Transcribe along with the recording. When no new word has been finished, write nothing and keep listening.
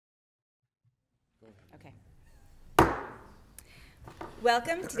Okay.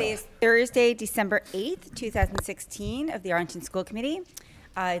 Welcome. Today is Thursday, December 8th, 2016 of the Arlington School Committee.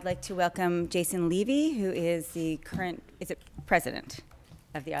 I'd like to welcome Jason Levy, who is the current, president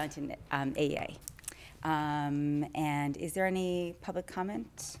of the Arlington AEA. And is there any public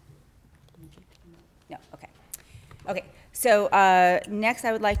comment? No, okay. Okay, so next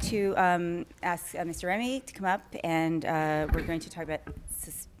I would like to ask Mr. Remy to come up, and we're going to talk about,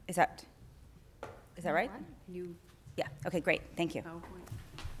 is that right? Yeah, okay, great, thank you.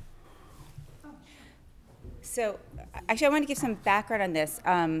 So actually I want to give some background on this.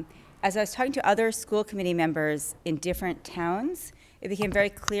 As I was talking to other school committee members in different towns, it became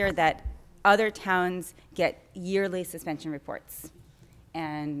very clear that other towns get yearly suspension reports.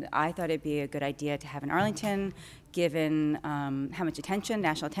 And I thought it'd be a good idea to have in Arlington, given how much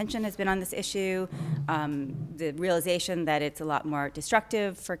national attention has been on this issue, the realization that it's a lot more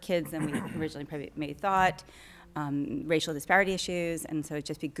destructive for kids than we originally probably maybe thought, racial disparity issues, and so it'd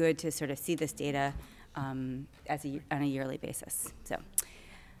just be good to sort of see this data on a yearly basis. So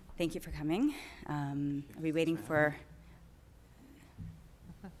thank you for coming. Are we waiting for...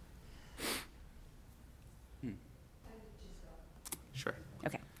 Sure.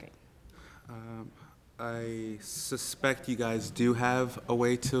 Okay, great. I suspect you guys do have a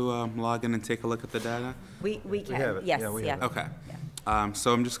way to log in and take a look at the data. We can. We have it. Yes, Yeah, we yeah. have it. Okay. Yeah.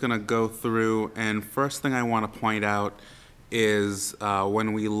 So I'm just going to go through, and first thing I want to point out is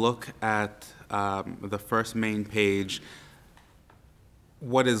when we look at the first main page,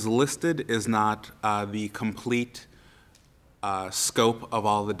 what is listed is not the complete scope of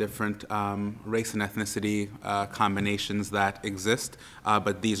all the different race and ethnicity combinations that exist,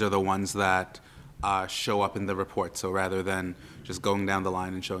 but these are the ones that show up in the report. So rather than just going down the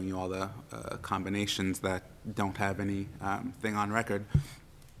line and showing you all the combinations that don't have any thing on record.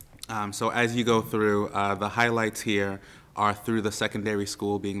 So as you go through, the highlights here are through the secondary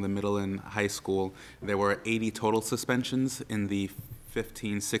school, being the middle and high school. There were 80 total suspensions in the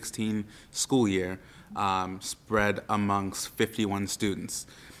 15-16 school year, spread amongst 51 students.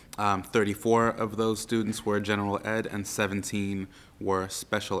 34 of those students were general ed and 17 were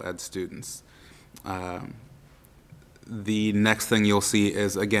special ed students. The next thing you'll see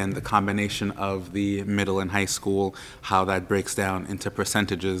is, again, the combination of the middle and high school, how that breaks down into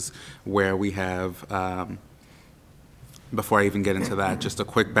percentages, where we have, before I even get into that, just a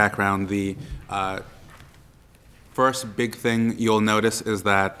quick background. The first big thing you'll notice is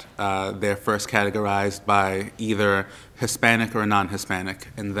that they're first categorized by either Hispanic or non-Hispanic,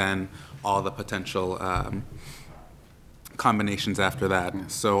 and then all the potential combinations after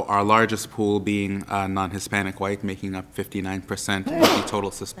that. So our largest pool being non-Hispanic white, making up 59% of the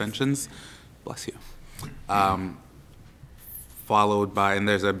total suspensions. Bless you. Followed by, and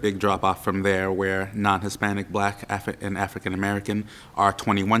there's a big drop off from there, where non-Hispanic, black, and African American are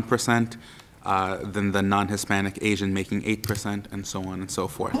 21%. Then the non-Hispanic Asian making 8%, and so on and so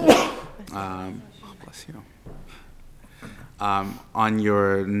forth. Bless you. On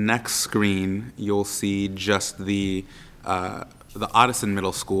your next screen, you'll see just the Ottoson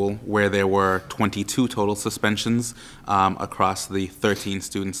Middle School, where there were 22 total suspensions across the 13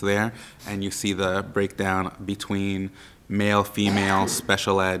 students there, and you see the breakdown between male, female,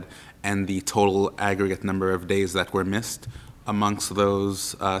 special ed, and the total aggregate number of days that were missed. Amongst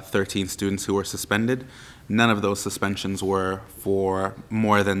those 13 students who were suspended, none of those suspensions were for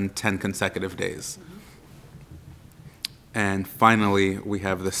more than 10 consecutive days. And finally, we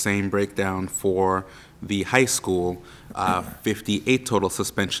have the same breakdown for the high school, 58 total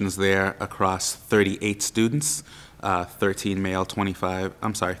suspensions there across 38 students, 13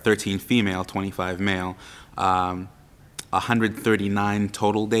 female, 25 male, 139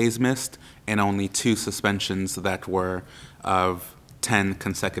 total days missed, and only 2 suspensions that were of 10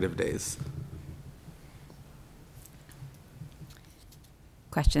 consecutive days.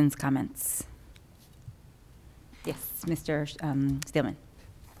 Questions, comments? Yes, Mr. Steelman.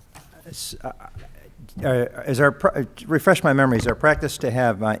 Refresh my memory, is our practice to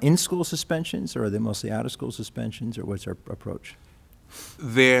have in-school suspensions, or are they mostly out-of-school suspensions, or what's our approach?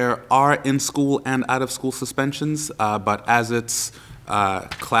 There are in-school and out-of-school suspensions, but as it's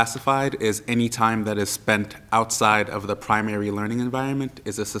classified, is any time that is spent outside of the primary learning environment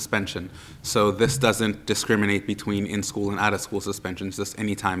is a suspension. So this doesn't discriminate between in-school and out-of-school suspensions, just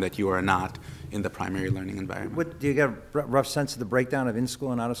any time that you are not in the primary learning environment. Do you get a rough sense of the breakdown of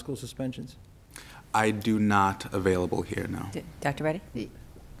in-school and out-of-school suspensions? I do not available here, no. Dr. Reddy?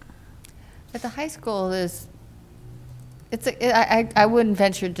 But the high school is I wouldn't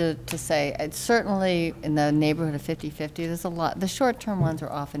venture to say, it's certainly in the neighborhood of 50-50. There's a lot, the short-term ones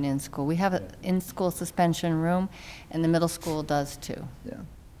are often in school. We have an in-school suspension room, and the middle school does too. Yeah.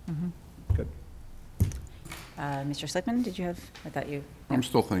 Good. Mr. Slickman, did you have, I thought you. I'm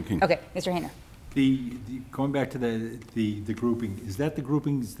still thinking. Okay, Mr. Hayner. Going back to the grouping, is that the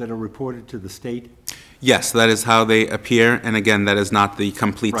groupings that are reported to the state? Yes, that is how they appear, and again, that is not the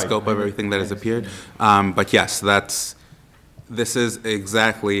complete Right, scope I of know. everything that has appeared. But yes, this is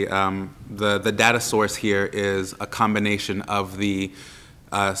exactly, the data source here is a combination of the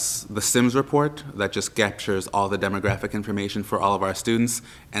SIMS report that just captures all the demographic information for all of our students,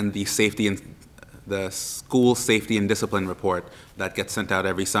 and the school safety and discipline report that gets sent out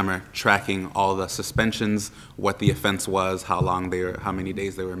every summer, tracking all the suspensions, what the offense was, how many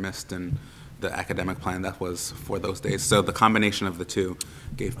days they were missed, and the academic plan that was for those days. So the combination of the two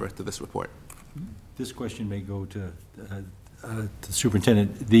gave birth to this report. This question may go to the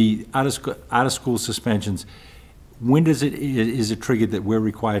superintendent. The out-of-school suspensions, when is it triggered that we're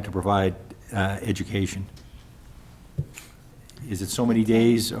required to provide education? Is it so many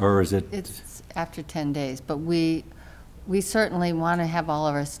days, or is it? It's after 10 days, but we certainly want to have all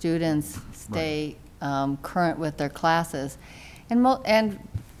of our students stay current with their classes. And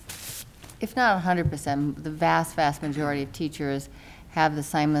if not 100%, the vast majority of teachers have the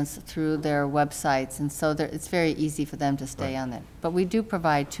assignments through their websites, and so it's very easy for them to stay on that. But we do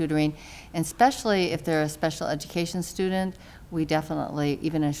provide tutoring, and especially if they're a special education student, we definitely,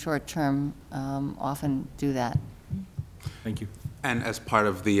 even in short term, often do that. Thank you. And as part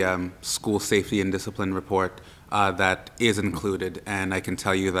of the school safety and discipline report, that is included, and I can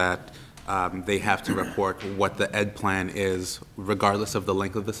tell you that they have to report what the ed plan is regardless of the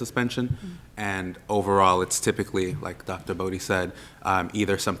length of the suspension. And overall, it's typically, like Dr. Bodie said,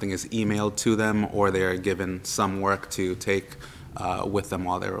 either something is emailed to them or they're given some work to take with them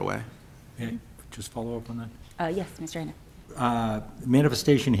while they're away. Okay. Just follow up on that? Yes, Mr. Hayner.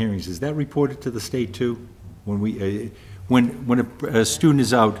 Manifestation hearings, is that reported to the state too? When when a student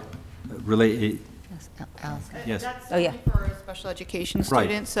is out, Allison. yes. That's Oh, yeah. only for a special education Right.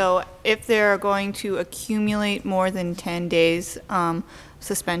 student. So if they're going to accumulate more than 10 days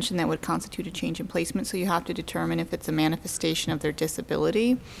suspension, that would constitute a change in placement. So you have to determine if it's a manifestation of their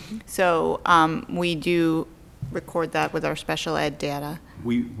disability. So we do record that with our special ed data.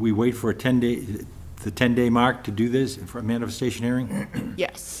 We wait for the 10-day mark to do this for a manifestation hearing?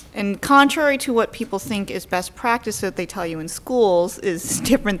 Yes. And contrary to what people think is best practice that they tell you in schools is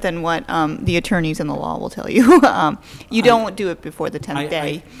different than what the attorneys in the law will tell you. You don't do it before the 10th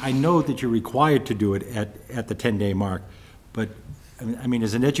day. I know that you're required to do it at the 10-day mark, but, I mean,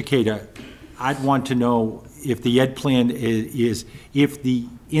 as an educator, I'd want to know if the ed plan is if the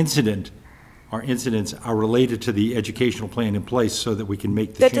incident or incidents are related to the educational plan in place so that we can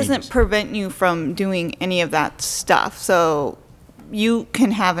make the That changes. doesn't prevent you from doing any of that stuff. So you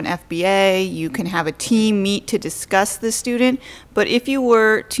can have an FBA, you can have a team meet to discuss the student, but if you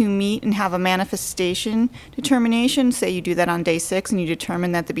were to meet and have a manifestation determination, say you do that on day 6 and you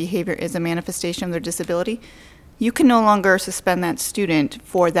determine that the behavior is a manifestation of their disability, you can no longer suspend that student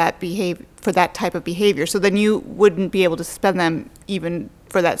for that type of behavior. So then you wouldn't be able to suspend them even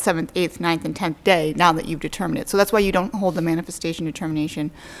for that 7th, 8th, 9th, and 10th day now that you've determined it. So that's why you don't hold the manifestation determination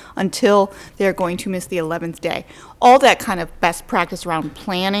until they're going to miss the 11th day. All that kind of best practice around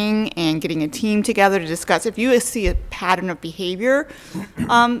planning and getting a team together to discuss. If you see a pattern of behavior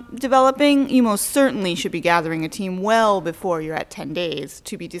developing, you most certainly should be gathering a team well before you're at 10 days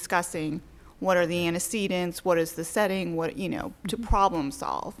to be discussing what are the antecedents, what is the setting, to problem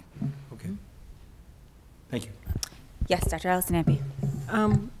solve. Okay. Thank you. Yes, Dr. Allison Ampe.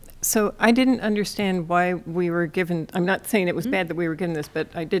 So I didn't understand why we were given, I'm not saying it was bad that we were given this, but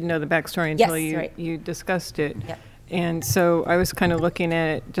I didn't know the backstory until you discussed it. Yep. And so I was kind of looking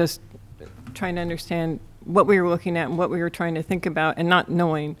at it, just trying to understand what we were looking at and what we were trying to think about and not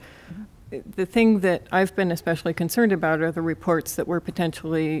knowing. The thing that I've been especially concerned about are the reports that were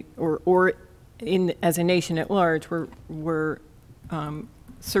potentially, or in as a nation at large, where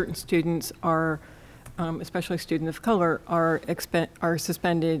certain students are, especially students of color, are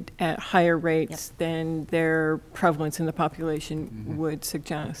suspended at higher rates than their prevalence in the population would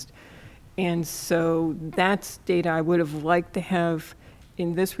suggest. And so that's data I would have liked to have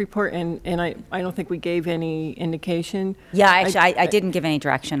in this report, and I don't think we gave any indication. Yeah, actually, I didn't give any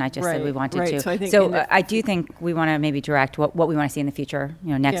direction. I just said we wanted to. So I think I do think we want to maybe direct what we want to see in the future.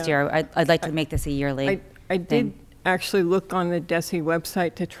 Next year, I'd like to make this a yearly. I did actually look on the DESE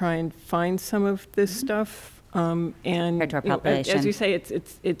website to try and find some of this stuff, and Compared to our population. as you say,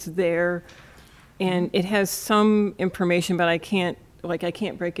 it's there, and it has some information, but I can't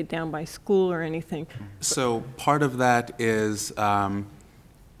break it down by school or anything. So part of that is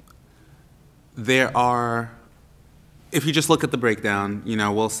there are, if you just look at the breakdown,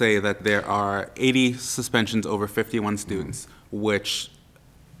 we'll say that there are 80 suspensions over 51 students, which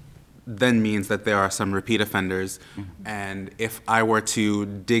then means that there are some repeat offenders. And if I were to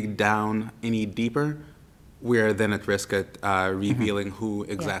dig down any deeper, we're then at risk at revealing who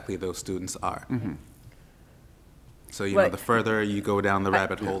exactly those students are. So, the further you go down the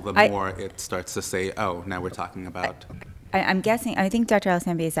rabbit hole, the more it starts to say, oh, now we're talking about. I'm guessing, I think Dr.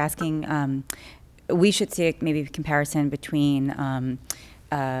 Alessandri is asking, we should see maybe a comparison between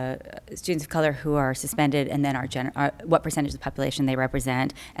students of color who are suspended and then what percentage of the population they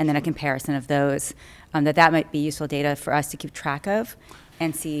represent, and then a comparison of those, that might be useful data for us to keep track of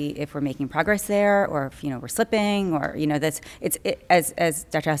and see if we're making progress there, or if we're slipping, or as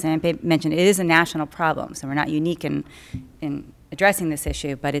Dr. Alessandri mentioned, it is a national problem, so we're not unique in addressing this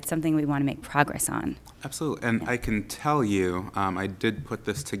issue, but it's something we want to make progress on. Absolutely, and I can tell you, I did put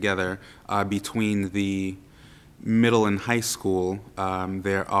this together between the middle and high school.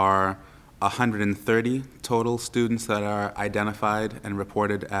 There are 130 total students that are identified and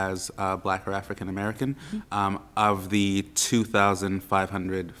reported as Black or African American, of the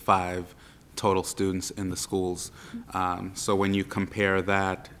 2,505 total students in the schools. So when you compare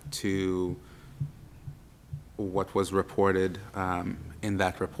that to what was reported in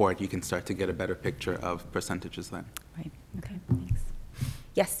that report, you can start to get a better picture of percentages then. Right, okay, thanks.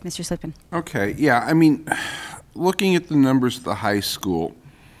 Yes, Mr. Slipin. Okay, yeah, I mean, looking at the numbers at the high school,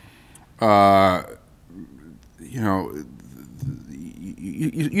 you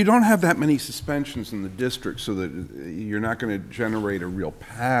don't have that many suspensions in the district, so that you're not going to generate a real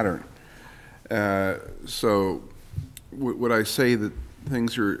pattern. So would I say that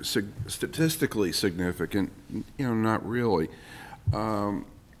things are statistically significant? Not really.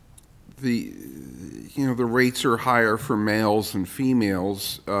 The rates are higher for males and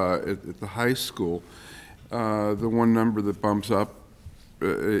females at the high school. The one number that bumps up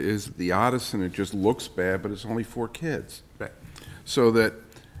is the Addison. It just looks bad, but it's only 4 kids. Right. So that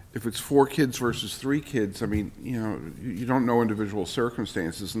if it's 4 kids versus 3 kids, I mean, you don't know individual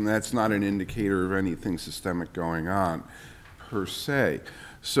circumstances, and that's not an indicator of anything systemic going on, per se.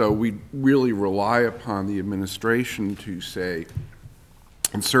 So we really rely upon the administration to say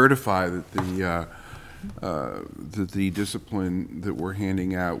and certify that the discipline that we're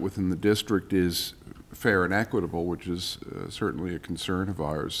handing out within the district is fair and equitable, which is certainly a concern of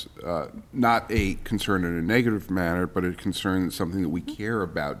ours. Not a concern in a negative manner, but a concern that's something that we care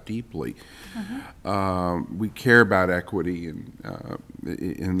about deeply. We care about equity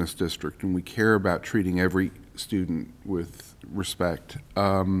in this district, and we care about treating every student with respect.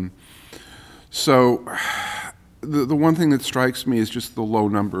 So the one thing that strikes me is just the low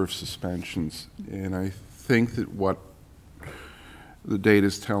number of suspensions, and I think that what the data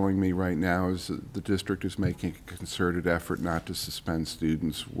is telling me right now is that the district is making a concerted effort not to suspend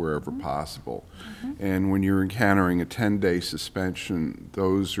students wherever possible. And when you're encountering a 10-day suspension,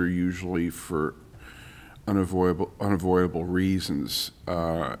 those are usually for unavoidable reasons,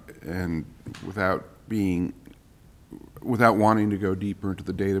 and without wanting to go deeper into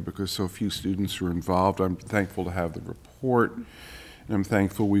the data because so few students are involved, I'm thankful to have the report. And I'm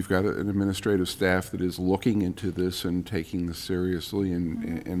thankful we've got an administrative staff that is looking into this and taking this seriously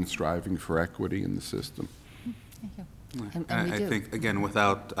and striving for equity in the system. Thank you. I think, again,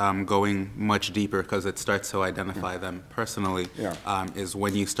 without going much deeper, because it starts to identify them personally, is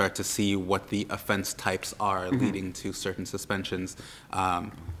when you start to see what the offense types are leading to certain suspensions.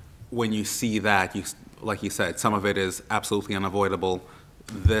 When you see that, like you said, some of it is absolutely unavoidable.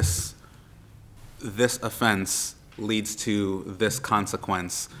 This offense leads to this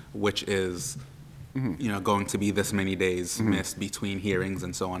consequence, which is, going to be this many days missed between hearings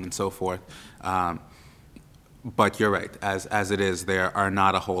and so on and so forth. But you're right, as it is, there are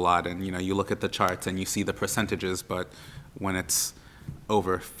not a whole lot, and you look at the charts and you see the percentages, but when it's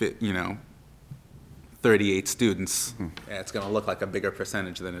over 38 students, it's going to look like a bigger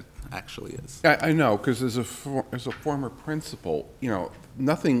percentage than it actually is. I know, because as a former principal,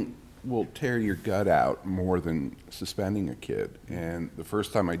 nothing will tear your gut out more than suspending a kid. And the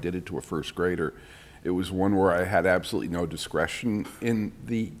first time I did it to a first grader, it was one where I had absolutely no discretion in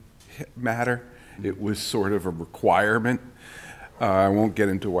the matter. It was sort of a requirement. I won't get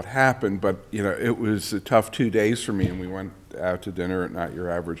into what happened, but it was a tough 2 days for me, and we went out to dinner at Not Your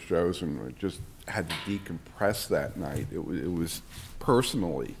Average Joe's, and I just had to decompress that night. It was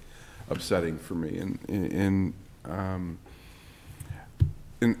personally upsetting for me, and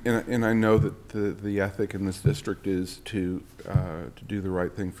And I know that the ethic in this district is to do the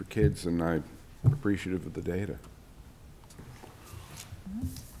right thing for kids, and I'm appreciative of the data.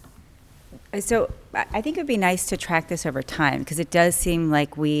 So I think it would be nice to track this over time, because it does seem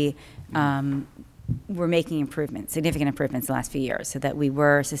like we're making improvements, significant improvements in the last few years, so that we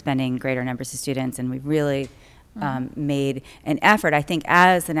were suspending greater numbers of students, and we really made an effort. I think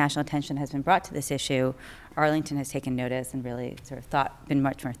as the national attention has been brought to this issue, Arlington has taken notice and really sort of been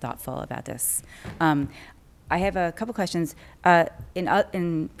much more thoughtful about this. I have a couple questions.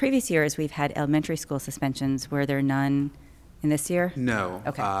 In previous years, we've had elementary school suspensions. Were there none in this year? No.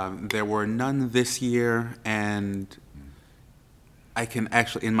 Okay. There were none this year, and I can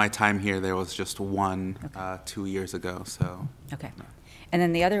actually, in my time here, there was just one 2 years ago, so. Okay. No. And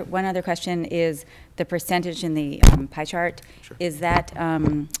then one other question is the percentage in the pie chart. Sure. Is that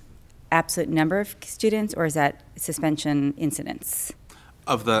absolute number of students, or is that suspension incidents?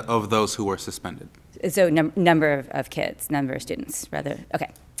 Of those who were suspended. So number of kids, number of students, rather.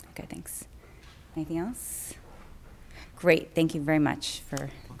 Okay. Okay, thanks. Anything else? Great. Thank you very much for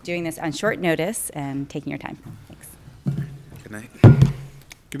doing this on short notice and taking your time. Thanks. Good night.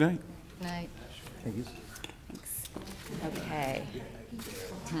 Good night. Good night. Thanks. Okay.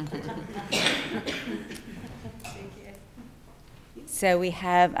 So we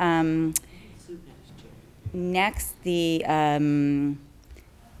have next the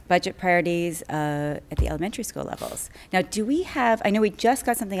budget priorities at the elementary school levels. Now, do we have, I know we just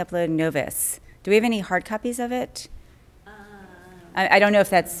got something uploaded in Novus. Do we have any hard copies of it? I don't know if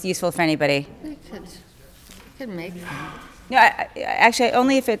that's useful for anybody. We could make them. No, actually,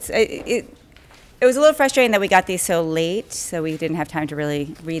 only if it's, it was a little frustrating that we got these so late, so we didn't have time to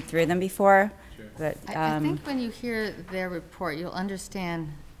really read through them before. Sure. But, I think when you hear their report, you'll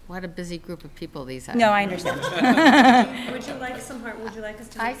understand what a busy group of people these are. No, I understand. Would you like us to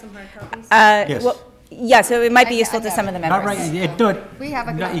make some hard copies? Yes. Well, yeah, so it might be useful to some of the members. Not right, no, We have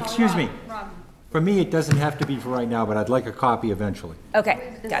a no, couple. excuse me. For me, it doesn't have to be for right now, but I'd like a copy eventually.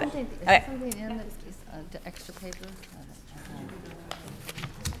 Okay, Is got it. something- All right. Is something in the extra paper?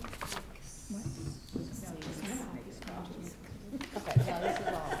 Okay, no, this is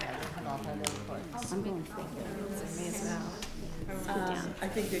all. I don't have the report. I'm going to may as well. I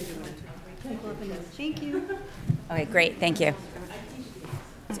think they're doing it. Thank you. Okay, great, thank you.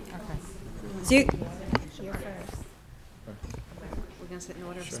 Okay. So you, Here first. We're going to sit in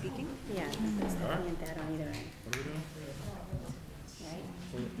order of speaking? Yeah. There's nothing in that on either end. Right?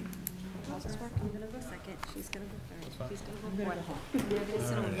 How's this work? I'm going to go second. She's going to go first. She's going to go fourth. You're going to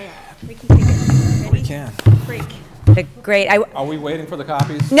sit over there. We can take it. Ready? We can. break. Great. Are we waiting for the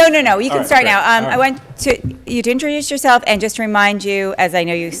copies? No. You All can right, start great. now. All right. I want you to introduce yourself and just remind you, as I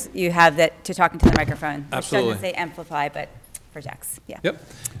know you have, that to talk into the microphone. Absolutely. Which doesn't say amplify, but projects. Yeah. Yep.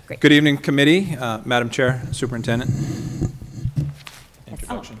 Great. Good evening, committee, Madam Chair, Superintendent.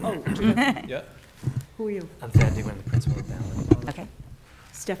 Introduction. Yeah. Who are you? I'm Thad Dewey, the principal of Ballard. Okay.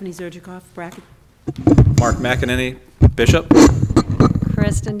 Stephanie Zerjikov, Brackett. Mark McEnany, Bishop.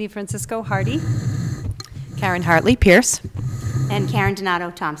 Kristen DeFrancisco, Hardy. Karen Hartley, Pierce. And Karen Donato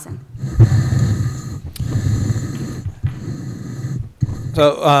Thompson.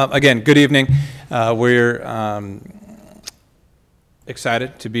 So, again, good evening. We're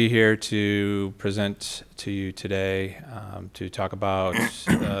excited to be here to present to you today to talk about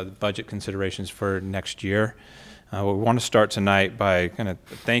the budget considerations for next year. We want to start tonight by kind of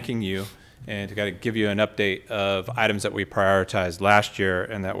thanking you and to kind of give you an update of items that we prioritized last year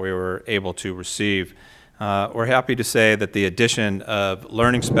and that we were able to receive. We're happy to say that the addition of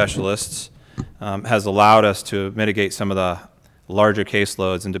learning specialists has allowed us to mitigate some of the larger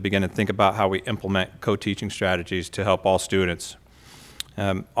caseloads and to begin to think about how we implement co-teaching strategies to help all students.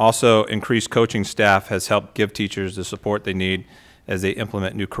 Also, increased coaching staff has helped give teachers the support they need as they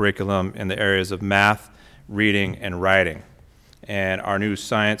implement new curriculum in the areas of math, reading, and writing. And our new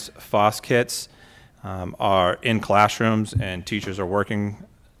science FOSS kits are in classrooms, and teachers are working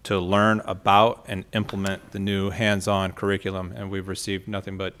to learn about and implement the new hands-on curriculum, and we've received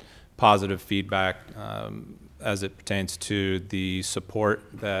nothing but positive feedback as it pertains to the support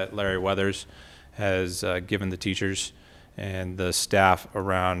that Larry Weathers has given the teachers and the staff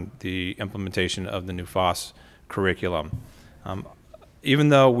around the implementation of the new FOSS curriculum. Even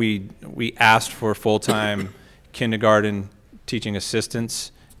though we asked for full-time kindergarten teaching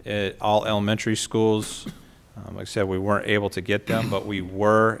assistants at all elementary schools, like I said, we weren't able to get them, but we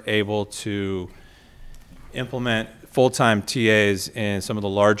were able to implement full-time TAs in some of the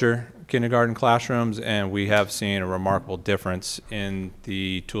larger kindergarten classrooms, and we have seen a remarkable difference in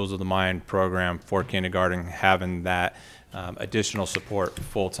the Tools of the Mind program for kindergarten, having that additional support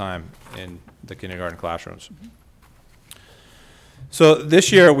full-time in the kindergarten classrooms. So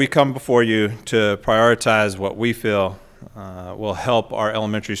this year we come before you to prioritize what we feel will help our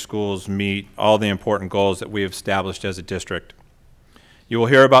elementary schools meet all the important goals that we have established as a district. You will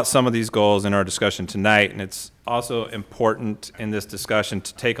hear about some of these goals in our discussion tonight, and it's also important in this discussion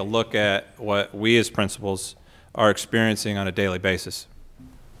to take a look at what we as principals are experiencing on a daily basis.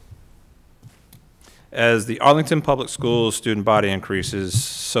 As the Arlington Public Schools student body increases,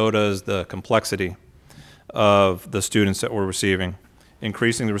 so does the complexity of the students that we're receiving,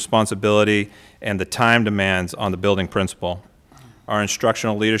 increasing the responsibility and the time demands on the building principal. Our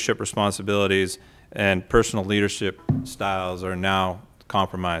instructional leadership responsibilities and personal leadership styles are now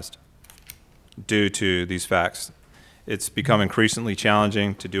compromised due to these facts. It's become increasingly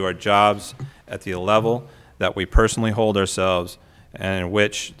challenging to do our jobs at the level that we personally hold ourselves and in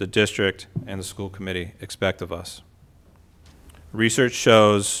which the district and the school committee expect of us. Research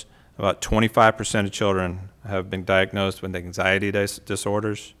shows about 25% of children have been diagnosed with anxiety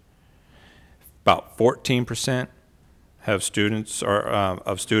disorders. About 14% have students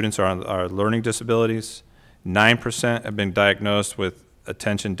are learning disabilities. 9% have been diagnosed with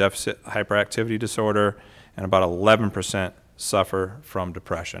attention deficit hyperactivity disorder, and about 11% suffer from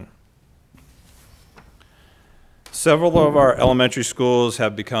depression. Several of our elementary schools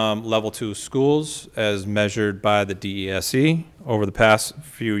have become level 2 schools as measured by the DESE over the past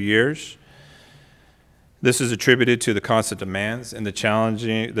few years. This is attributed to the constant demands and the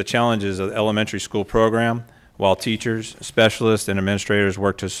challenges of the elementary school program, while teachers, specialists, and administrators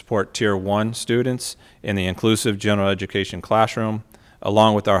work to support Tier 1 students in the inclusive general education classroom,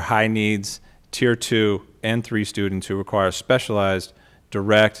 along with our high needs Tier 2 and 3 students who require specialized,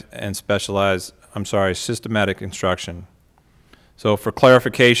 direct, and systematic instruction. So for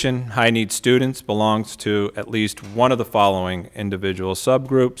clarification, high needs students belongs to at least one of the following individual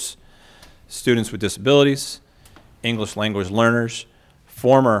subgroups: students with disabilities, English language learners,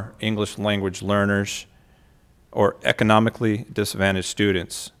 former English language learners, or economically disadvantaged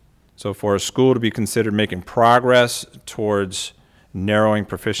students. So for a school to be considered making progress towards narrowing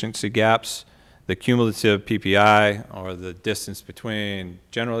proficiency gaps, the cumulative PPI, or the distance between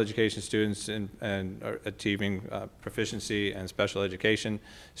general education students and achieving proficiency and special education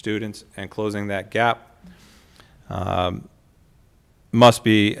students and closing that gap, must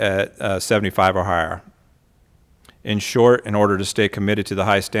be at 75 or higher. In short, in order to stay committed to the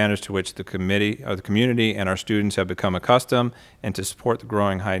high standards to which the community and our students have become accustomed, and to support the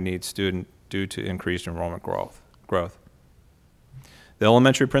growing high needs student due to increased enrollment growth. The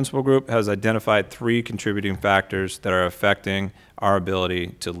elementary principal group has identified 3 contributing factors that are affecting our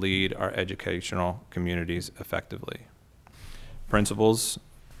ability to lead our educational communities effectively. Principals,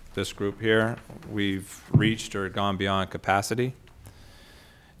 this group here, we've reached or gone beyond capacity.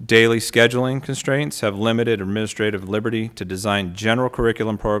 Daily scheduling constraints have limited administrative liberty to design general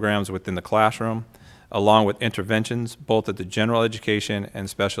curriculum programs within the classroom, along with interventions both at the general education and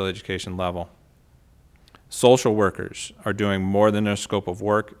special education level. Social workers are doing more than their scope of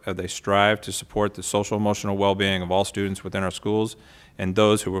work as they strive to support the social emotional well-being of all students within our schools and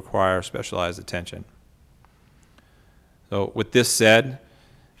those who require specialized attention. So with this said,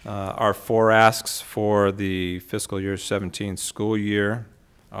 our 4 asks for the fiscal year 17 school year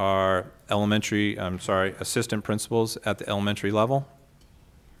are assistant principals at the elementary level,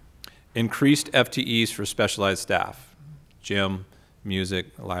 increased FTEs for specialized staff, gym, music,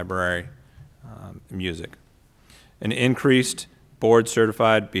 library, music, an increased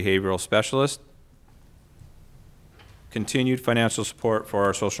board-certified behavioral specialist, continued financial support for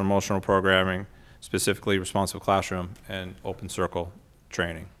our social emotional programming, specifically responsive classroom and open circle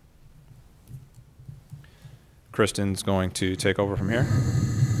training. Kristen's going to take over from here.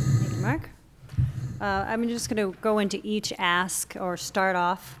 Thank you, Mark. I'm just going to go into each ask, or start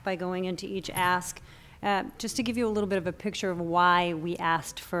off by going into each ask, just to give you a little bit of a picture of why we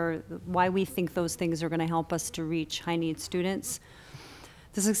why we think those things are going to help us to reach high-need students.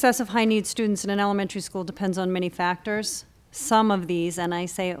 The success of high-need students in an elementary school depends on many factors. Some of these, and I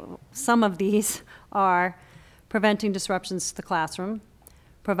say some of these, are preventing disruptions to the classroom,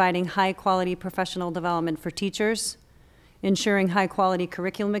 providing high-quality professional development for teachers, ensuring high-quality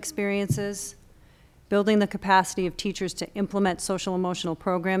curriculum experiences, building the capacity of teachers to implement social-emotional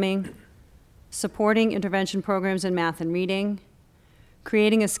programming, supporting intervention programs in math and reading,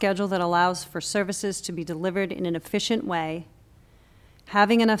 creating a schedule that allows for services to be delivered in an efficient way,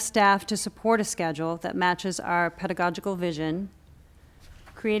 having enough staff to support a schedule that matches our pedagogical vision,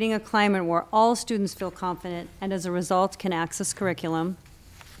 creating a climate where all students feel confident and as a result can access curriculum,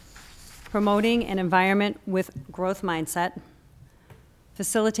 promoting an environment with growth mindset,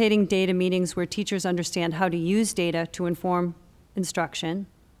 facilitating data meetings where teachers understand how to use data to inform instruction,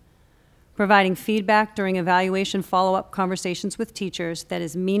 providing feedback during evaluation follow-up conversations with teachers that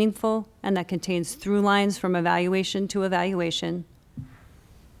is meaningful and that contains through lines from evaluation to evaluation,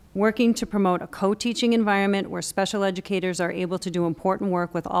 working to promote a co-teaching environment where special educators are able to do important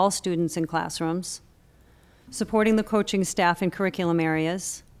work with all students in classrooms, supporting the coaching staff in curriculum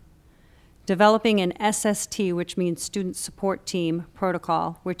areas, developing an SST, which means Student Support Team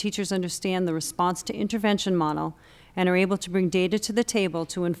protocol, where teachers understand the response to intervention model and are able to bring data to the table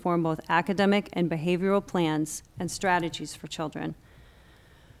to inform both academic and behavioral plans and strategies for children.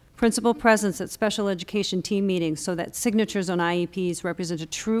 Principal presence at special education team meetings so that signatures on IEPs represent a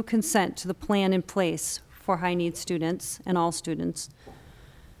true consent to the plan in place for high-need students and all students.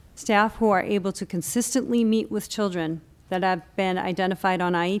 Staff who are able to consistently meet with children that have been identified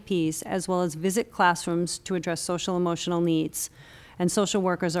on IEPs, as well as visit classrooms to address social emotional needs. And social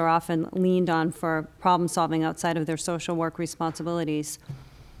workers are often leaned on for problem solving outside of their social work responsibilities.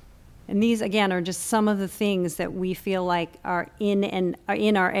 And these, again, are just some of the things that we feel like are in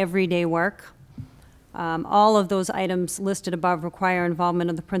our everyday work. All of those items listed above require involvement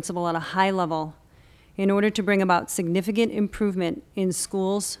of the principal at a high level in order to bring about significant improvement in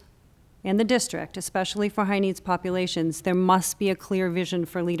schools and the district, especially for high needs populations. There must be a clear vision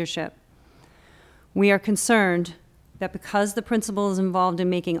for leadership. We are concerned that because the principal is involved in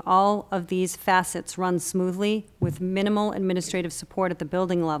making all of these facets run smoothly with minimal administrative support at the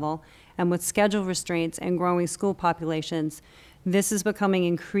building level and with schedule restraints and growing school populations, this is becoming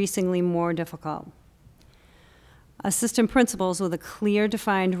increasingly more difficult. Assistant principals with a clear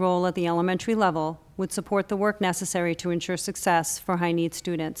defined role at the elementary level would support the work necessary to ensure success for high-need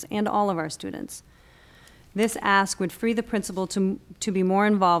students and all of our students. This ask would free the principal to be more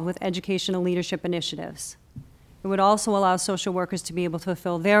involved with educational leadership initiatives. It would also allow social workers to be able to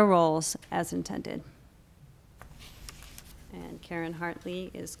fulfill their roles as intended. And Karen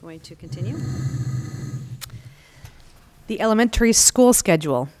Hartley is going to continue. The elementary school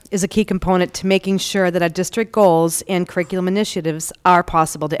schedule is a key component to making sure that our district goals and curriculum initiatives are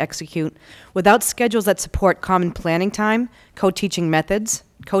possible to execute. Without schedules that support common planning time, co-teaching methods,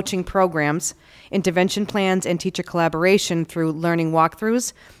 coaching programs, intervention plans, and teacher collaboration through learning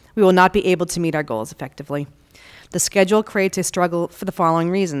walkthroughs, we will not be able to meet our goals effectively. The schedule creates a struggle for the following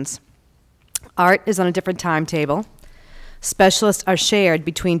reasons. Art is on a different timetable. Specialists are shared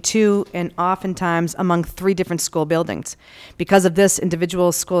between 2 and oftentimes among 3 different school buildings. Because of this,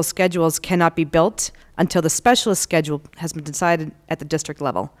 individual school schedules cannot be built until the specialist schedule has been decided at the district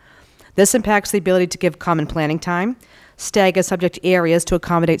level. This impacts the ability to give common planning time, stagger subject areas to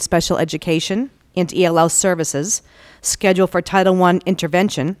accommodate special education and ELL services, schedule for Title I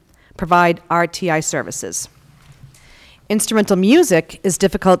intervention, provide RTI services. Instrumental music is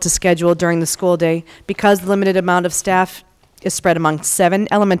difficult to schedule during the school day because the limited amount of staff is spread among 7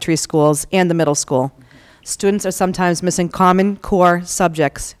 elementary schools and the middle school. Students are sometimes missing common core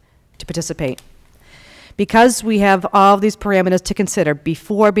subjects to participate. Because we have all of these parameters to consider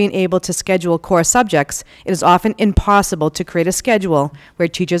before being able to schedule core subjects, it is often impossible to create a schedule where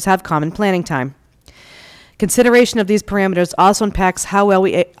teachers have common planning time. Consideration of these parameters also impacts how well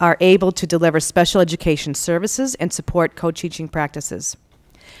we are able to deliver special education services and support co-teaching practices.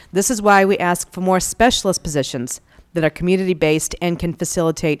 This is why we ask for more specialist positions that are community-based and can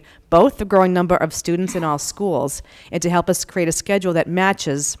facilitate both the growing number of students in all schools and to help us create a schedule that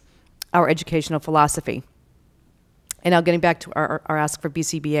matches our educational philosophy. And now getting back to our ask for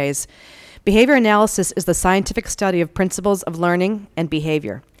BCBAs. Behavior analysis is the scientific study of principles of learning and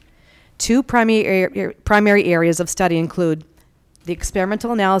behavior. 2 primary areas of study include the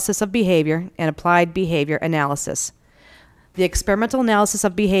experimental analysis of behavior and applied behavior analysis. The experimental analysis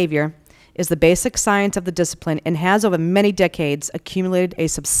of behavior is the basic science of the discipline and has over many decades accumulated a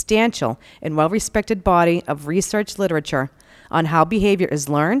substantial and well-respected body of research literature on how behavior is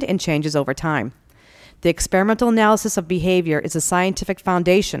learned and changes over time. The experimental analysis of behavior is a scientific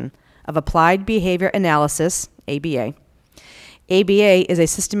foundation of applied behavior analysis, ABA. ABA is a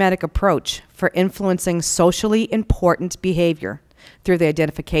systematic approach for influencing socially important behavior through the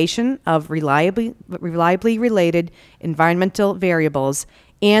identification of reliably related environmental variables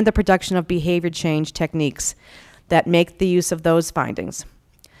and the production of behavior change techniques that make the use of those findings.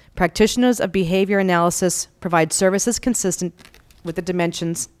 Practitioners of behavior analysis provide services consistent with the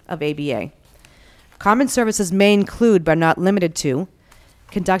dimensions of ABA. Common services may include, but not limited to,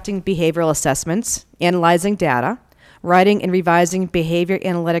 conducting behavioral assessments, analyzing data, writing and revising behavior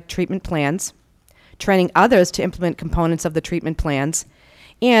analytic treatment plans, training others to implement components of the treatment plans,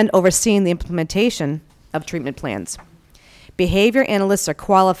 and overseeing the implementation of treatment plans. Behavior analysts are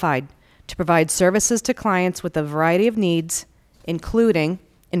qualified to provide services to clients with a variety of needs, including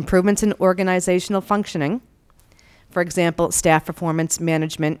improvements in organizational functioning, for example, staff performance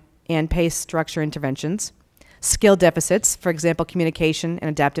management and pay structure interventions, skill deficits, for example, communication and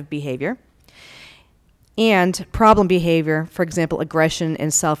adaptive behavior, and problem behavior, for example, aggression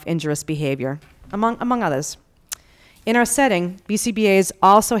and self-injurious behavior, among others. In our setting, BCBAs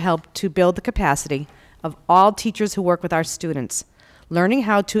also help to build the capacity of all teachers who work with our students. Learning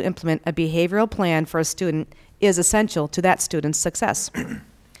how to implement a behavioral plan for a student is essential to that student's success.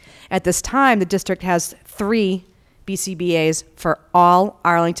 At this time, the district has 3 BCBAs for all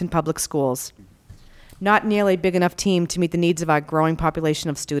Arlington public schools. Not nearly a big enough team to meet the needs of our growing population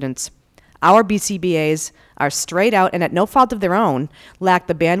of students. Our BCBAs are straight out and at no fault of their own, lack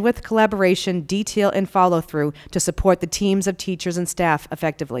the bandwidth, collaboration, detail, and follow-through to support the teams of teachers and staff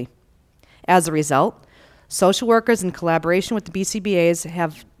effectively. As a result, social workers in collaboration with the BCBAs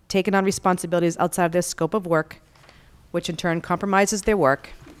have taken on responsibilities outside of their scope of work, which in turn compromises their work.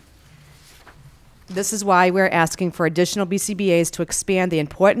 This is why we're asking for additional BCBAs to expand the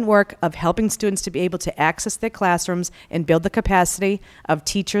important work of helping students to be able to access their classrooms and build the capacity of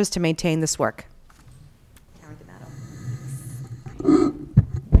teachers to maintain this work.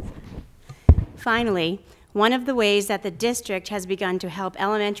 Finally, one of the ways that the district has begun to help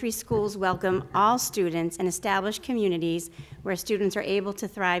elementary schools welcome all students and establish communities where students are able to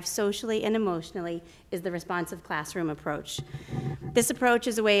thrive socially and emotionally is the responsive classroom approach. This approach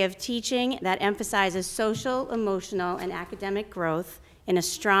is a way of teaching that emphasizes social, emotional, and academic growth in a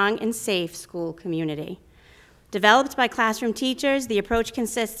strong and safe school community. Developed by classroom teachers, the approach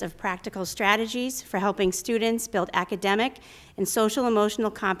consists of practical strategies for helping students build academic and social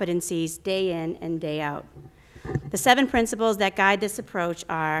emotional competencies day in and day out. The 7 principles that guide this approach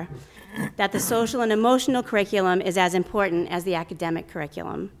are that the social and emotional curriculum is as important as the academic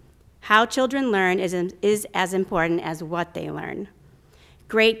curriculum. How children learn is as important as what they learn.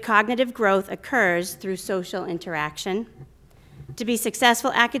 Great cognitive growth occurs through social interaction. To be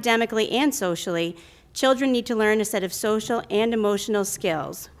successful academically and socially, children need to learn a set of social and emotional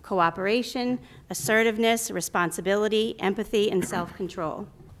skills: cooperation, assertiveness, responsibility, empathy, and self-control.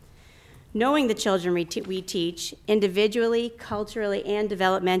 Knowing the children we teach, individually, culturally, and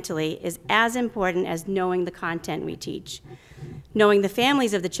developmentally, is as important as knowing the content we teach. Knowing the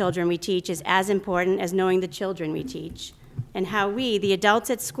families of the children we teach is as important as knowing the children we teach. And how we, the adults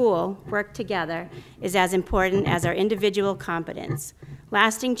at school, work together is as important as our individual competence.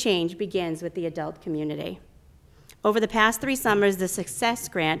 Lasting change begins with the adult community. Over the past 3 summers, the Success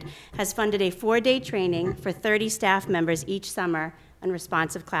Grant has funded a 4-day training for 30 staff members each summer on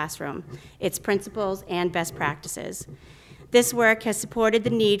responsive classroom, its principles and best practices. This work has supported the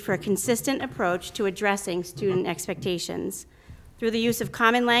need for a consistent approach to addressing student expectations. Through the use of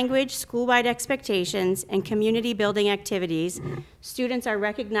common language, school-wide expectations, and community-building activities, students are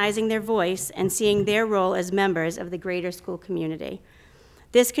recognizing their voice and seeing their role as members of the greater school community.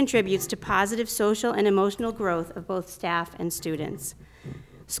 This contributes to positive social and emotional growth of both staff and students.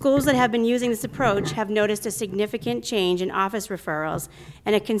 Schools that have been using this approach have noticed a significant change in office referrals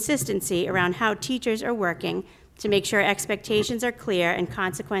and a consistency around how teachers are working to make sure expectations are clear and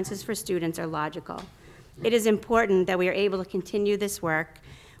consequences for students are logical. It is important that we are able to continue this work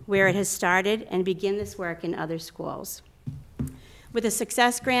where it has started and begin this work in other schools. With the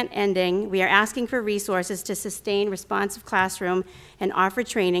Success Grant ending, we are asking for resources to sustain responsive classroom and offer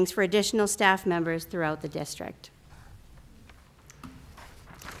trainings for additional staff members throughout the district.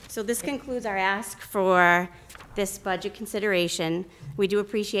 So this concludes our ask for this budget consideration. We do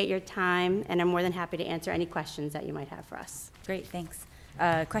appreciate your time and are more than happy to answer any questions that you might have for us. Great, thanks.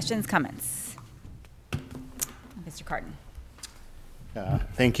 Questions, comments? Mr. Carton.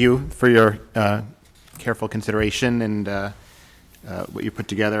 Thank you for your careful consideration and what you put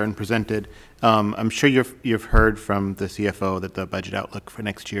together and presented. I'm sure you've heard from the CFO that the budget outlook for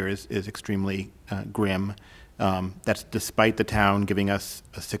next year is extremely grim. That's despite the town giving us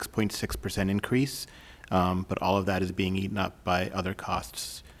a 6.6% increase, but all of that is being eaten up by other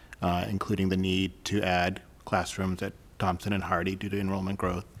costs, including the need to add classrooms at Thompson and Hardy due to enrollment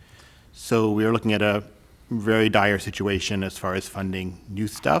growth. So we are looking at a very dire situation as far as funding new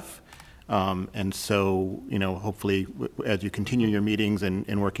stuff. And so, hopefully, as you continue your meetings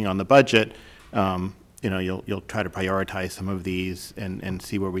and working on the budget, you'll try to prioritize some of these and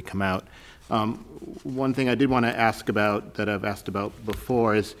see where we come out. One thing I did want to ask about that I've asked about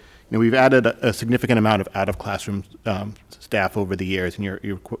before is, we've added a significant amount of out-of-classroom staff over the years, and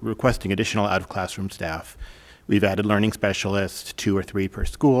you're requesting additional out-of-classroom staff. We've added learning specialists, 2 or 3 per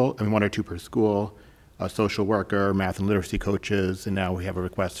school, 1 or 2 per school, a social worker, math and literacy coaches, and now we have a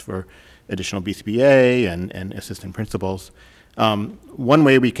request for additional BCBA and assistant principals. One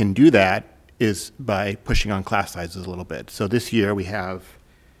way we can do that is by pushing on class sizes a little bit. So this year we have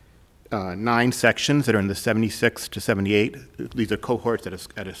 9 sections that are in the 76 to 78. These are cohorts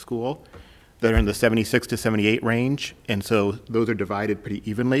at a school that are in the 76 to 78 range, and so those are divided pretty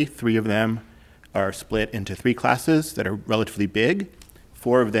evenly. 3 of them are split into 3 classes that are relatively big.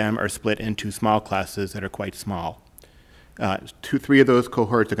 4 of them are split into small classes that are quite small. 3 of those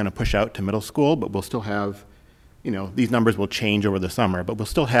cohorts are going to push out to middle school, but we'll still have, these numbers will change over the summer, but we'll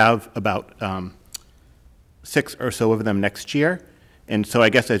still have about 6 or so of them next year. And so I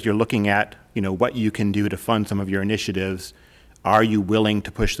guess as you're looking at, what you can do to fund some of your initiatives, are you willing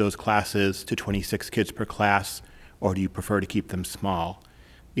to push those classes to 26 kids per class, or do you prefer to keep them small?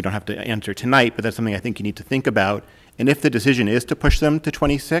 You don't have to answer tonight, but that's something I think you need to think about. And if the decision is to push them to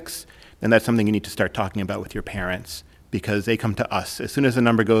 26, then that's something you need to start talking about with your parents, because they come to us. As soon as the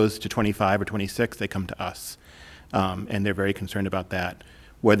number goes to 25 or 26, they come to us. And they're very concerned about that.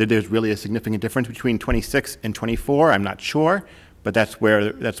 Whether there's really a significant difference between 26 and 24, I'm not sure, but that's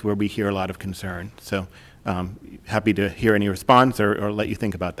where we hear a lot of concern. So happy to hear any response or let you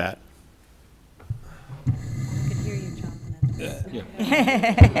think about that. I could hear you chomping at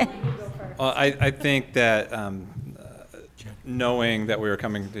the bit. Well, I think that knowing that we were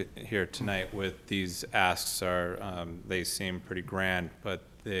coming here tonight with these asks they seem pretty grand, but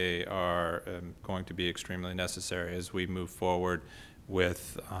they are going to be extremely necessary as we move forward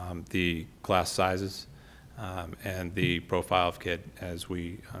with the class sizes and the profile of kid as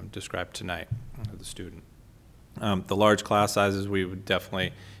we described tonight, the student. The large class sizes, we would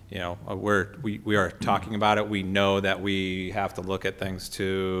definitely, we are talking about it. We know that we have to look at things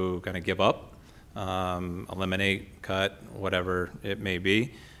to kind of give up, eliminate, cut, whatever it may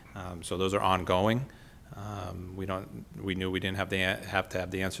be. So those are ongoing. We knew we didn't have to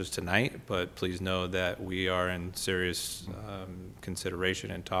have the answers tonight, but please know that we are in serious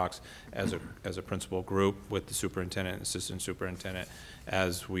consideration and talks as a principal group with the superintendent and assistant superintendent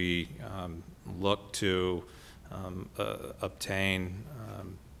as we look to obtain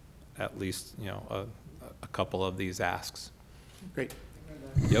at least a couple of these asks. Great.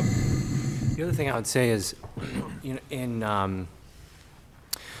 Yep. The other thing I would say is, in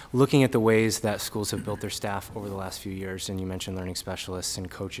looking at the ways that schools have built their staff over the last few years, and you mentioned learning specialists and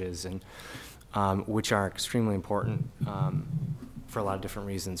coaches, and which are extremely important for a lot of different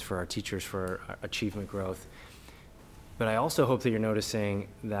reasons, for our teachers, for our achievement growth. But I also hope that you're noticing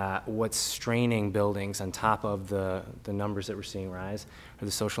that what's straining buildings on top of the numbers that we're seeing rise are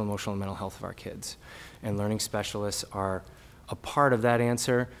the social, emotional, and mental health of our kids. And learning specialists are a part of that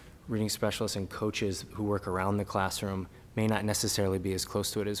answer. Reading specialists and coaches who work around the classroom may not necessarily be as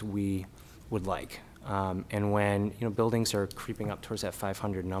close to it as we would like. And when buildings are creeping up towards that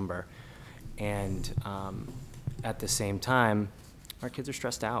 500 number, and at the same time, our kids are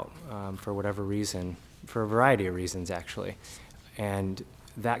stressed out for whatever reason, for a variety of reasons actually, and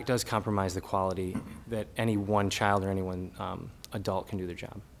that does compromise the quality that any one child or any one adult can do their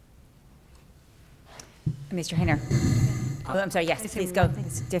job. Mr. Hayner. Oh, I'm sorry. Yes, please go.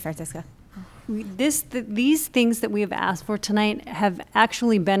 DeFrancisco. These things that we have asked for tonight have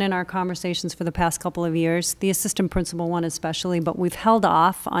actually been in our conversations for the past couple of years, the assistant principal one especially, but we've held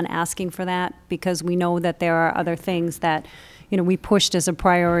off on asking for that because we know that there are other things that, we pushed as a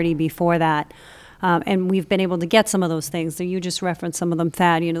priority before that. And we've been able to get some of those things. So you just referenced some of them,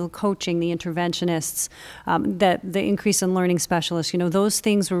 Thad, the coaching, the interventionists, the increase in learning specialists. Those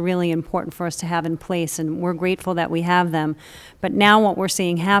things were really important for us to have in place, and we're grateful that we have them. But now what we're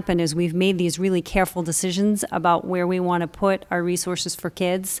seeing happen is we've made these really careful decisions about where we want to put our resources for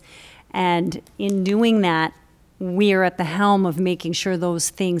kids. And in doing that, we are at the helm of making sure those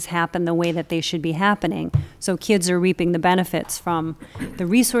things happen the way that they should be happening. So kids are reaping the benefits from the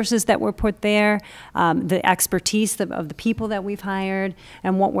resources that were put there, the expertise of the people that we've hired.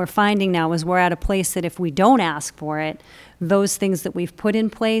 And what we're finding now is we're at a place that if we don't ask for it, those things that we've put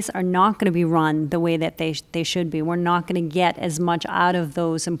in place are not going to be run the way that they should be. We're not going to get as much out of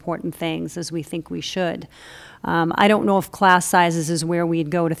those important things as we think we should. I don't know if class sizes is where we'd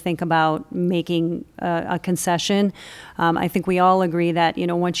go to think about making a concession. I think we all agree that, you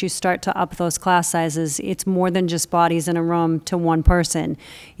know, once you start to up those class sizes, it's more than just bodies in a room to one person.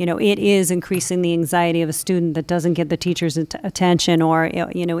 You know, it is increasing the anxiety of a student that doesn't get the teacher's attention, or,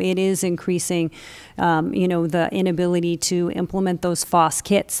 you know, it is increasing, you know, the inability to implement those FOSS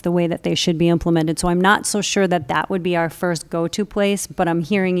kits the way that they should be implemented. So I'm not so sure that that would be our first go-to place, but I'm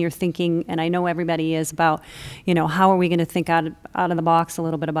hearing your thinking, and I know everybody is, about, you know, how are we going to think out of the box a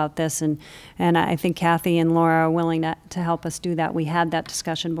little bit about this, and I think Kathy and Laura are willing to help us do that. We had that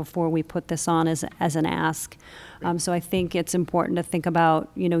discussion before we put this on as an ask. So I think it's important to think about,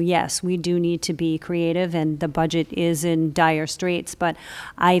 you know, yes, we do need to be creative, and the budget is in dire straits, but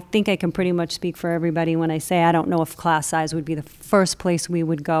I think I can pretty much speak for everybody when I say I don't know if class size would be the first place we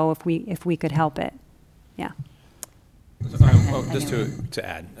would go if we could help it. Yeah. Well, just to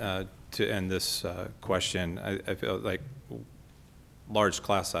add, to end this question, I feel like large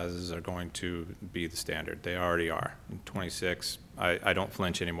class sizes are going to be the standard. They already are. 26, I don't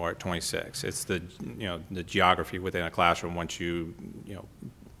flinch anymore at 26. It's the, you know, the geography within a classroom once you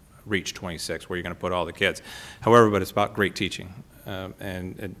reach 26, where you're going to put all the kids. However, but it's about great teaching.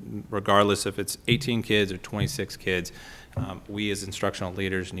 And regardless if it's 18 kids or 26 kids, we as instructional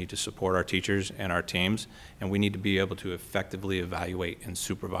leaders need to support our teachers and our teams, and we need to be able to effectively evaluate and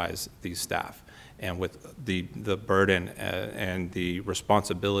supervise these staff. And with the burden and the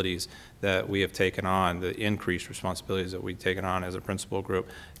responsibilities that we have taken on, the increased responsibilities that we've taken on as a principal group,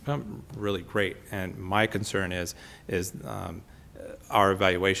 become really great. And my concern is our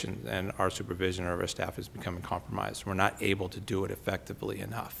evaluation and our supervision of our staff is becoming compromised. We're not able to do it effectively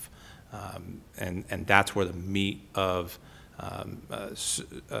enough. And that's where the meat of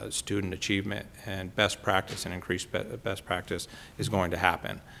student achievement and best practice and increased best practice is going to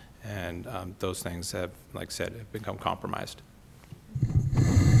happen. And those things have, like I said, have become compromised.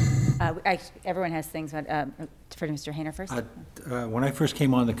 Everyone has things, but for Mr. Hayner first. When I first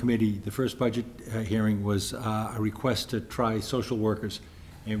came on the committee, the first budget hearing was a request to try social workers,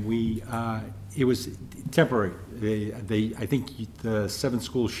 and it was temporary. I think the 7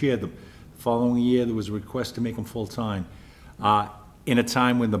 schools shared them. The following year, there was a request to make them full-time. In a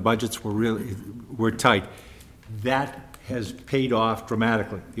time when the budgets were tight, that has paid off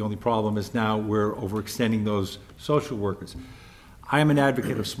dramatically. The only problem is now we're overextending those social workers. I am an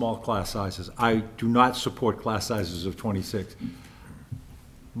advocate of small class sizes. I do not support class sizes of 26.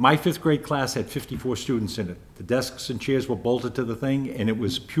 My 5th grade class had 54 students in it. The desks and chairs were bolted to the thing, and it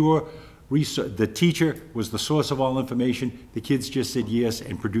was pure research. The teacher was the source of all information. The kids just said yes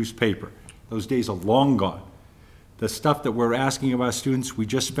and produced paper. Those days are long gone. The stuff that we're asking of our students, we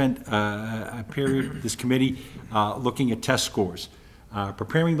just spent a period, this committee, looking at test scores.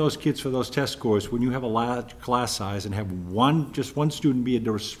 Preparing those kids for those test scores, when you have a large class size and have just one student be a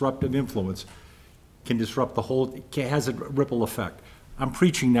disruptive influence, can disrupt the whole, it has a ripple effect. I'm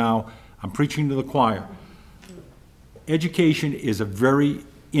preaching now, I'm preaching to the choir. Education is a very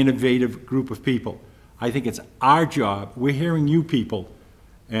innovative group of people. I think it's our job, we're hearing you people,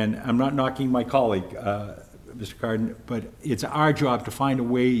 and I'm not knocking my colleague, Mr. Cardin, but it's our job to find a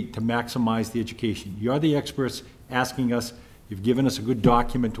way to maximize the education. You're the experts asking us, you've given us a good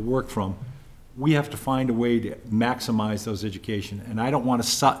document to work from. We have to find a way to maximize those education, and I don't want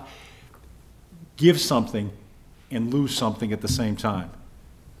to give something and lose something at the same time.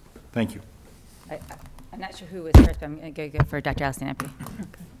 Thank you. I'm not sure who was first, but I'm going to go for Dr. Allison Empey.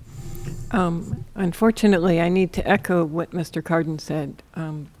 Unfortunately, I need to echo what Mr. Cardin said.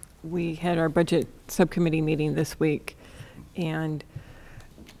 We had our budget subcommittee meeting this week, and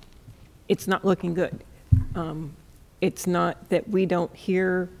it's not looking good. It's not that we don't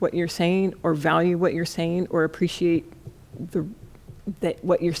hear what you're saying or value what you're saying or appreciate that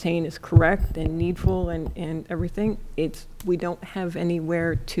what you're saying is correct and needful and everything. It's we don't have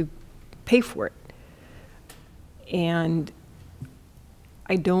anywhere to pay for it. And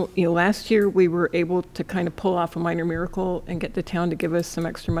I don't, last year we were able to kind of pull off a minor miracle and get the town to give us some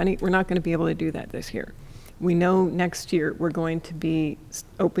extra money. We're not going to be able to do that this year. We know next year we're going to be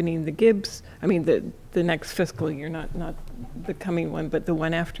opening the Gibbs, the next fiscal year, not the coming one, but the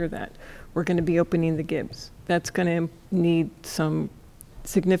one after that. We're going to be opening the Gibbs. That's going to need some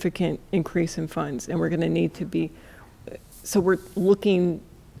significant increase in funds, and we're going to need to be, so we're looking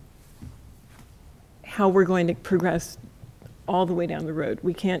how we're going to progress all the way down the road.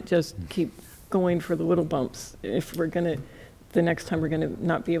 We can't just keep going for the little bumps if we're going to, the next time we're going to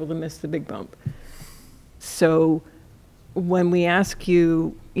not be able to miss the big bump. So when we ask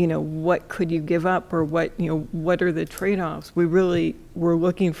you, what could you give up or what are the trade-offs, we're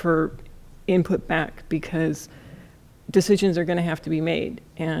looking for input back, because decisions are going to have to be made,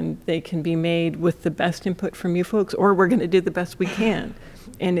 and they can be made with the best input from you folks, or we're going to do the best we can.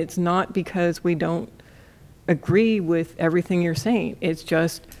 And it's not because we don't agree with everything you're saying. It's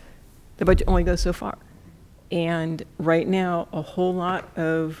just the budget only goes so far. And right now, a whole lot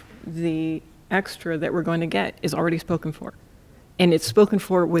of the extra that we're going to get is already spoken for. And it's spoken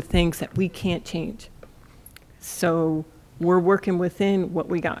for with things that we can't change. So we're working within what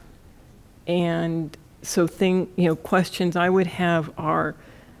we got. And so questions I would have are,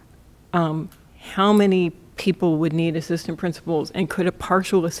 how many people would need assistant principals, and could a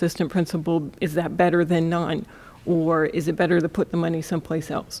partial assistant principal, is that better than none? Or is it better to put the money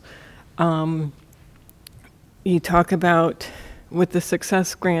someplace else? You talk about, with the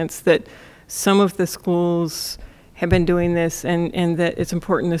success grants, that some of the schools have been doing this, and that it's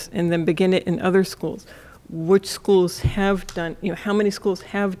important to, and then begin it in other schools. Which schools have done, how many schools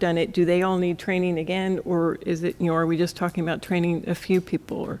have done it? Do they all need training again? Or is it, are we just talking about training a few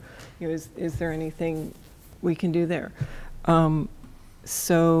people? Or, is there anything we can do there? And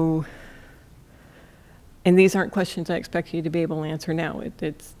these aren't questions I expect you to be able to answer now.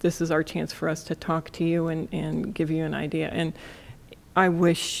 This is our chance for us to talk to you and give you an idea. And I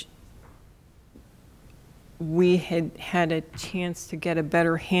wish we had a chance to get a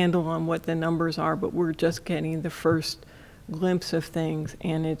better handle on what the numbers are, but we're just getting the first glimpse of things,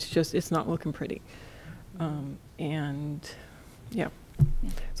 and it's not looking pretty. Yeah.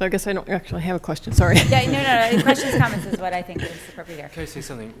 So I guess I don't actually have a question, sorry. Yeah, no. Questions, comments is what I think is appropriate here. Can I say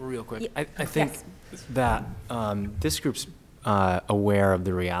something real quick? I think that this group's aware of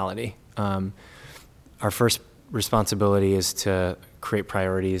the reality. Our first responsibility is to create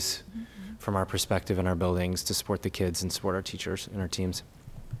priorities from our perspective in our buildings to support the kids and support our teachers and our teams.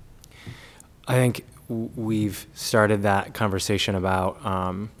 I think we've started that conversation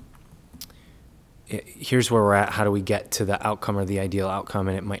about here's where we're at, how do we get to the outcome or the ideal outcome,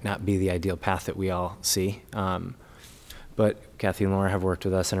 and it might not be the ideal path that we all see. But Kathy and Laura have worked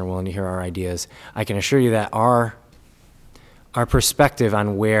with us and are willing to hear our ideas. I can assure you that our perspective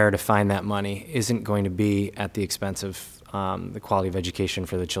on where to find that money isn't going to be at the expense of the quality of education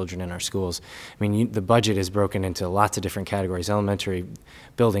for the children in our schools. I mean, the budget is broken into lots of different categories. Elementary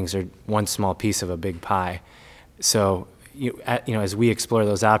buildings are one small piece of a big pie. So, as we explore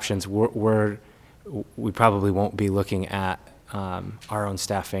those options, we probably won't be looking at our own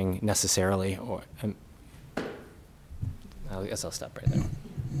staffing necessarily. I guess I'll stop right there.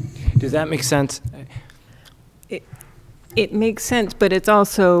 Does that make sense? It makes sense, but it's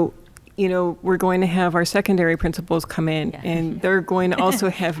also, we're going to have our secondary principals come in, and they're going to also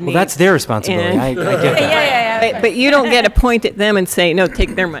have needs. Well, that's their responsibility. I get that. Yeah. But you don't get to point at them and say, no,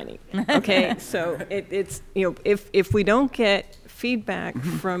 take their money. Okay, so it's, if we don't get feedback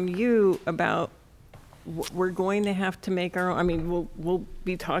from you about, we're going to have to make our own, I mean, we'll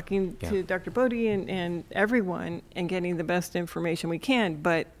be talking to Dr. Bodie and everyone and getting the best information we can,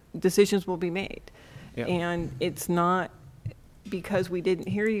 but decisions will be made. Yep. And it's not because we didn't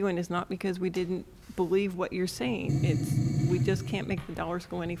hear you, and it's not because we didn't believe what you're saying. We just can't make the dollars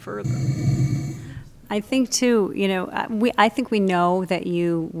go any further. I think too, I think we know that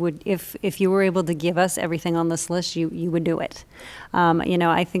you would, if you were able to give us everything on this list, you would do it.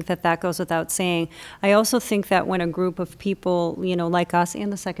 I think that goes without saying. I also think that when a group of people, like us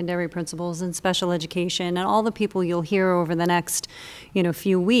and the secondary principals and special education and all the people you'll hear over the next,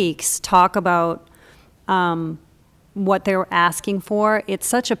 few weeks talk about what they're asking for, it's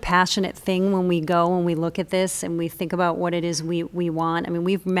such a passionate thing when we go and we look at this and we think about what it is we want. I mean,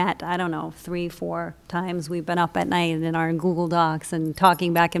 we've met, I don't know, 3-4 times. We've been up at night in our Google Docs and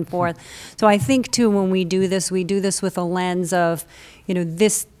talking back and forth. So I think, too, when we do this with a lens of,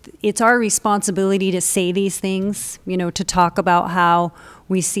 it's our responsibility to say these things, to talk about how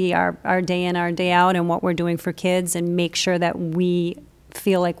we see our day in, our day out and what we're doing for kids, and make sure that we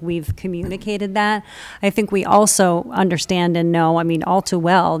feel like we've communicated that. I think we also understand and know, all too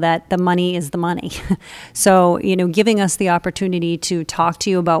well, that the money is the money. So, giving us the opportunity to talk to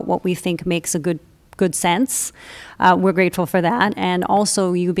you about what we think makes a good sense, we're grateful for that. And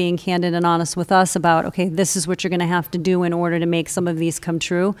also you being candid and honest with us about, okay, this is what you're going to have to do in order to make some of these come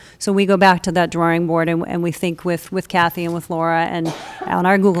true. So we go back to that drawing board and we think with Kathy and with Laura and on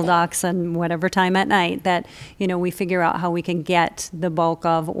our Google Docs and whatever time at night that, we figure out how we can get the bulk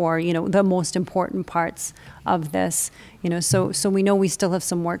of, or, the most important parts of this, so we know we still have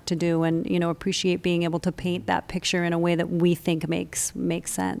some work to do, and, appreciate being able to paint that picture in a way that we think makes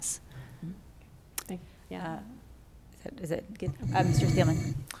sense. Is it good? Mr.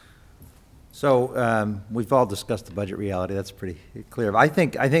 Steelman. So we've all discussed the budget reality. That's pretty clear. I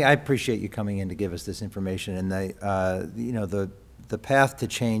appreciate you coming in to give us this information. And the path to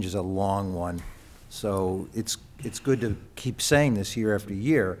change is a long one. So it's good to keep saying this year after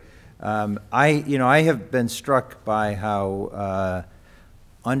year. I have been struck by how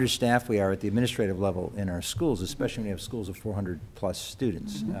understaffed we are at the administrative level in our schools, especially when we have schools of 400 plus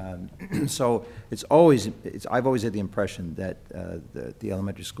students. So I've always had the impression that the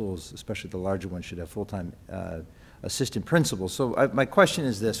elementary schools, especially the larger ones, should have full-time assistant principals. So my question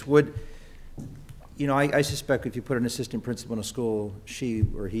is this: I suspect if you put an assistant principal in a school, she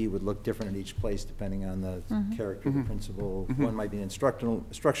or he would look different in each place depending on the character of the principal. One might be an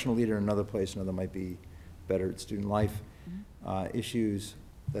instructional leader in another place, another might be better at student life issues.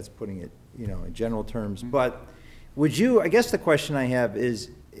 That's putting it, in general terms. But would you? I guess the question I have is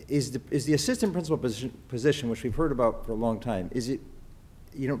the assistant principal position, which we've heard about for a long time, is it,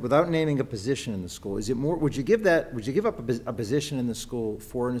 without naming a position in the school, is it more? Would you give up a position in the school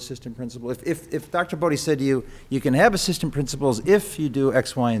for an assistant principal? If Dr. Bodie said to you, you can have assistant principals if you do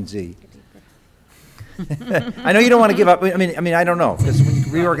X, Y, and Z. I know you don't want to give up. I mean, I don't know, because when you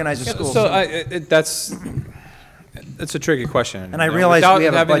reorganize a school. So it's a tricky question. And I realize we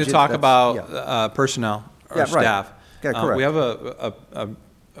have a having budget to talk about personnel or staff. Yeah, correct. We have a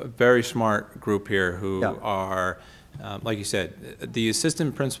very smart group here who are, like you said, the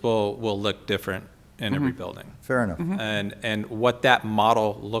assistant principal will look different in every building. Fair enough. And what that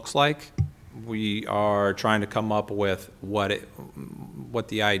model looks like, we are trying to come up with what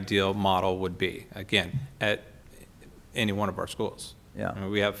the ideal model would be, again, at any one of our schools. Yeah. I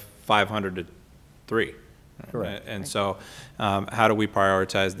mean, we have 500 to 3. Correct. And so how do we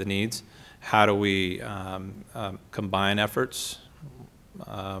prioritize the needs? How do we combine efforts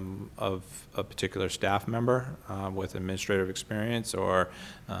of a particular staff member with administrative experience or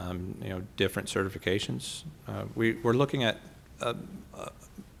different certifications? We're looking at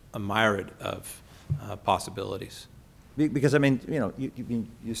a myriad of possibilities. Because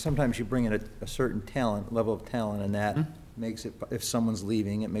you sometimes you bring in a certain level of talent, and that makes it, if someone's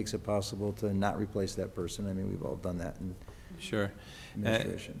leaving, it makes it possible to not replace that person. I mean, we've all done that in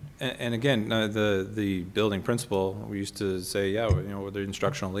administration. And again, the building principal, we used to say, we're the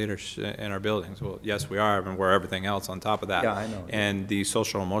instructional leaders in our buildings. Well, yes, we are, and we're everything else on top of that. Yeah, I know. And the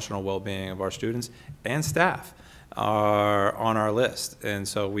social emotional well-being of our students and staff are on our list, and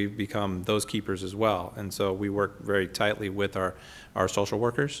so we've become those keepers as well. And so we work very tightly with our social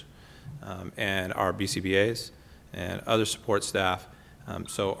workers and our BCBAs and other support staff,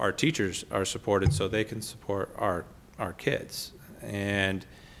 so our teachers are supported so they can support our kids. And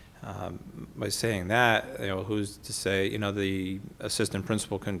by saying that, who's to say the assistant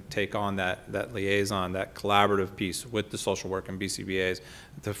principal can take on that liaison, that collaborative piece with the social work and BCBAs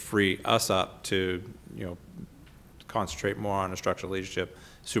to free us up to concentrate more on instructional leadership,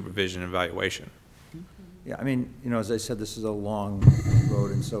 supervision, and evaluation. Yeah, I mean, as I said, this is a long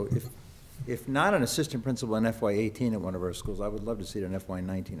road, and so if not an assistant principal in FY18 at one of our schools, I would love to see it in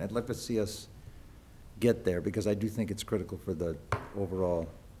FY19. I'd love to see us get there, because I do think it's critical for the overall,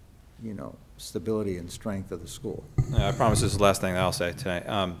 stability and strength of the school. I promise this is the last thing that I'll say tonight.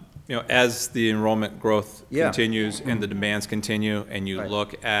 As the enrollment growth continues and the demands continue, and you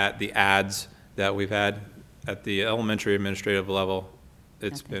look at the ads that we've had at the elementary administrative level,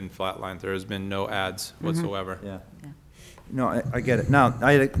 it's been flatlined. There has been no ads whatsoever. Yeah. No, I get it. Now,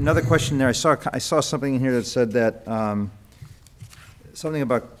 I had another question there. I saw something in here that said that something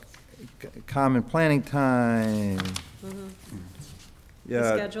about common planning time. Yeah.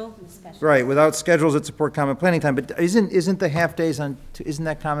 The schedule? Right, without schedules that support common planning time. But isn't the half days isn't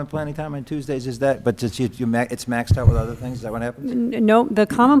that common planning time on Tuesdays? Is that? But it's maxed out with other things. Is that what happens? No, the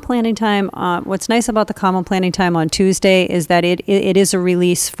common planning time. What's nice about the common planning time on Tuesday is that it is a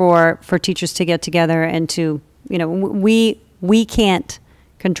release for teachers to get together and to we can't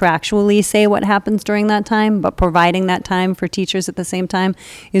contractually say what happens during that time, but providing that time for teachers at the same time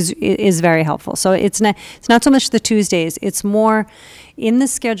is very helpful. So it's not so much the Tuesdays, it's more in the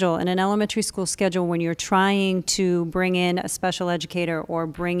schedule, in an elementary school schedule, when you're trying to bring in a special educator or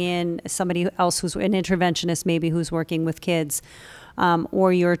bring in somebody else who's an interventionist maybe who's working with kids,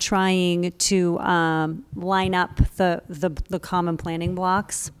 or you're trying to line up the common planning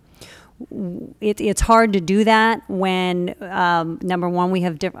blocks. It's hard to do that when, number one, we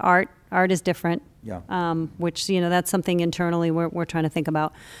have art. Art is different, which, that's something internally we're trying to think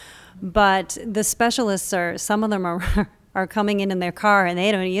about. But the specialists some of them are coming in their car, and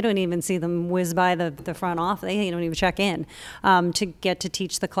you don't even see them whiz by the front office. They don't even check in to get to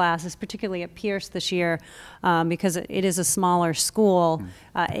teach the classes, particularly at Pierce this year, because it is a smaller school.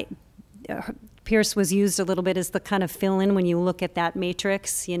 Pierce was used a little bit as the kind of fill-in when you look at that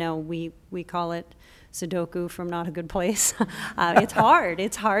matrix. You know, we call it Sudoku from Not a Good Place. It's hard.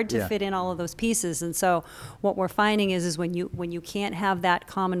 It's hard to fit in all of those pieces. And so what we're finding is when you can't have that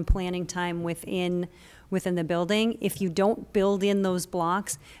common planning time within the building, if you don't build in those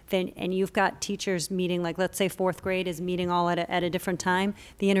blocks, then, and you've got teachers meeting, like let's say 4th grade is meeting all at a different time,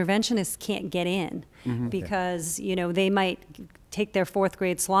 the interventionists can't get in because, you know, they might take their 4th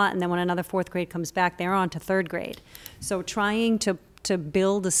grade slot, and then when another 4th grade comes back, they're on to 3rd grade. So trying to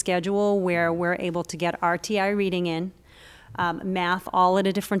build a schedule where we're able to get RTI reading in, math all at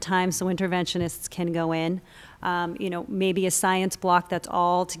a different time so interventionists can go in, you know, maybe a science block that's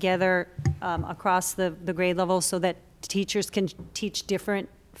all together across the grade level so that teachers can teach different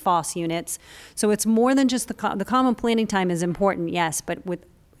FOSS units. So it's more than just the common planning time is important, yes, but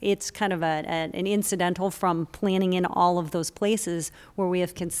it's kind of an incidental from planning in all of those places where we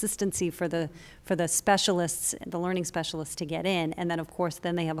have consistency for the specialists, the learning specialists to get in. And then, of course,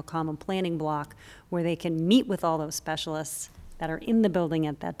 then they have a common planning block where they can meet with all those specialists that are in the building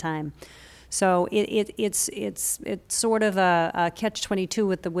at that time. So it's sort of a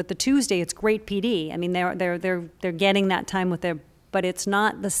catch-22 with the Tuesday. It's great PD. I mean, they're getting that time with but it's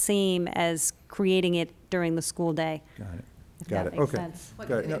not the same as creating it during the school day. Got it. If Got that it. makes Okay. sense.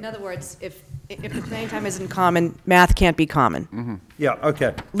 Got it. In other words, if the planning time isn't common, math can't be common. Yeah,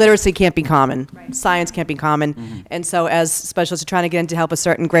 okay. Literacy can't be common. Science can't be common. And so as specialists are trying to get in to help a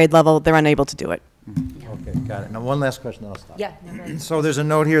certain grade level, they're unable to do it. Okay, got it. Now, one last question, then I'll stop. Yeah. No, go ahead. So there's a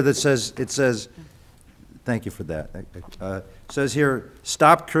note here that says, thank you for that. Says here,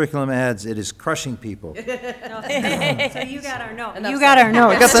 stop curriculum ads, it is crushing people. So you got our note. Enough You got our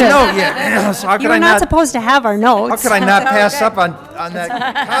notes. I got the note, yeah. So how could You I were not supposed to have our notes. How could I not pass up on that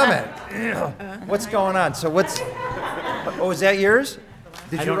comment? What's going on? So is that yours?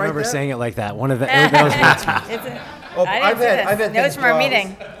 Did I you don't write remember that? saying it like that. One of the, that was me. Oh, I didn't see this. I've had Notes things from our go out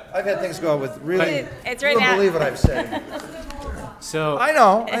meeting. I've had things go out with really, It's you right don't now. believe what I've said. So I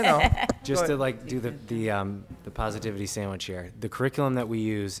know. just Go to like do the positivity sandwich here, the curriculum that we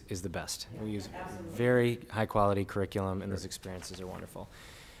use is the best. We use very high quality curriculum, and those experiences are wonderful.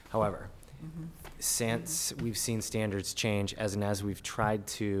 However, since we've seen standards change, as we've tried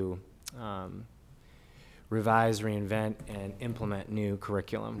to revise, reinvent, and implement new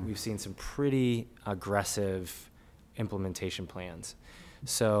curriculum, we've seen some pretty aggressive implementation plans.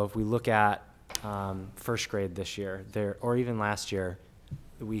 So if we look at 1st grade this year, or even last year,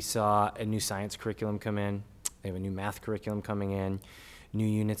 we saw a new science curriculum come in. They have a new math curriculum coming in, new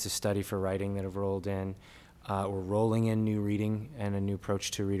units of study for writing that have rolled in. We're rolling in new reading and a new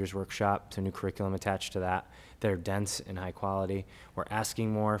approach to Reader's Workshop, so new curriculum attached to that. They're dense and high quality. We're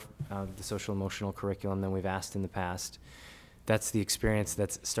asking more of the social emotional curriculum than we've asked in the past. That's the experience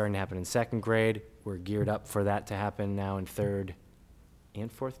that's starting to happen in 2nd grade. We're geared up for that to happen now in 3rd and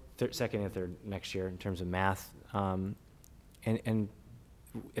 4th, 2nd and 3rd next year in terms of math. And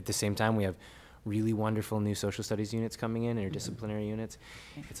at the same time, we have really wonderful new social studies units coming in, interdisciplinary units.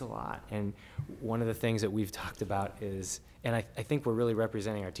 It's a lot. And one of the things that we've talked about is, and I think we're really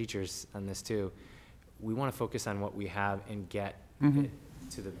representing our teachers on this too, we want to focus on what we have and get it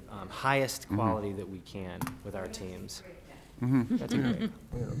to the highest quality that we can with our teams. That's great.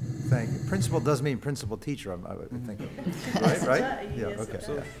 Thank you. Principal does mean principal teacher, I would think. Right? Yeah, okay.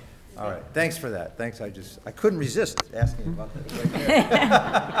 Yeah. All right, thanks for that. Thanks, I couldn't resist asking about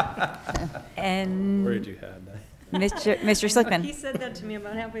that. And Where did you have that? Mr. He Slickman. said that to me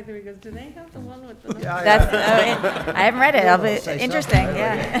about halfway through. He goes, "Do they have the one with the?" Yeah, That's, I haven't read it. It'll be Say interesting, something.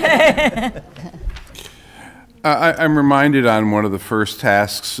 yeah. I'm reminded on one of the first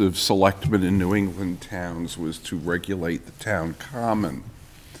tasks of selectmen in New England towns was to regulate the town common.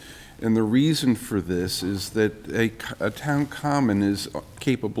 And the reason for this is that a town common is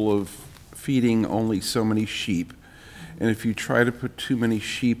capable of feeding only so many sheep. And if you try to put too many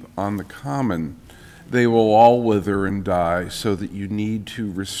sheep on the common, they will all wither and die, so that you need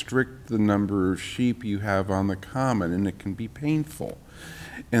to restrict the number of sheep you have on the common, and it can be painful.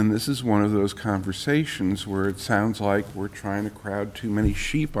 And this is one of those conversations where it sounds like we're trying to crowd too many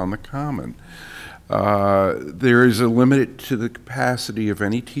sheep on the common. There is a limit to the capacity of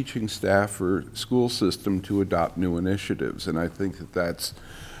any teaching staff or school system to adopt new initiatives, and I think that that's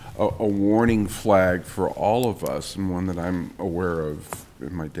a warning flag for all of us, and one that I'm aware of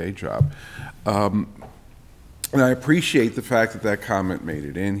in my day job. And I appreciate the fact that that comment made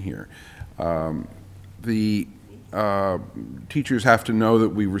it in here. Teachers have to know that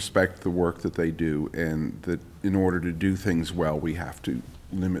we respect the work that they do, and that in order to do things well, we have to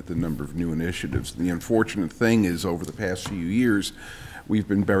limit the number of new initiatives. The unfortunate thing is, over the past few years, we've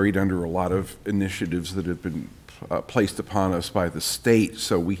been buried under a lot of initiatives that have been placed upon us by the state,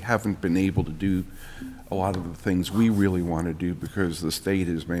 so we haven't been able to do a lot of the things we really want to do because the state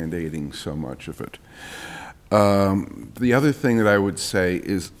is mandating so much of it. The other thing that I would say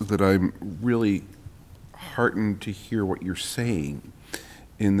is that I'm really heartened to hear what you're saying,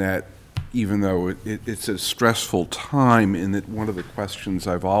 in that even though it's a stressful time, in that one of the questions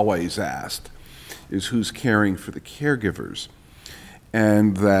I've always asked is who's caring for the caregivers,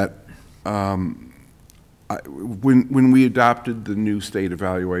 and that when we adopted the new state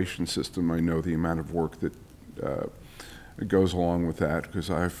evaluation system, I know the amount of work that goes along with that, because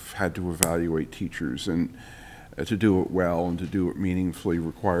I've had to evaluate teachers, and to do it well and to do it meaningfully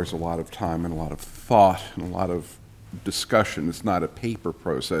requires a lot of time and a lot of thought and a lot of discussion. It's not a paper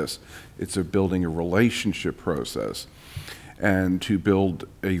process, it's building a relationship process. And to build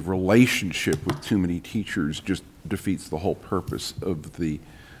a relationship with too many teachers just defeats the whole purpose of the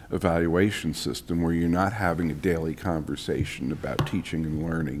evaluation system, where you're not having a daily conversation about teaching and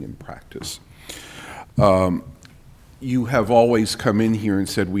learning and practice. You have always come in here and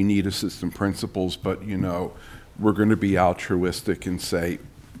said we need assistant principals, but you know, we're going to be altruistic and say,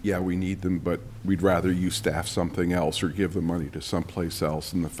 yeah, we need them, but we'd rather you staff something else or give the money to someplace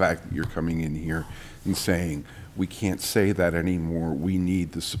else. And the fact that you're coming in here and saying we can't say that anymore, we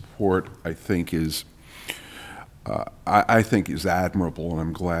need the support, I think is admirable, and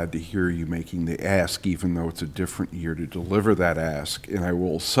I'm glad to hear you making the ask, even though it's a different year to deliver that ask. And I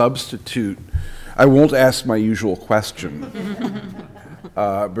will substitute, I won't ask my usual question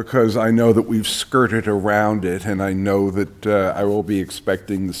because I know that we've skirted around it, and I know that I will be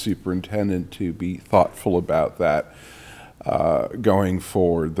expecting the superintendent to be thoughtful about that going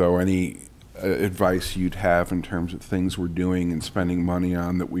forward, though any advice you'd have in terms of things we're doing and spending money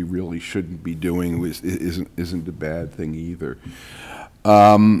on that we really shouldn't be doing isn't a bad thing either.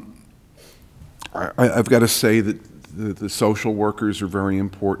 I've got to say that the social workers are very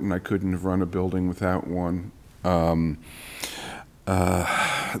important. I couldn't have run a building without one.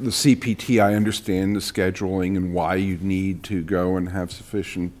 The CPT, I understand the scheduling and why you need to go and have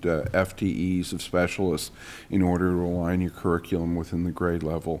sufficient FTEs of specialists in order to align your curriculum within the grade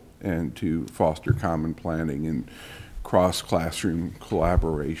level and to foster common planning and cross-classroom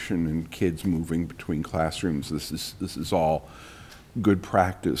collaboration and kids moving between classrooms. This is all good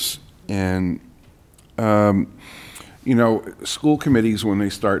practice. And you know, school committees, when they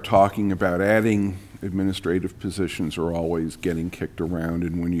start talking about adding administrative positions, are always getting kicked around,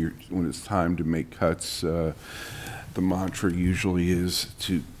 and when it's time to make cuts, the mantra usually is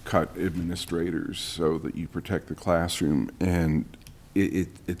to cut administrators so that you protect the classroom. And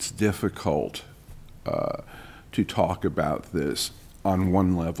it's difficult to talk about this on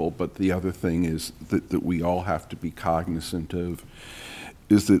one level, but the other thing is that we all have to be cognizant of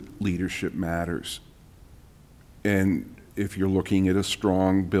is that leadership matters. And if you're looking at a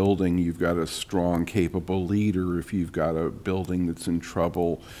strong building, you've got a strong, capable leader. If you've got a building that's in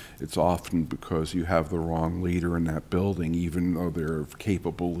trouble, it's often because you have the wrong leader in that building. Even though they're a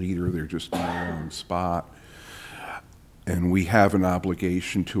capable leader, they're just in the wrong spot. And we have an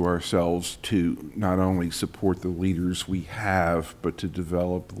obligation to ourselves to not only support the leaders we have, but to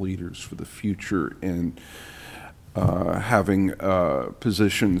develop leaders for the future. And having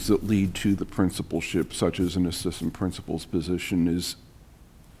positions that lead to the principalship, such as an assistant principal's position, is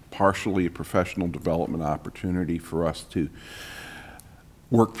partially a professional development opportunity for us to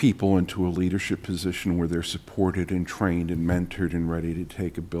work people into a leadership position where they're supported and trained and mentored and ready to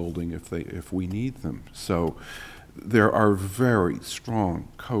take a building if we need them. So there are very strong,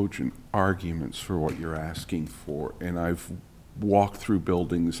 cogent arguments for what you're asking for, and I've walked through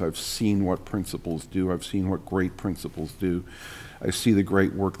buildings. I've seen what principals do. I've seen what great principals do. I see the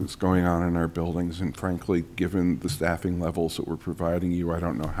great work that's going on in our buildings, and frankly, given the staffing levels that we're providing you, I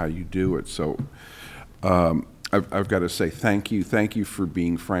don't know how you do it. So I've got to say thank you. Thank you for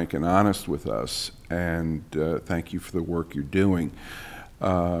being frank and honest with us, and thank you for the work you're doing.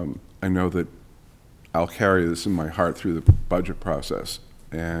 I know that I'll carry this in my heart through the budget process,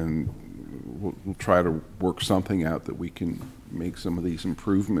 and we'll try to work something out that we can make some of these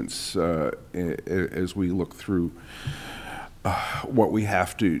improvements as we look through what we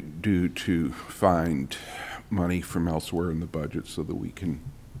have to do to find money from elsewhere in the budget so that we can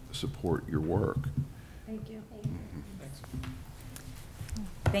support your work. Thank you.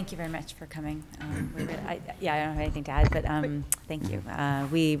 Thank you very much for coming. I don't have anything to add, but thank you.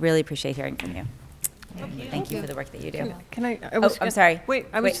 We really appreciate hearing from you. Thank you for the work that you do. Can I? I'm sorry. Wait,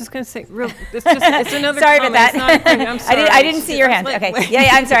 I was Wait. just going to say, it's another Sorry about comment. that. It's not a thing. I'm sorry. I didn't see your hand. Like, Okay. wait. Yeah,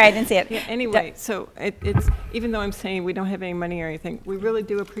 I'm sorry. I didn't see it. Yeah, anyway, so it's, even though I'm saying we don't have any money or anything, we really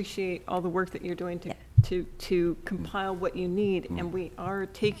do appreciate all the work that you're doing to compile what you need, and we are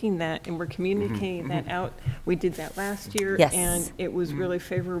taking that and we're communicating that out. We did that last year, Yes. and it was really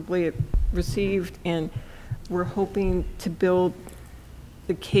favorably received, and we're hoping to build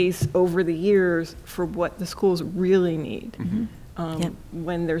the case over the years for what the schools really need.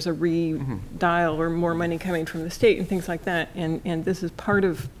 When there's a redial or more money coming from the state and things like that. And this is part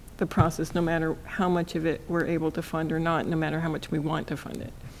of the process, no matter how much of it we're able to fund or not, no matter how much we want to fund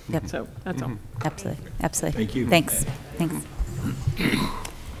it. Yep. So that's all. Absolutely. Absolutely. Thank you. Thanks.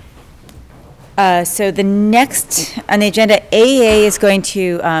 So the next on the agenda, AA is going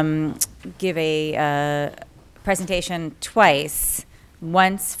to give a presentation twice.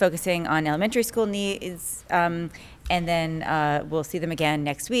 Once focusing on elementary school needs, and then we'll see them again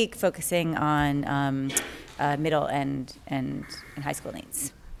next week, focusing on middle and high school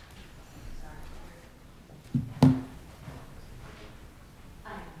needs.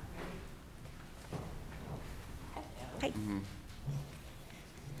 Hi.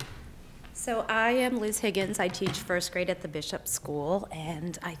 So I am Liz Higgins. I teach first grade at the Bishop School,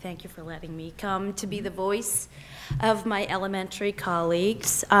 and I thank you for letting me come to be the voice of my elementary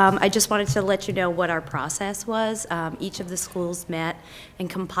colleagues. I just wanted to let you know what our process was. Each of the schools met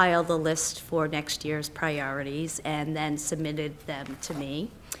and compiled a list for next year's priorities and then submitted them to me.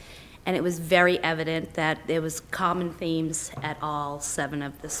 And it was very evident that there was common themes at all 7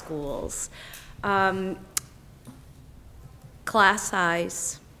 of the schools. Class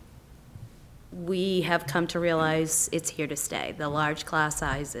size. We have come to realize it's here to stay, the large class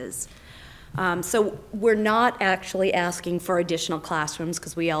sizes. So we're not actually asking for additional classrooms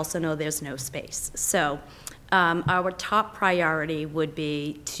because we also know there's no space. So our top priority would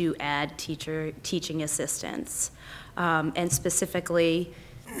be to add teaching assistants. And specifically,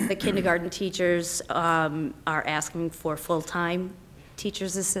 the kindergarten teachers are asking for full-time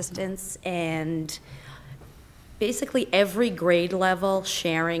teachers assistants, and basically every grade level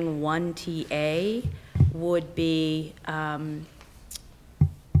sharing one TA would be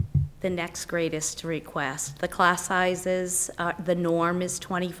the next greatest request. The class sizes, the norm is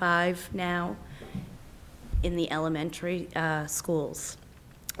 25 now in the elementary schools.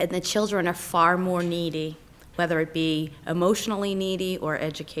 And the children are far more needy, whether it be emotionally needy or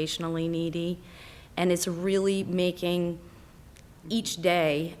educationally needy. And it's really making each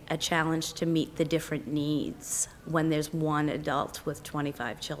day a challenge to meet the different needs when there's one adult with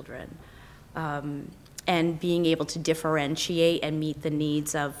 25 children. And being able to differentiate and meet the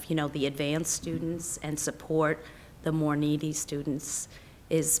needs of, the advanced students and support the more needy students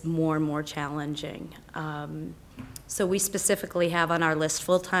is more and more challenging. So we specifically have on our list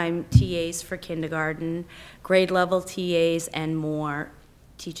full-time TAs for kindergarten, grade level TAs, and more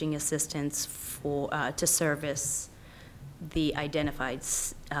teaching assistants to service the identified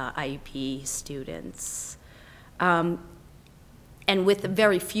IEP students. And with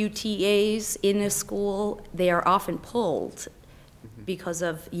very few TAs in a school, they are often pulled because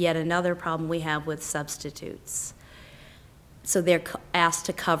of yet another problem we have with substitutes. So they're asked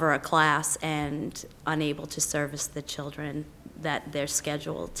to cover a class and unable to service the children that they're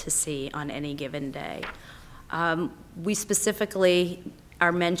scheduled to see on any given day. We specifically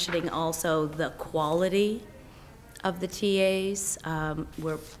are mentioning also the quality of the TAs,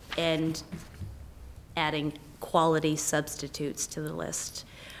 and adding quality substitutes to the list.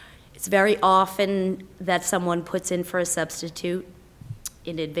 It's very often that someone puts in for a substitute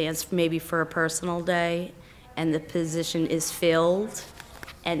in advance, maybe for a personal day, and the position is filled,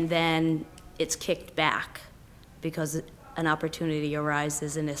 and then it's kicked back because an opportunity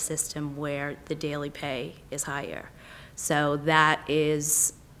arises in a system where the daily pay is higher. So that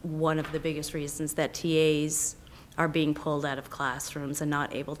is one of the biggest reasons that TAs are being pulled out of classrooms and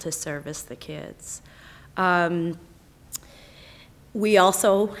not able to service the kids. We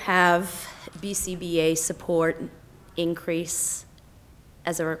also have BCBA support increase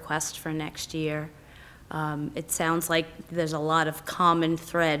as a request for next year. It sounds like there's a lot of common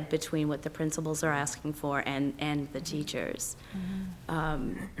thread between what the principals are asking for and the teachers.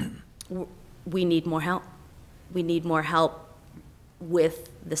 We need more help. We need more help with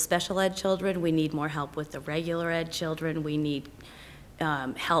the special ed children. We need more help with the regular ed children. We need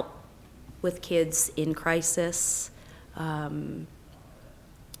help with kids in crisis. And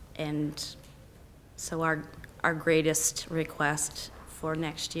so our greatest request for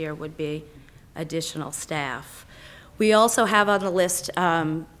next year would be additional staff. We also have on the list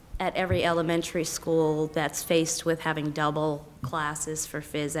at every elementary school that's faced with having double classes for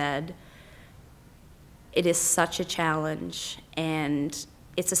phys ed. It is such a challenge, and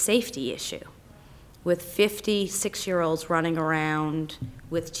it's a safety issue. With 50 6-year-olds running around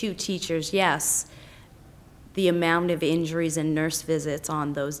with 2 teachers, yes, the amount of injuries and nurse visits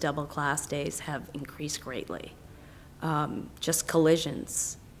on those double class days have increased greatly. Just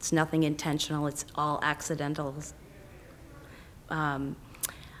collisions. It's nothing intentional, it's all accidental.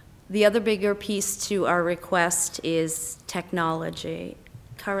 The other bigger piece to our request is technology.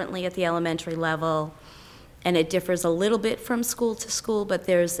 Currently at the elementary level, and it differs a little bit from school to school, but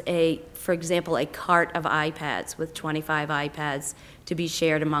there's for example, a cart of iPads with 25 iPads to be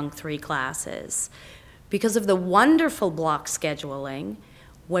shared among 3 classes. Because of the wonderful block scheduling,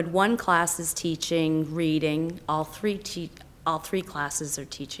 when one class is teaching reading, all three classes are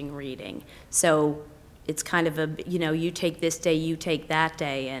teaching reading. So it's kind of you take this day, you take that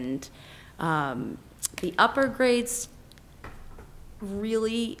day, and the upper grades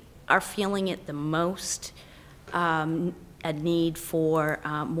really are feeling it the most, a need for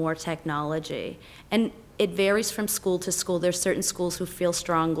more technology. And it varies from school to school. There's certain schools who feel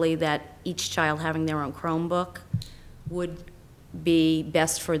strongly that each child having their own Chromebook would be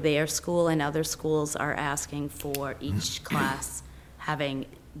best for their school, and other schools are asking for each class having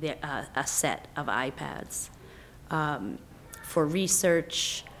a set of iPads. For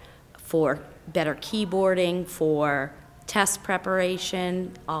research, for better keyboarding, for test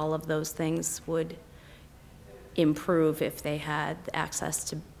preparation, all of those things would improve if they had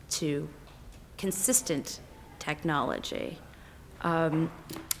access to consistent technology. And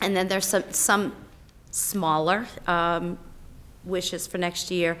then there's some smaller wishes for next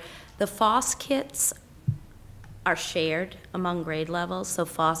year. The FOSS kits are shared among grade levels. So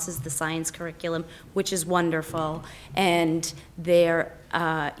FOSS is the science curriculum, which is wonderful. And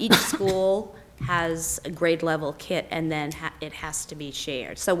each school has a grade level kit, and then it has to be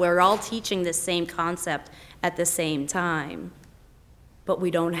shared. So we're all teaching the same concept at the same time, but we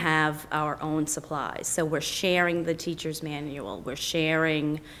don't have our own supplies. So we're sharing the teacher's manual, we're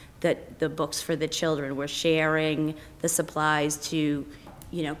sharing the books for the children, we're sharing the supplies to,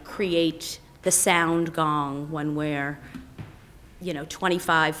 create the sound gong when we're,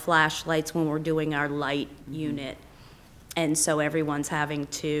 25 flashlights when we're doing our light unit. And so everyone's having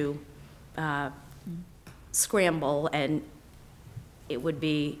to scramble, and it would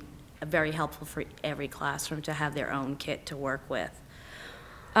be very helpful for every classroom to have their own kit to work with.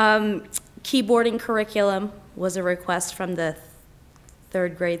 Keyboarding curriculum was a request from the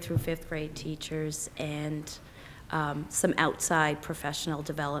 3rd grade through 5th grade teachers, and some outside professional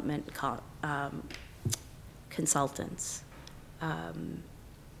development consultants.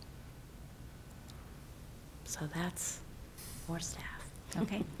 So that's more staff.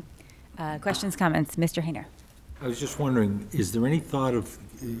 Okay. Questions, comments? Mr. Hayner. I was just wondering, is there any thought of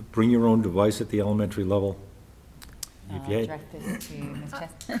bring your own device at the elementary level? Direct this to Ms.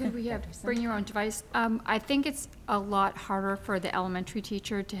 Chess. Could we have bring your own device? I think it's a lot harder for the elementary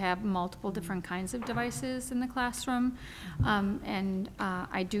teacher to have multiple different kinds of devices in the classroom. And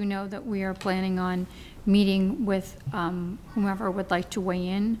I do know that we are planning on meeting with whomever would like to weigh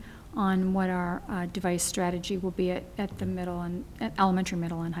in on what our device strategy will be at the middle and at elementary,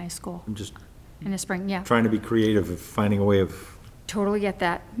 middle, and high school. I'm just in the spring, yeah. trying to be creative of finding a way of. Totally get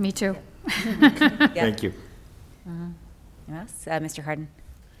that. Me too. Thank you. Yes, Mr. Harden.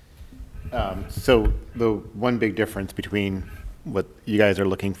 So the one big difference between what you guys are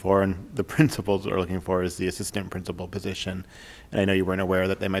looking for and the principals are looking for is the assistant principal position. And I know you weren't aware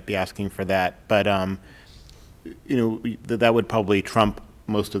that they might be asking for that, but that would probably trump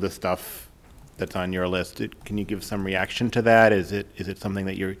most of the stuff that's on your list. Can you give some reaction to that? Is it something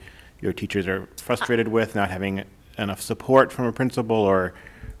that your teachers are frustrated with, not having enough support from a principal, or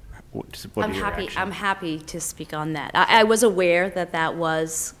what are your reactions? I'm happy to speak on that. I was aware that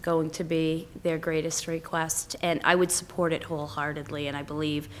was going to be their greatest request, and I would support it wholeheartedly, and I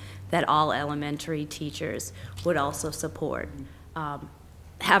believe that all elementary teachers would also support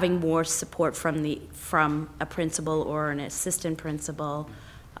having more support from a principal or an assistant principal,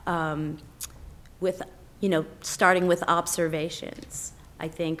 with starting with observations. I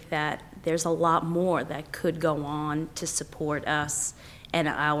think that there's a lot more that could go on to support us and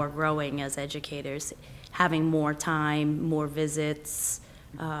our growing as educators, having more time, more visits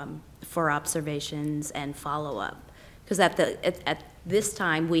for observations and follow-up. Because at this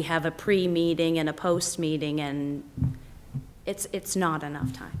time, we have a pre-meeting and a post-meeting, and it's not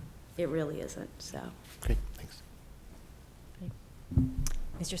enough time. It really isn't, so. Okay, thanks.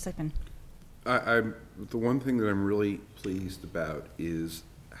 Mr. Slickman. The one thing that I'm really pleased about is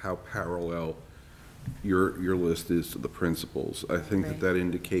how parallel your list is to the principals. I think that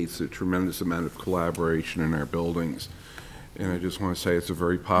indicates a tremendous amount of collaboration in our buildings. And I just want to say it's a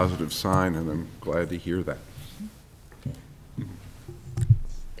very positive sign, and I'm glad to hear that.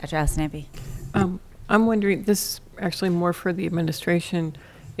 Dr. Alsinapi. I'm wondering, this is actually more for the administration,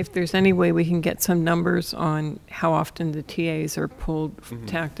 if there's any way we can get some numbers on how often the TAs are pulled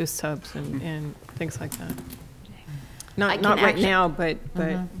to act as subs and things like that. Not right now, but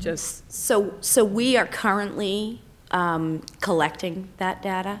just. So we are currently collecting that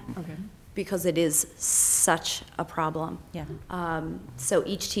data. Okay. Because it is such a problem. Yeah. So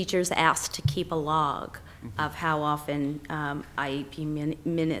each teacher's asked to keep a log of how often IEP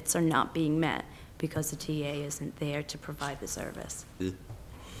minutes are not being met because the TA isn't there to provide the service.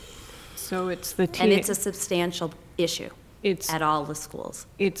 So it's the TA. And it's a substantial issue at all the schools.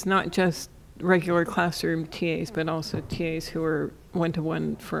 It's not just regular classroom TAs, but also TAs who are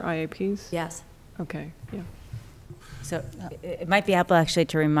one-to-one for IEPs? Yes. Okay, yeah. So it might be helpful actually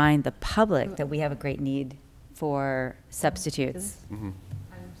to remind the public that we have a great need for substitutes. I'm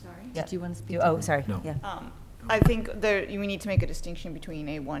sorry? Did you want to speak? Oh, sorry. No. Yeah. I think we need to make a distinction between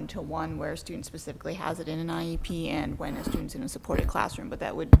a one-to-one where a student specifically has it in an IEP and when a student's in a supported classroom. But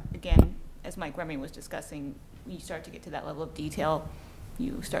that would, again, as Mike Remy was discussing, when you start to get to that level of detail,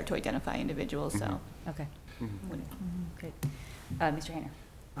 you start to identify individuals. So Okay. Great. Mr.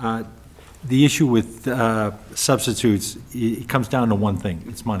 Hayner. The issue with substitutes, it comes down to one thing,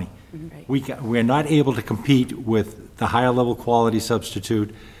 it's money. We're not able to compete with the higher level quality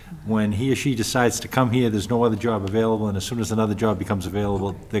substitute. When he or she decides to come here, there's no other job available, and as soon as another job becomes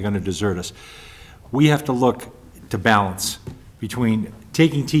available, they're going to desert us. We have to look to balance between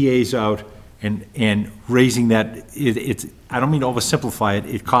taking TAs out and raising that. I don't mean to oversimplify it,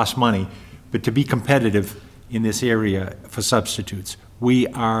 it costs money, but to be competitive in this area for substitutes. We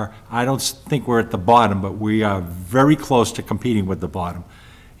are, I don't think we're at the bottom, but we are very close to competing with the bottom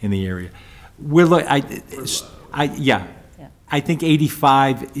in the area. I think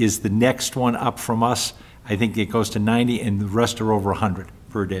 85 is the next one up from us. I think it goes to 90, and the rest are over 100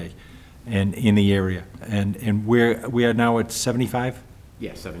 per day and in the area. And we are now at 75?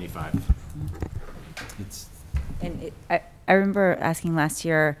 Yeah, 75. I remember asking last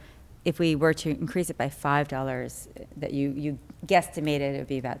year if we were to increase it by $5, that you guesstimated it would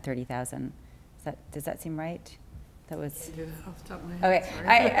be about 30,000. Does that seem right? That was off the top of my head.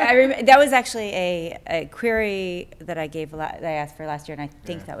 Okay. That was actually a query that I asked for last year, and I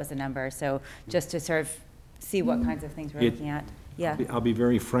think that was the number. So just to sort of see what kinds of things we're looking at. Yeah. I'll be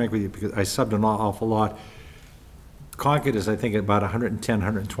very frank with you because I subbed an awful lot. Concord is, I think, about 110,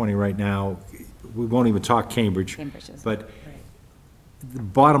 120 right now. We won't even talk Cambridge. But the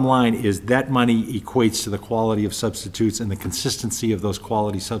bottom line is that money equates to the quality of substitutes and the consistency of those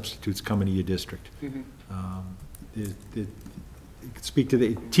quality substitutes coming to your district. Speak to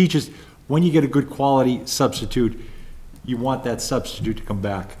the teachers. When you get a good quality substitute, you want that substitute to come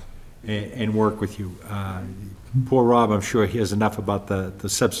back and work with you. Poor Rob, I'm sure he has enough about the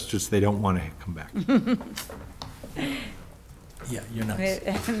substitutes they don't want to come back. Yeah, you're nuts.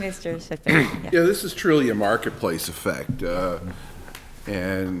 Mr. Schiffer. Yeah, this is truly a marketplace effect.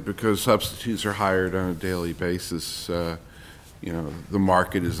 And because substitutes are hired on a daily basis, you know, the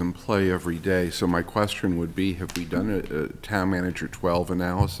market is in play every day. So my question would be, have we done a Town Manager 12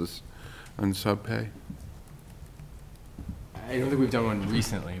 analysis on subpay? I don't think we've done one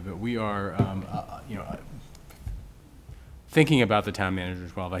recently, but we are, you know, thinking about the Town Manager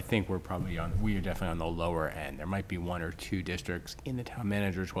 12, I think we are definitely on the lower end. There might be one or two districts in the Town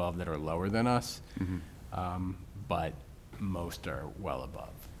Manager 12 that are lower than us, but most are well above.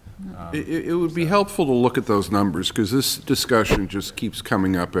 It would be helpful to look at those numbers because this discussion just keeps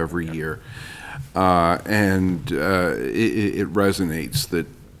coming up every year. And it resonates that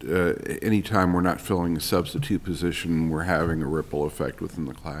anytime we're not filling a substitute position, we're having a ripple effect within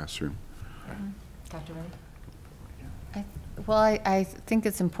the classroom. Dr. Ray? Well, I think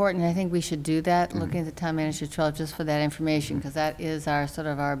it's important. I think we should do that, looking at the Town Manager 12 just for that information, because that is our sort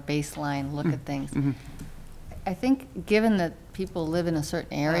of our baseline look at things. I think given that people live in a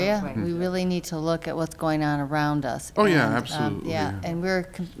certain area, we really need to look at what's going on around us. Oh, yeah, absolutely. Yeah, and we're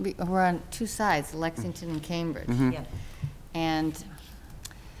on two sides, Lexington and Cambridge. And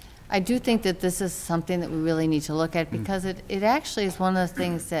I do think that this is something that we really need to look at because it actually is one of the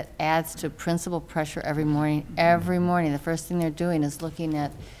things that adds to principal pressure every morning. Every morning, the first thing they're doing is looking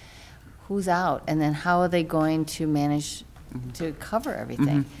at who's out and then how are they going to manage to cover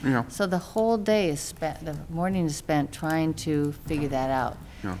everything. Yeah. So the whole day is spent, the morning is spent trying to figure that out.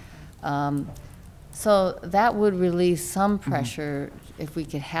 So that would release some pressure if we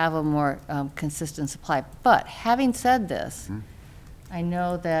could have a more consistent supply. But having said this, I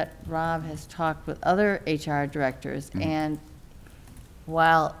know that Rob has talked with other HR directors, and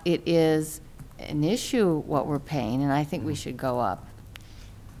while it is an issue what we're paying, and I think we should go up,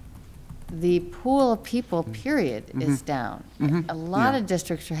 the pool of people, period, is down. A lot of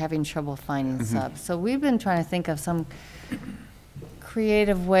districts are having trouble finding subs. So we've been trying to think of some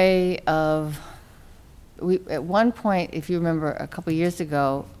creative way of, at one point, if you remember, a couple years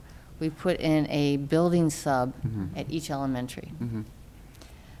ago, we put in a building sub at each elementary.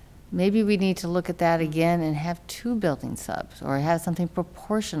 Maybe we need to look at that again and have 2 building subs, or have something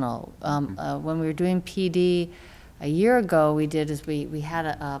proportional. When we were doing PD a year ago, we had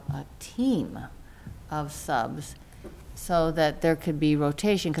a team of subs so that there could be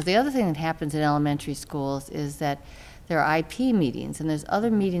rotation. Because the other thing that happens in elementary schools is that there are IP meetings, and there's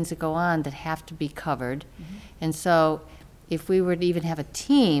other meetings that go on that have to be covered. And so if we were to even have a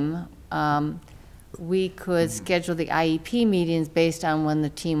team, we could schedule the IEP meetings based on when the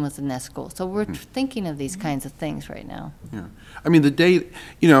team was in that school. So we're thinking of these kinds of things right now. Yeah, I mean, the data,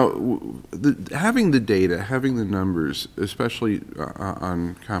 you know, having the data, having the numbers, especially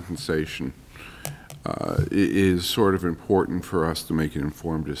on compensation, is sort of important for us to make an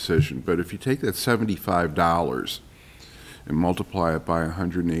informed decision. But if you take that $75 and multiply it by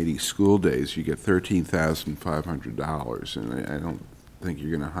 180 school days, you get $13,500. And I don't think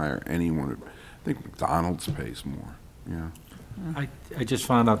you're going to hire anyone. I think McDonald's pays more. Yeah. I just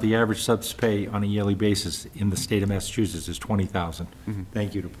found out the average subs pay on a yearly basis in the state of Massachusetts is $20,000.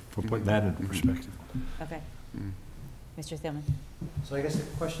 Thank you for putting that into perspective. Okay. Mr. Thielman. So I guess the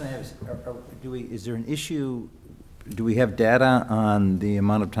question I have is, is there an issue, do we have data on the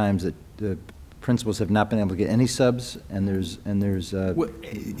amount of times that the principals have not been able to get any subs, and there's well,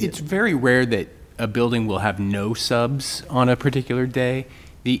 it's very rare that a building will have no subs on a particular day.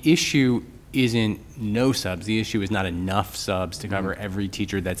 The issue isn't no subs. The issue is not enough subs to cover every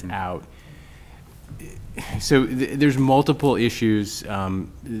teacher that's out. So there's multiple issues. So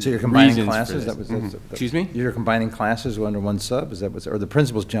you're combining classes? Excuse me? You're combining classes under one sub? Is that what's, or the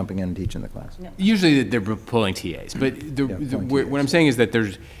principal's jumping in and teaching the class? No. Usually they're pulling TAs, but what I'm saying is that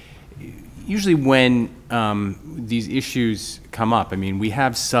there's usually when these issues come up, I mean, we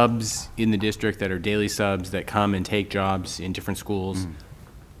have subs in the district that are daily subs that come and take jobs in different schools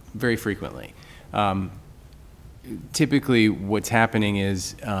very frequently. Typically what's happening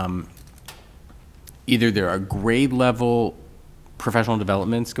is either there are grade level professional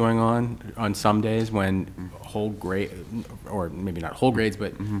developments going on some days when whole grade, or maybe not whole grades,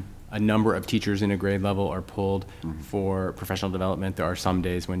 but a number of teachers in a grade level are pulled for professional development. There are some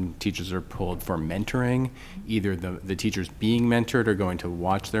days when teachers are pulled for mentoring. Either the teachers being mentored are going to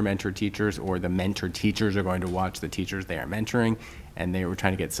watch their mentored teachers, or the mentored teachers are going to watch the teachers they are mentoring, and they were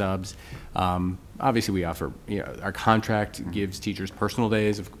trying to get subs. Obviously we offer, our contract gives teachers personal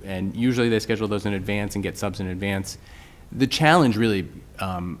days, and usually they schedule those in advance and get subs in advance. The challenge really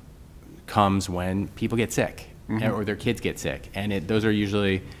comes when people get sick, or their kids get sick, and those are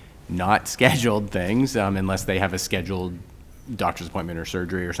usually not scheduled things unless they have a scheduled doctor's appointment or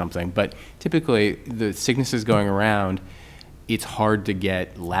surgery or something. But typically the sickness is going around, it's hard to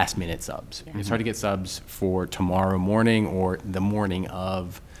get last minute subs. It's hard to get subs for tomorrow morning or the morning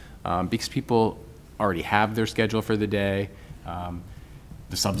of, because people already have their schedule for the day.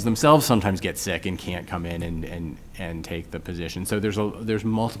 The subs themselves sometimes get sick and can't come in and take the position. So there's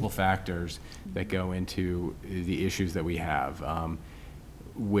multiple factors that go into the issues that we have.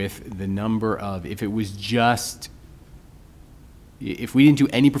 With the number of, if we didn't do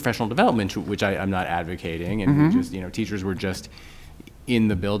any professional development, which I'm not advocating, and we just, teachers were just in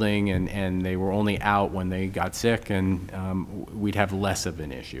the building and they were only out when they got sick, and we'd have less of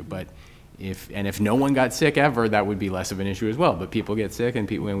an issue. But if no one got sick ever, that would be less of an issue as well. But people get sick, and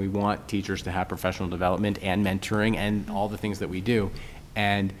we want teachers to have professional development and mentoring and all the things that we do.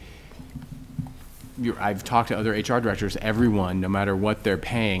 And I've talked to other HR directors. Everyone, no matter what they're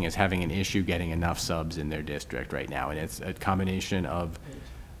paying, is having an issue getting enough subs in their district right now. And it's a combination of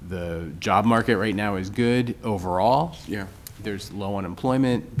the job market right now is good overall. Yeah. There's low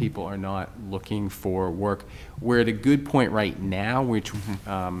unemployment. People are not looking for work. We're at a good point right now, which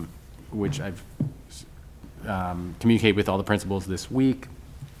I've communicated with all the principals this week,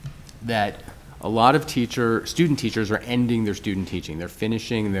 that a lot of student teachers are ending their student teaching. They're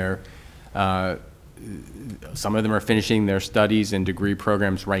finishing their some of them are finishing their studies and degree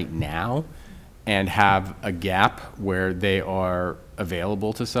programs right now and have a gap where they are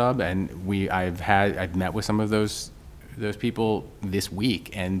available to sub. And I've met with some of those those people this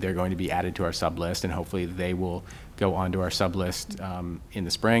week, and they're going to be added to our sub list, and hopefully they will go onto our sub list in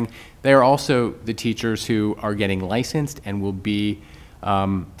the spring. They are also the teachers who are getting licensed and will be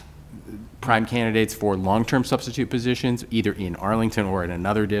prime candidates for long-term substitute positions, either in Arlington or in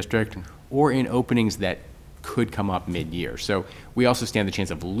another district, or in openings that could come up mid-year. So we also stand the chance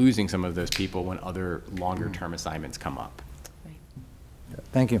of losing some of those people when other longer-term assignments come up.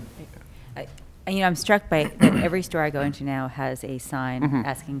 Thank you. I'm struck by that every store I go into now has a sign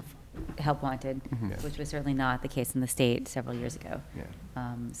asking help wanted, which was certainly not the case in the state several years ago.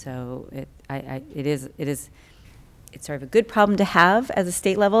 So it's sort of a good problem to have as a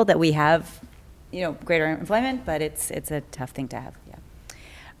state level that we have, greater employment, but it's a tough thing to have.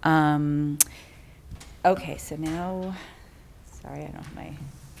 Yeah. Okay, so now, sorry, I don't have my.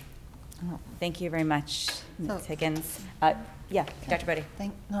 Oh, thank you very much, Ms. Higgins. Yeah, Dr. Bodie.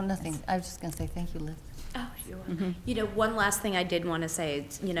 No, nothing. I was just going to say thank you, Liz. Oh, you're welcome. One last thing I did want to say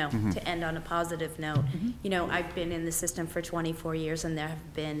is, to end on a positive note, I've been in the system for 24 years, and there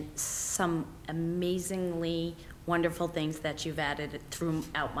have been some amazingly wonderful things that you've added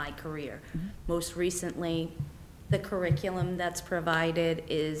throughout my career. Most recently, the curriculum that's provided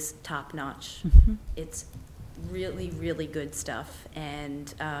is top-notch. It's really, really good stuff,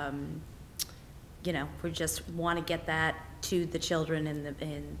 and we just want to get that to the children in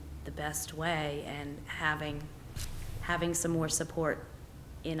the best way, and having some more support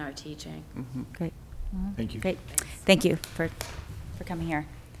in our teaching. Great. Thank you. Great. Thank you for coming here.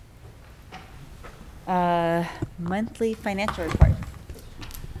 Monthly financial report.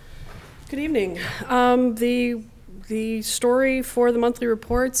 Good evening. The story for the monthly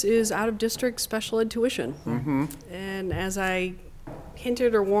reports is out-of-district special ed tuition. And as I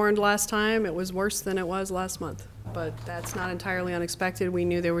hinted or warned last time, it was worse than it was last month. But that's not entirely unexpected. We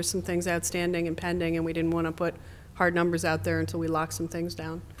knew there were some things outstanding and pending, and we didn't want to put hard numbers out there until we locked some things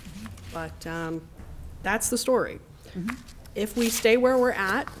down. But that's the story. If we stay where we're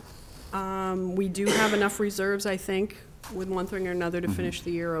at, we do have enough reserves, I think, with one thing or another to finish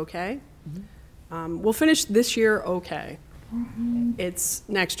the year okay. We'll finish this year okay. It's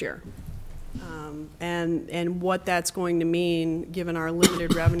next year. And what that's going to mean, given our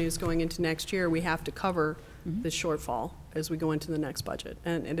limited revenues going into next year, we have to cover this shortfall as we go into the next budget,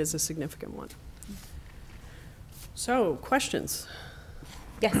 and it is a significant one. So, questions?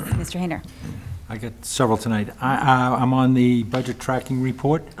 Yes, Mr. Hayner. I got several tonight. I'm on the budget tracking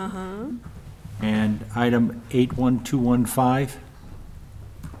report. And item 81215.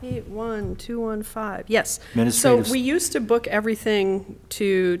 81215, yes. So Administrative we used to book everything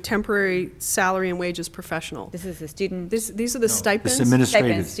to temporary salary and wages professional. This is the student. These are the stipends. This administrative,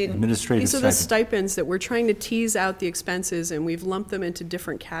 Stipends, student. administrative These are the stipend. stipends that we're trying to tease out the expenses, and we've lumped them into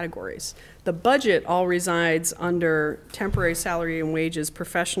different categories. The budget all resides under temporary salary and wages,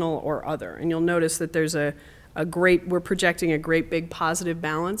 professional or other. And you'll notice that there's we're projecting a great big positive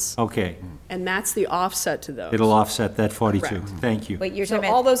balance. Okay. And that's the offset to those. It'll offset that 42. Correct. Thank you. Wait, you're So talking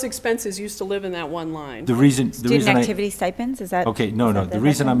all about those expenses used to live in that one line. The reason student I. activity stipends? Is that? Okay, no. is that The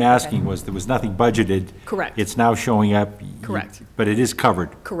reason I'm okay. asking was there was nothing budgeted. Correct. It's now showing up. Correct. But it is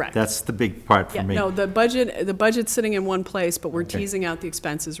covered. Correct. That's the big part for Yeah, me. no, the budget's sitting in one place, but we're teasing out the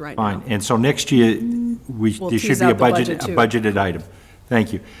expenses right now. Fine. And so next year, We'll there should tease be a out the budget, too. budgeted item.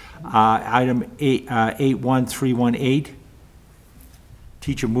 Thank you. Item 81318,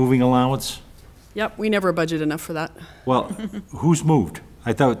 teacher moving allowance. Yep, we never budget enough for that. Well, who's moved?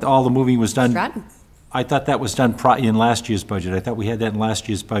 I thought all the moving was done. Stratton. I thought that was done in last year's budget. I thought we had that in last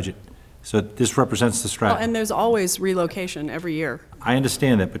year's budget. So this represents the Well, Stratton. and there's always relocation every year. I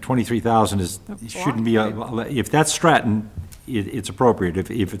understand that, but 23,000 shouldn't be, if that's Stratton, it's appropriate.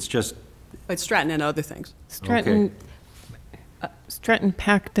 If it's just, It's Stratton and other things. Stratton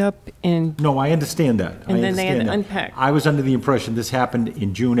packed up in, no, I understand that. I And then they had to understand that. unpack. I was under the impression this happened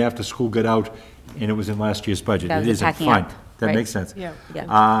in June after school got out, and it was in last year's budget. That was It the isn't, packing fine. up, That right? makes sense. yeah.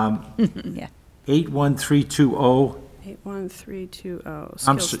 Yeah. Yeah. 81320,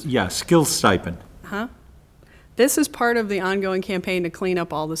 81320. skills stipend. This is part of the ongoing campaign to clean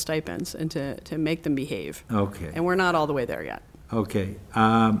up all the stipends and to make them behave. Okay, And we're not all the way there yet. okay.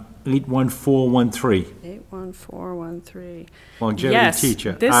 81413, 81413. longevity Yes,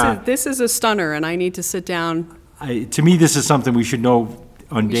 teacher. this is a stunner, and I need to sit down. To me, this is something we should know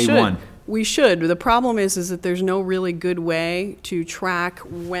on We day should. one. We should. The problem is that there's no really good way to track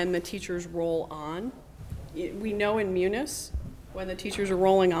when the teachers roll on. We know in Munis when the teachers are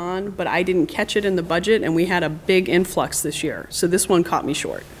rolling on, but I didn't catch it in the budget, and we had a big influx this year. So this one caught me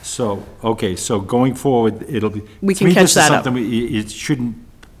short. So, okay, so going forward, it'll be. We to can me, catch this is that up. something it shouldn't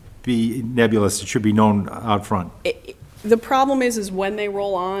be nebulous, it should be known out front. The problem is when they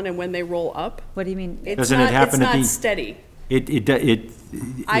roll on and when they roll up. What do you mean? It's not steady.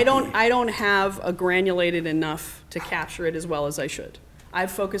 I don't have a granulated enough to capture it as well as I should.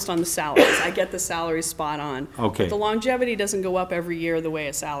 I've focused on the salaries. I get the salaries spot on. Okay. But the longevity doesn't go up every year the way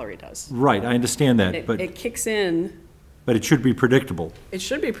a salary does. Right, I understand that, It kicks in. but it should be predictable. It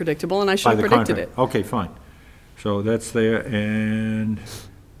should be predictable, and I should By have the predicted contract. it. Okay, fine. So that's there, and,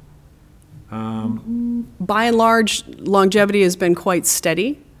 By and large, longevity has been quite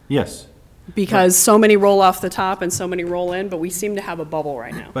steady yes. because so many roll off the top and so many roll in, but we seem to have a bubble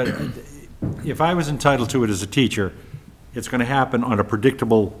right now. But if I was entitled to it as a teacher, it's going to happen on a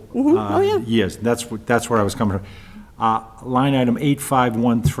predictable years. That's where I was coming from. Line item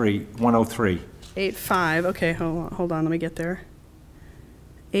 8513, 85, okay, hold on, let me get there.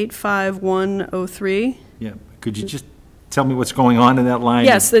 85103. Yeah, could you just tell me what's going on in that line?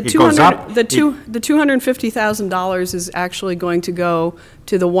 Yes, the It goes up. the $250,000 is actually going to go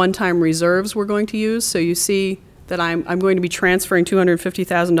to the one-time reserves we're going to use. So you see that I'm going to be transferring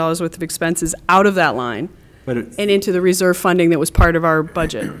 $250,000 worth of expenses out of that line and into the reserve funding that was part of our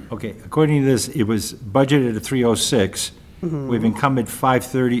budget. Okay, according to this, it was budgeted at 306. We've encumbered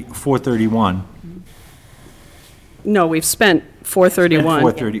 431. No, we've spent 431.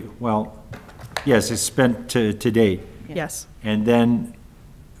 430, well, yes, it's spent to date. Yes. And then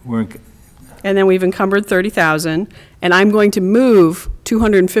And then we've encumbered 30,000, and I'm going to move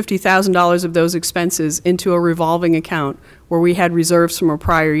 $250,000 of those expenses into a revolving account where we had reserves from a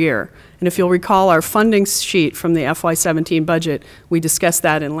prior year. And if you'll recall our funding sheet from the FY17 budget, we discussed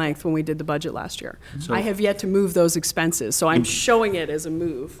that in length when we did the budget last year. So- I have yet to move those expenses, so I'm showing it as a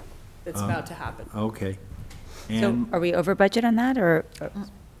move that's about to happen. Okay. So And are we over budget on that, or?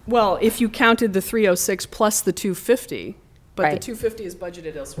 Well, if you counted the 306 plus the 250, but the Right. 250 is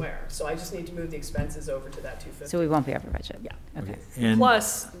budgeted elsewhere, so I just need to move the expenses over to that 250. So we won't be over budget? Yeah. Okay. And-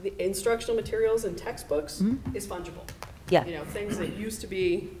 Plus, the instructional materials and textbooks is fungible. Yeah. You know, things that used to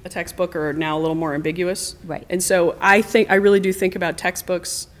be a textbook are now a little more ambiguous. Right. And so I really do think about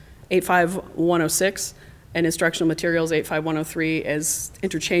textbooks 85106 and instructional materials 85103 as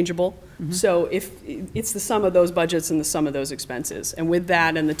interchangeable. So if it's the sum of those budgets and the sum of those expenses. And with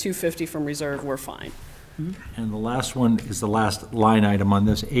that and the 250 from reserve, we're fine. And the last one is the last line item on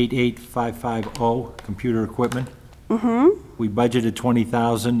this, 88550, computer equipment. We budgeted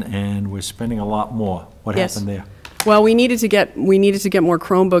 20,000 and we're spending a lot more. What Yes. happened there? Well, we needed to get more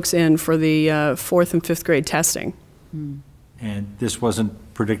Chromebooks in for the fourth and fifth grade testing. And this wasn't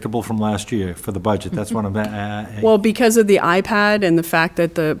predictable from last year for the budget. That's what I'm, Well, because of the iPad and the fact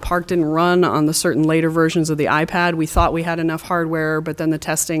that the park didn't run on the certain later versions of the iPad, we thought we had enough hardware, but then the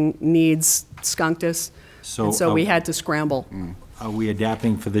testing needs skunked us. And so we had to scramble. Are we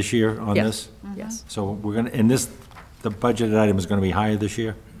adapting for this year on Yes. this? Yes. So we're going to, and this, the budgeted item is going to be higher this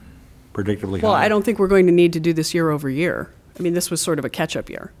year? Predictably higher? Well, I don't think we're going to need to do this year over year. I mean, this was sort of a catch-up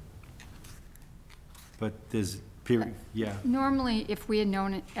year. But there's, period, yeah. Normally, if we had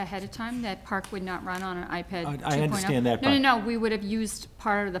known it ahead of time that Park would not run on an iPad 2.0. I understand that No, part. no, we would have used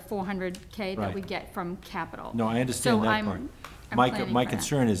part of the 400K that Right. we get from capital. No, I understand So that I'm- part. I'm My planning my for that.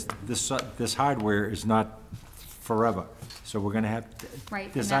 concern is this hardware is not forever. So we're going to have,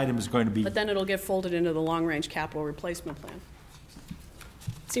 Right, this and that- item is going to be, But then it'll get folded into the long-range capital replacement plan.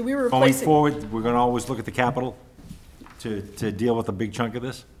 See, we were going replacing. forward, we're going to always look at the capital to deal with a big chunk of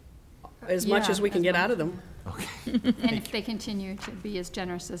this? As much Yeah, as we can as get much. out of them. And if they continue to be as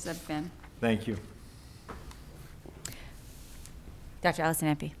generous as they've been. Thank you. Dr.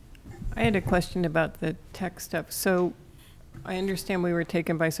 Allison Ampe. I had a question about the tech stuff. So I understand we were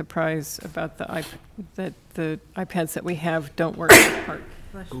taken by surprise about that the iPads that we have don't work in the park.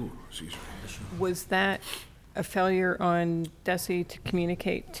 Was that a failure on DESE to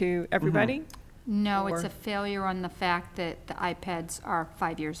communicate to everybody? No, it's Or- a failure on the fact that the iPads are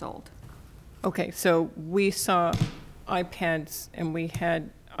 5 years old. Okay, so we saw iPads and we had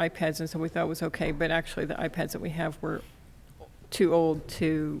iPads and so we thought it was okay, but actually the iPads that we have were too old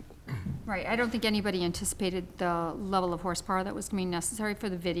to, Right, I don't think anybody anticipated the level of horsepower that was going to be necessary for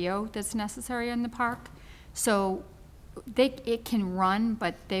the video that's necessary in the park. So it can run,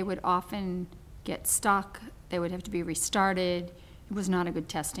 but they would often get stuck, they would have to be restarted. It was not a good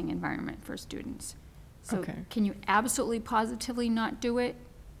testing environment for students. So Okay. can you absolutely positively not do it?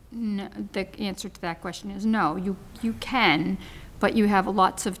 No, the answer to that question is no. You can, but you have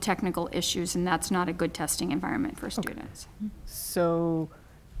lots of technical issues, and that's not a good testing environment for students. so,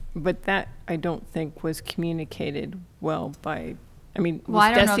 but that I don't think was communicated well by I mean, Well,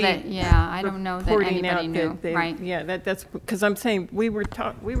 I don't know Desi that, yeah, I don't know that reporting anybody out knew, that they- right? Yeah, that's, because I'm saying, we were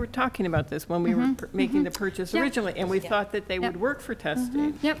talking about this when we were making the purchase Yep. originally, and we thought that they would work for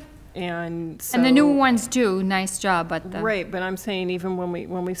testing. Yep. And so. And the new ones do, nice job, but the. Right, but I'm saying even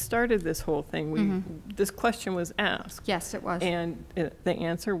when we started this whole thing, this question was asked. Yes, it was. And the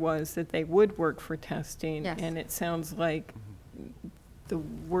answer was that they would work for testing. Yes. And it sounds like the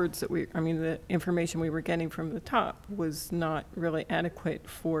words that the information we were getting from the top was not really adequate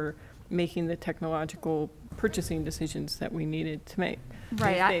for making the technological purchasing decisions that we needed to make.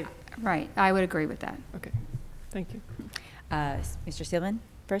 Right, right, I would agree with that. Okay, thank you. Mr. Seelman,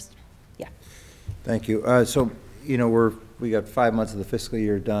 first? Yeah. Thank you. So, we got 5 months of the fiscal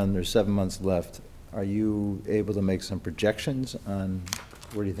year done. There's 7 months left. Are you able to make some projections on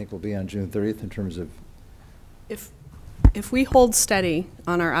where do you think we'll be on June 30th in terms of? If we hold steady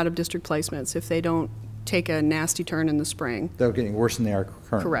on our out-of-district placements, if they don't take a nasty turn in the spring. They're getting worse than they are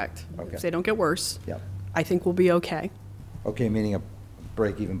currently? Correct. Okay. If they don't get worse, Yep. I think we'll be okay. Okay, meaning a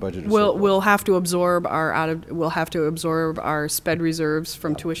break-even budget or We'll have to absorb our sped reserves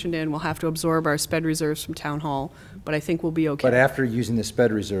from tuition in. We'll have to absorb our sped reserves from town hall, but I think we'll be okay. But after using the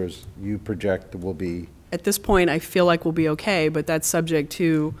sped reserves, you project that we'll be? At this point, I feel like we'll be okay, but that's subject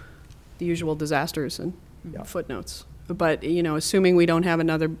to the usual disasters and footnotes. But, assuming we don't have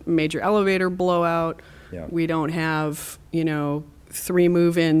another major elevator blowout, we don't have, 3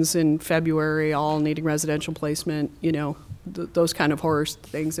 move-ins in February, all needing residential placement, those kind of horror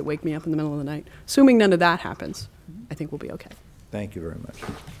things that wake me up in the middle of the night. Assuming none of that happens, I think we'll be okay. Thank you very much.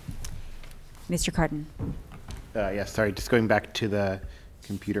 Mr. Cardin. Yes, sorry, just going back to the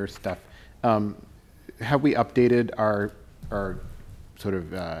computer stuff. Have we updated our sort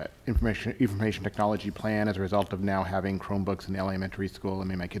of information technology plan as a result of now having Chromebooks in the elementary school? I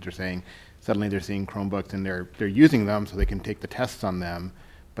mean, my kids are saying suddenly they're seeing Chromebooks and they're using them so they can take the tests on them,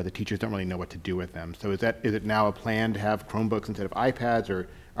 but the teachers don't really know what to do with them. So is it now a plan to have Chromebooks instead of iPads, or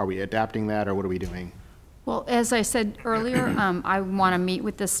are we adapting that, or what are we doing? Well, as I said earlier, I want to meet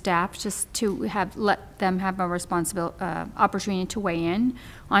with the staff just to let them have a opportunity to weigh in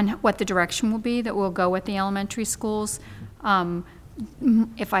on what the direction will be that will go with the elementary schools.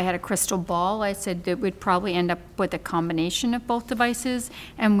 If I had a crystal ball, I said that we'd probably end up with a combination of both devices,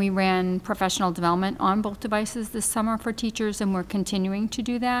 and we ran professional development on both devices this summer for teachers, and we're continuing to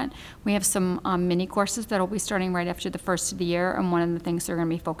do that. We have some mini courses that will be starting right after the first of the year, and one of the things they're going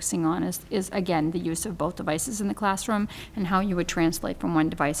to be focusing on is again, the use of both devices in the classroom and how you would translate from one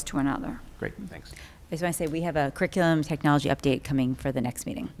device to another. Great, thanks. I just want to say we have a curriculum technology update coming for the next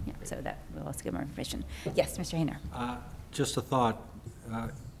meeting, so that we'll also get more information. Yes, Mr. Hayner. Just a thought,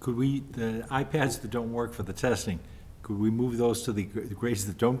 could the iPads that don't work for the testing, could we move those to the grades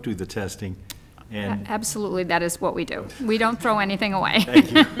that don't do the testing? And Absolutely, that is what we do. We don't throw anything away.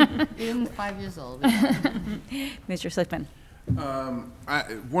 Thank you. Even 5 years old. Mr. Slickman.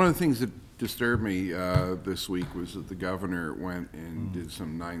 One of the things that disturbed me this week was that the governor went and did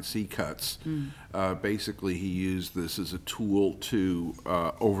some 9C cuts. Basically, he used this as a tool to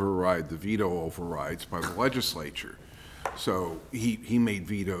override the veto overrides by the legislature. So he made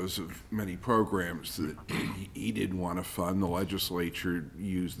vetoes of many programs that he didn't want to fund. The legislature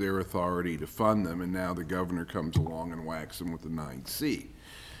used their authority to fund them, and now the governor comes along and whacks them with the 9C,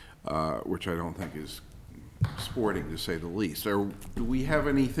 which I don't think is sporting, to say the least. Do we have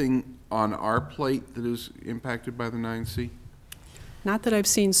anything on our plate that is impacted by the 9C? Not that I've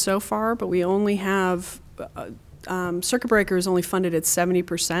seen so far, but we only have, circuit breaker is only funded at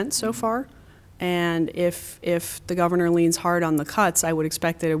 70% so far. And if the governor leans hard on the cuts, I would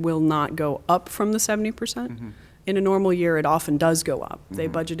expect that it will not go up from the 70%. In a normal year, it often does go up. They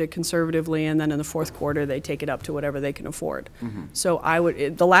budget it conservatively, and then in the fourth quarter, they take it up to whatever they can afford. So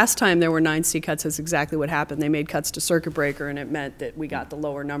the last time there were 9C cuts, is exactly what happened. They made cuts to circuit breaker, and it meant that we got the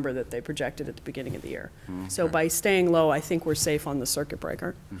lower number that they projected at the beginning of the year. So by staying low, I think we're safe on the circuit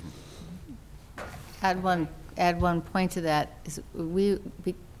breaker. Add one point to that is we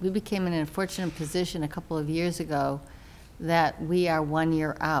became in an unfortunate position a couple of years ago that we are 1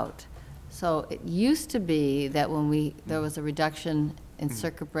 year out. So it used to be that when there was a reduction in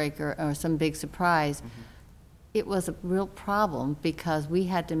circuit breaker or some big surprise, it was a real problem because we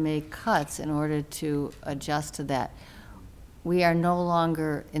had to make cuts in order to adjust to that. We are no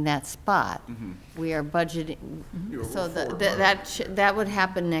longer in that spot. We are budgeting, so that would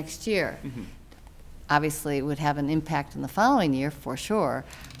happen next year. Obviously, it would have an impact in the following year for sure,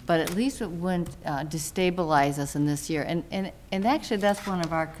 but at least it wouldn't destabilize us in this year. And actually, that's one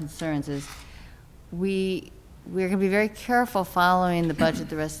of our concerns is we're going to be very careful following the budget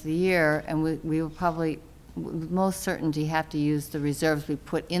the rest of the year, and we will probably with most certainty have to use the reserves we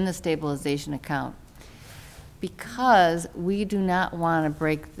put in the stabilization account, because we do not want to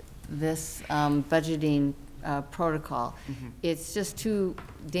break this budgeting protocol. It's just too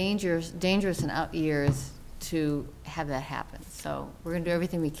dangerous in out years to have that happen. So we're going to do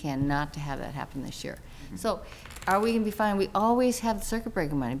everything we can not to have that happen this year. So are we going to be fine? We always have the circuit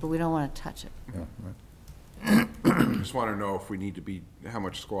breaker money, but we don't want to touch it. Yeah, right. Just want to know if we need to be, how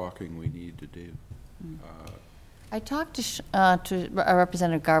much squawking we need to do. I talked to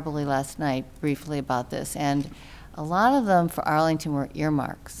Representative Garbely last night briefly about this, and a lot of them for Arlington were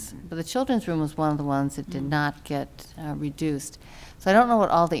earmarks. But the children's room was one of the ones that did not get reduced. So I don't know what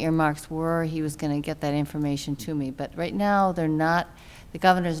all the earmarks were. He was going to get that information to me. But right now, they're not, the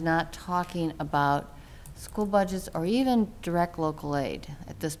governor's not talking about school budgets or even direct local aid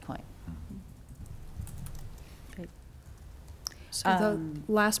at this point. So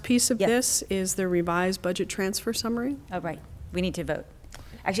the last piece of this is the revised budget transfer summary. Oh, right. We need to vote.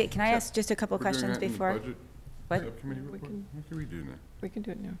 Actually, can I ask just a couple of questions before? What? Subcommittee report? How can we do that? We can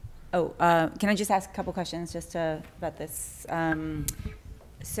do it now. Oh, can I just ask a couple questions just about this?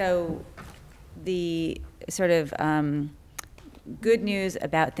 So the sort of good news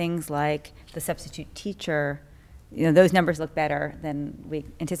about things like the substitute teacher, you know, those numbers look better than we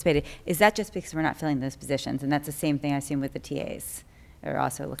anticipated. Is that just because we're not filling those positions? And that's the same thing I assume with the TAs are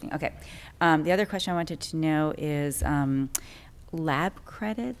also looking. Okay. The other question I wanted to know is lab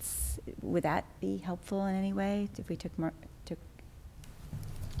credits. Would that be helpful in any way if we took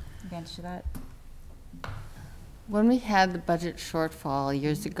advantage of that? When we had the budget shortfall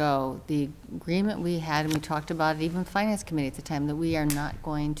years ago, the agreement we had, and we talked about it, even Finance Committee at the time, that we are not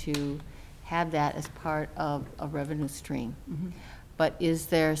going to have that as part of a revenue stream. But is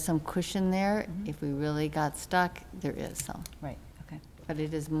there some cushion there? If we really got stuck, there is some. Right, okay. But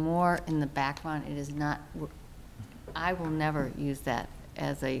it is more in the background. It is not, I will never use that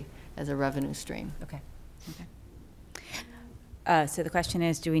as a revenue stream. Okay, okay. So the question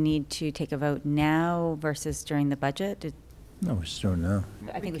is, do we need to take a vote now versus during the budget? No, we're just doing it now.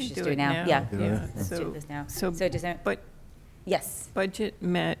 I think we should just do it now. Yeah, Yeah. let's do this now. So does that? But yes. Budget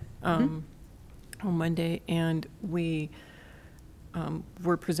met on Monday, and we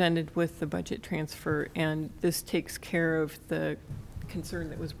were presented with the budget transfer, and this takes care of the concern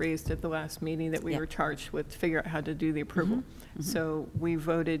that was raised at the last meeting that we were charged with to figure out how to do the approval. So we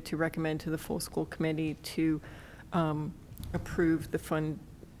voted to recommend to the full school committee to approve the fund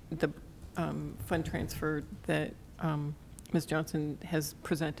transfer that Ms. Johnson has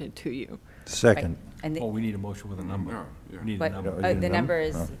presented to you. Second. And Oh, we need a motion with a number. No, yeah. We need But a number. Oh, you need the a number number?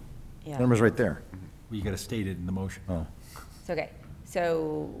 is, Oh. yeah. Number's right there. Well, you got to state it in the motion. Oh. It's okay.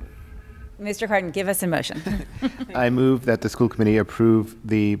 So, Mr. Cardin, give us a motion. I move that the school committee approve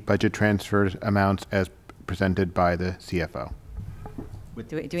the budget transfer amounts as presented by the CFO.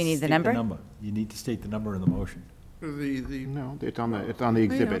 Do we need the State number? You need to state the number in the motion. No, it's on the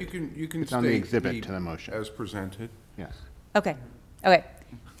exhibit. You can It's on the state exhibit to the motion. as presented. Yes. Okay, okay.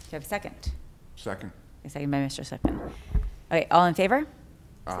 Do you have a second? Second. A second by Mr. Slickman. Okay, all in favor?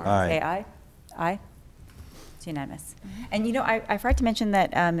 Aye. Say aye. Aye. It's unanimous. And you know, I forgot to mention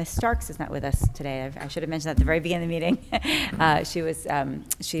that Ms. Starks is not with us today. I should have mentioned that at the very beginning of the meeting. She was,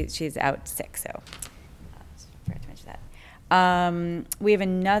 she's out sick, so forgot to mention that. We have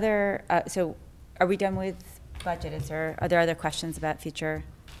another, so are we done with budget? Are there other questions about future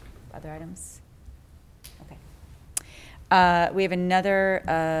other items? Okay. We have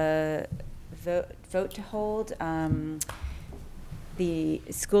another vote to hold. The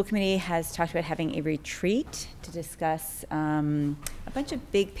school committee has talked about having a retreat to discuss a bunch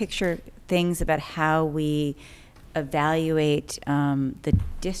of big picture things about how we evaluate the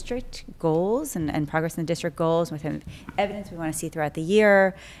district goals and progress in the district goals with evidence we want to see throughout the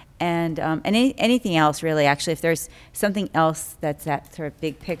year, and anything else really. Actually, if there's something else that's that sort of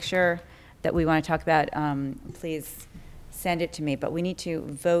big picture that we want to talk about, please send it to me. But we need to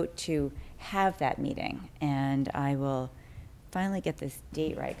vote to have that meeting, and I will finally get this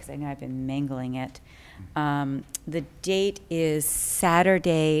date right because I know I've been mangling it. The date is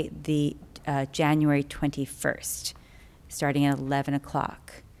Saturday, the January 21st, starting at 11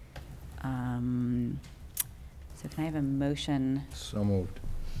 o'clock. So can I have a motion? So moved.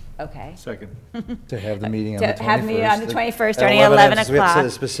 Okay. Second. To have the meeting on the 21st. To have the meeting on the 21st, starting at 11 o'clock. We have to say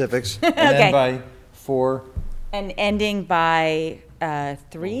the specifics. And Okay. then by 4. And ending by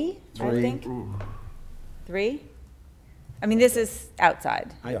 3, I think? 3? I mean, this is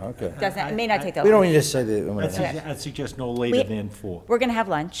outside. Yeah, okay. It may not take that We long. don't need to say that. I'd suggest no later than 4. We're going to have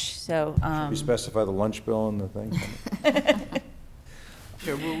lunch, so. We specify the lunch bill and the thing.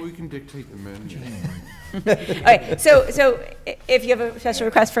 Yeah, well, we can dictate the menu. Okay, so if you have a special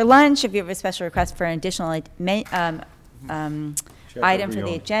request for lunch, if you have a special request for an additional item for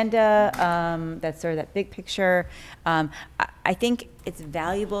the agenda, that's sort of that big picture. I think it's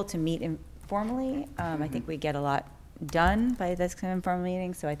valuable to meet informally. I think we get a lot done by this kind of informal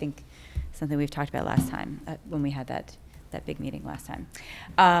meeting, so I think something we've talked about last time when we had that big meeting last time.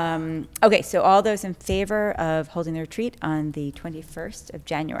 Okay, so all those in favor of holding the retreat on the 21st of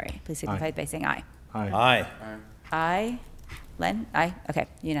January, please signify by saying aye. Aye. Aye. Aye. Len? Aye? Okay,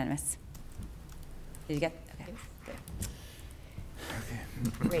 unanimous. Did you get? Okay, good.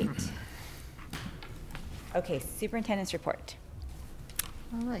 Great. Okay, superintendent's report.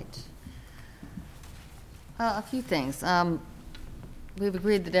 All right. A few things. We've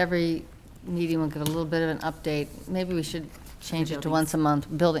agreed that every meeting will give a little bit of an update. Maybe we should change it to once a month.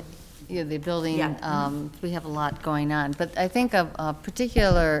 Building, the building, we have a lot going on. But I think a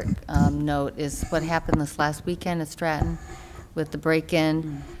particular note is what happened this last weekend at Stratton with the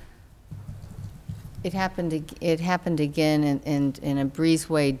break-in. It happened again in a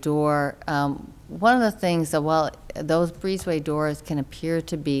breezeway door. One of the things that, while those breezeway doors can appear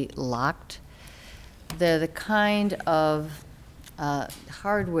to be locked, they're the kind of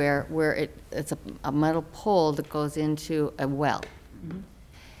hardware where it's a metal pole that goes into a well.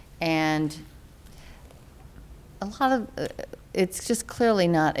 And a lot of, it's just clearly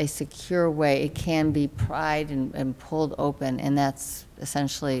not a secure way. It can be pried and pulled open, and that's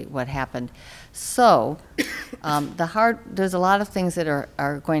essentially what happened. So there's a lot of things that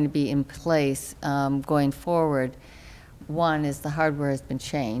are going to be in place going forward. One is the hardware has been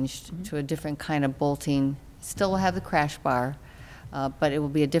changed to a different kind of bolting. Still will have the crash bar, but it will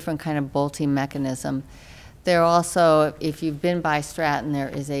be a different kind of bolting mechanism. There also, if you've been by Stratton, there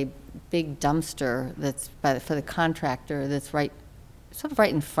is a big dumpster that's for the contractor that's sort of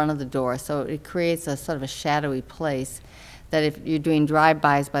right in front of the door. So it creates a sort of a shadowy place that if you're doing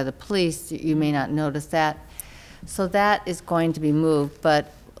drive-bys by the police, you may not notice that. So that is going to be moved,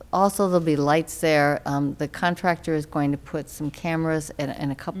 but also there'll be lights there. The contractor is going to put some cameras in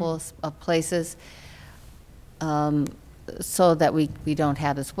a couple of places so that we don't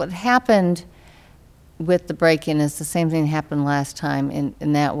have this. What happened with the break-in is the same thing happened last time,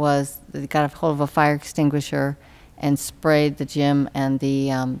 and that was they got a hold of a fire extinguisher and sprayed the gym and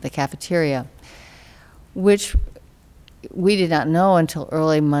the cafeteria, which we did not know until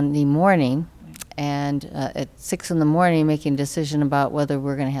early Monday morning. And at 6 in the morning, making a decision about whether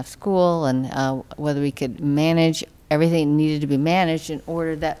we're going to have school and whether we could manage everything that needed to be managed in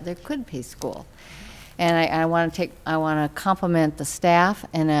order that there could be school. And I want to compliment the staff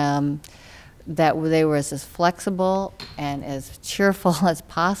and that they were as flexible and as cheerful as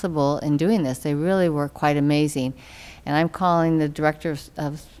possible in doing this. They really were quite amazing. And I'm calling the director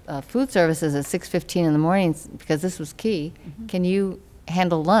of food services at 6:15 in the morning because this was key. Can you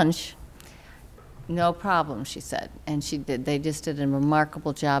handle lunch? No problem, she said. And she did. They just did a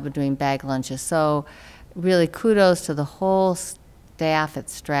remarkable job of doing bag lunches. So really kudos to the whole staff at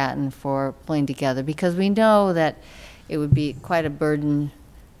Stratton for pulling together, because we know that it would be quite a burden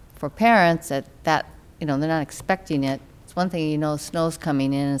for parents that they're not expecting it. It's one thing, snow's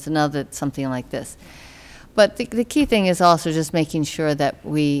coming in, it's another something like this. But the key thing is also just making sure that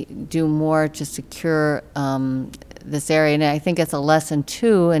we do more to secure this area. And I think it's a lesson,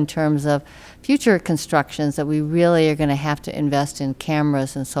 too, in terms of future constructions, that we really are going to have to invest in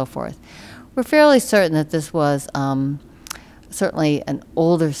cameras and so forth. We're fairly certain that this was certainly an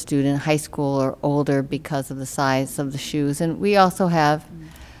older student, high school or older, because of the size of the shoes. And we also have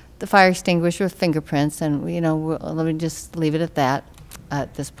the fire extinguisher with fingerprints, and let me just leave it at that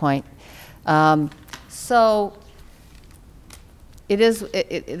at this point. So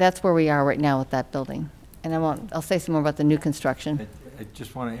that's where we are right now with that building. And I'll say some more about the new construction. I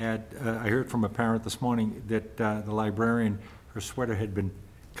just want to add, I heard from a parent this morning that the librarian, her sweater had been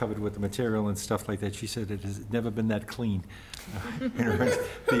covered with the material and stuff like that. She said it has never been that clean.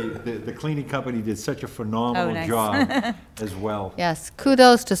 The cleaning company did such a phenomenal job as well. Yes,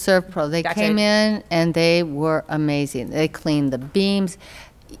 kudos to ServPro. They came in and they were amazing. They cleaned the beams.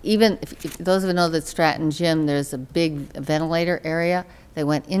 Even if those of you know that Stratton Gym, there's a big ventilator area. They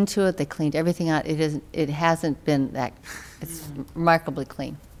went into it. They cleaned everything out. It hasn't been that. It's remarkably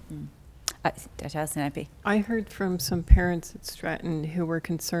clean. I heard from some parents at Stratton who were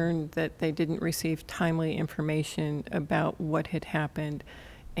concerned that they didn't receive timely information about what had happened,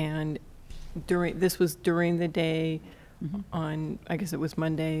 and this was during the day on, I guess it was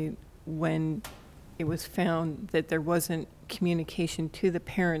Monday, when it was found that there wasn't communication to the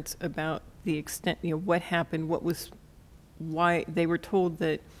parents about the extent, what happened, what was why they were told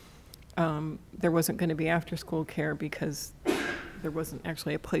that there wasn't going to be after-school care because there wasn't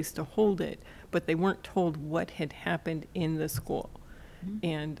actually a place to hold it, but they weren't told what had happened in the school.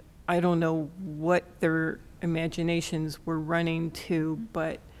 And I don't know what their imaginations were running to,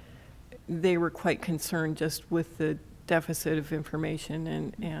 but they were quite concerned just with the deficit of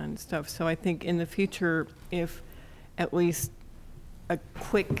information and stuff. So I think in the future, if at least a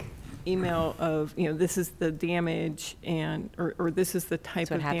quick email of, you know, this is the damage and, or this is the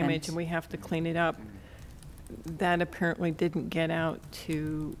type of damage and we have to clean it up, that apparently didn't get out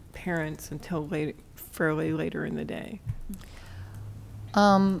to parents until fairly later in the day.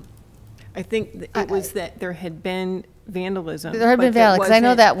 I think it was that there had been vandalism. There had been vandalism, because I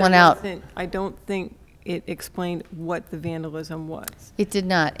know that one out. I don't think it explained what the vandalism was. It did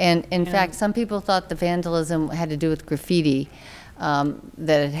not. And in fact, some people thought the vandalism had to do with graffiti that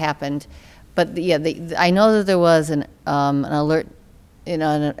had happened. But yeah, I know that there was an alert, you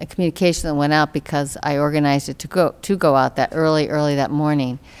know, a communication that went out because I organized it to go out that early that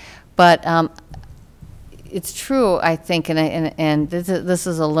morning. But it's true, I think, and this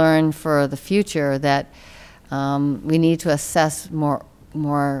is a learn for the future, that we need to assess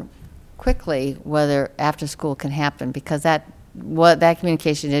more quickly whether after school can happen, because that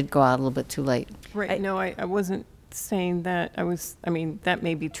communication did go out a little bit too late. Right. No, I wasn't saying that. I mean, that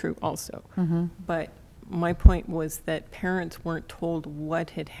may be true also. But my point was that parents weren't told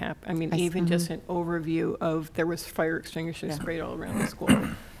what had happened. I mean, even just an overview of there was fire extinguishers sprayed all around the school.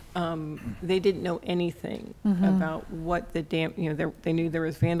 They didn't know anything about what the they knew there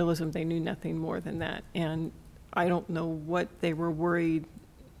was vandalism. They knew nothing more than that. And I don't know what they were worried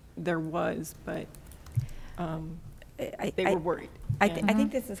there was, but they were worried. I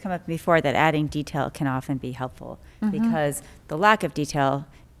think this has come up before, that adding detail can often be helpful, because the lack of detail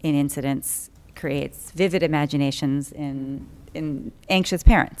in incidents creates vivid imaginations in anxious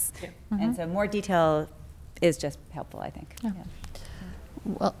parents. And so more detail is just helpful, I think. Yeah.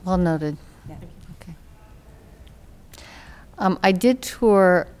 Well noted. Yeah. Okay. I did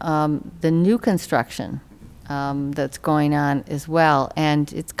tour the new construction that's going on as well,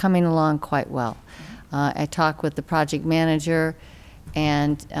 and it's coming along quite well. I talked with the project manager,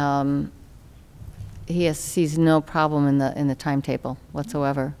 and he sees no problem in the timetable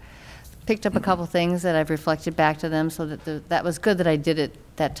whatsoever. Picked up a couple things that I've reflected back to them, so that that was good that I did it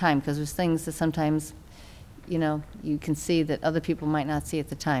that time, because there's things that sometimes, you know, you can see that other people might not see at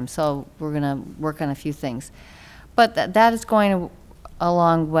the time. So we're going to work on a few things. But that is going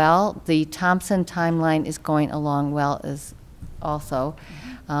along well. The Thompson timeline is going along well as also.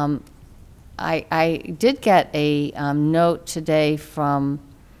 I did get a note today from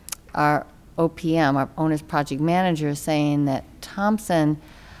our OPM, our Owner's Project Manager, saying that Thompson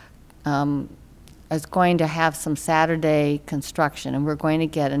is going to have some Saturday construction, and we're going to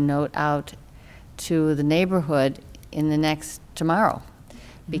get a note out to the neighborhood in tomorrow,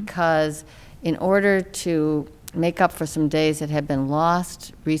 because in order to make up for some days that have been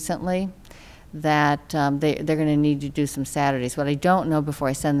lost recently, that they're going to need to do some Saturdays. What I don't know before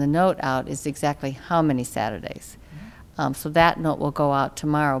I send the note out is exactly how many Saturdays. So that note will go out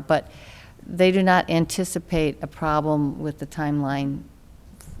tomorrow, but they do not anticipate a problem with the timeline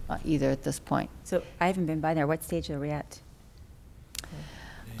either at this point. So I haven't been by there. What stage are we at?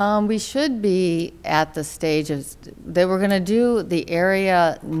 We should be at the stage of, they were going to do the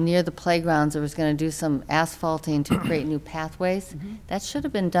area near the playgrounds. There was going to do some asphalting to create new pathways. That should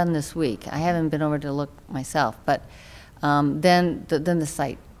have been done this week. I haven't been over to look myself, but then the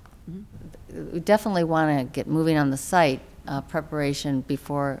site. We definitely want to get moving on the site preparation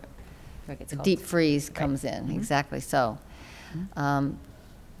before the deep freeze comes in. Exactly so.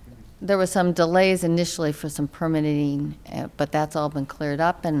 There were some delays initially for some permitting, but that's all been cleared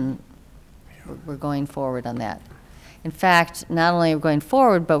up, and we're going forward on that. In fact, not only are we going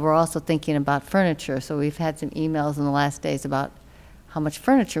forward, but we're also thinking about furniture. So we've had some emails in the last days about how much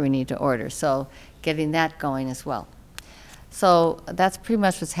furniture we need to order, so getting that going as well. So that's pretty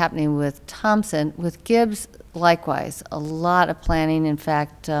much what's happening with Thompson. With Gibbs, likewise, a lot of planning. In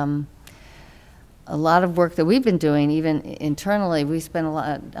fact, a lot of work that we've been doing, even internally. We spent a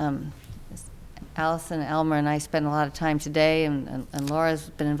lot, Allison, Elmer, and I spent a lot of time today, and Laura's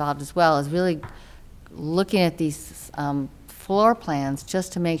been involved as well, is really looking at these floor plans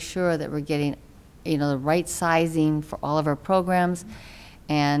just to make sure that we're getting, you know, the right sizing for all of our programs,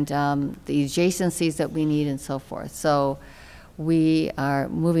 and the adjacencies that we need and so forth. So we are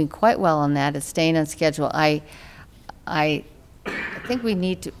moving quite well on that. It's staying on schedule. I think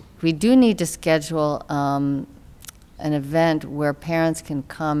we do need to schedule an event where parents can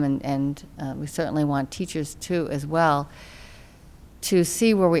come, and we certainly want teachers too as well, to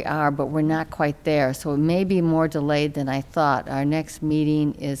see where we are, but we're not quite there. So it may be more delayed than I thought. Our next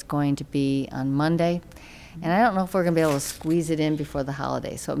meeting is going to be on Monday, and I don't know if we're going to be able to squeeze it in before the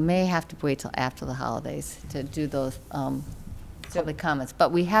holidays. So it may have to wait till after the holidays to do those public comments.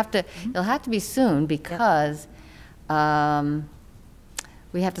 But we have to, it'll have to be soon because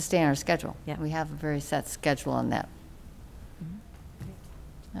we have to stay on our schedule. Yeah. We have a very set schedule on that.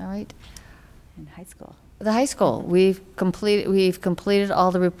 All right. In high school. The high school, we've completed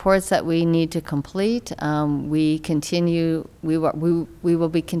all the reports that we need to complete. We will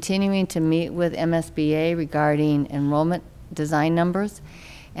be continuing to meet with MSBA regarding enrollment design numbers,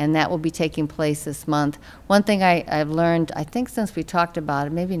 and that will be taking place this month. One thing I've learned, I think since we talked about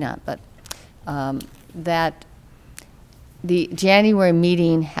it, maybe not, but that the January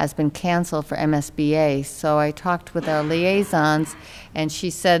meeting has been canceled for MSBA. So I talked with our liaisons, and she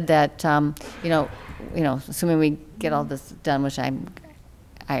said that assuming we get all this done, which I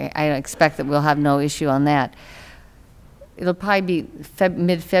expect that we'll have no issue on that. It'll probably be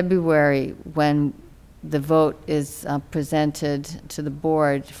mid-February when the vote is presented to the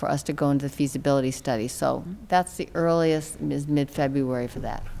board for us to go into the feasibility study. So that's the earliest, is mid-February for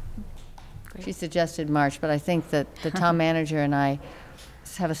that. Great. She suggested March, but I think that the town manager and I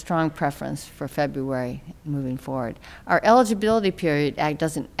have a strong preference for February moving forward. Our eligibility period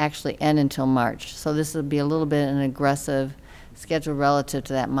doesn't actually end until March, so this will be a little bit an aggressive schedule relative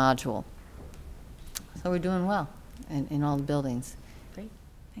to that module. So we're doing well in all the buildings. Great,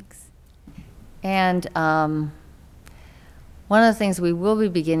 thanks. And one of the things we will be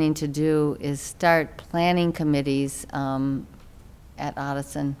beginning to do is start planning committees at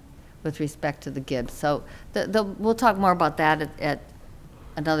Odison with respect to the Gibbs. So we'll talk more about that at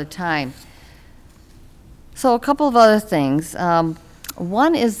another time. So a couple of other things.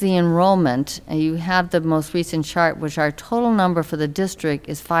 One is the enrollment, and you have the most recent chart, which our total number for the district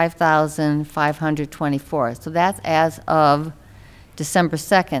is 5,524. So that's as of December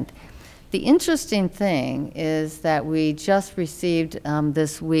 2nd. The interesting thing is that we just received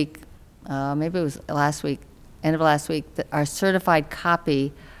this week, maybe it was last week, end of last week, our certified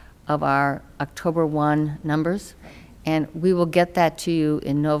copy of our October 1 numbers. And we will get that to you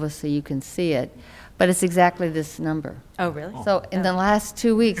in Nova so you can see it. But it's exactly this number. Oh, really? So in the last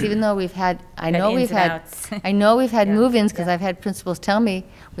 2 weeks, even though we've had, I know we've had Yeah. move-ins, because I've had principals tell me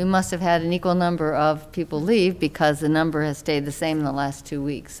we must have had an equal number of people leave because the number has stayed the same in the last 2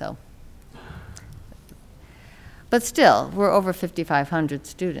 weeks, so. But still, we're over 5,500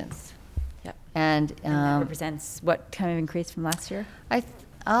 students. Yep. And that represents what kind of increase from last year?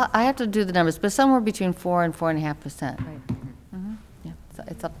 I have to do the numbers, but somewhere between 4 and 4.5%. Right. Yeah, so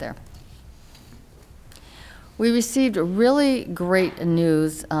it's up there. We received really great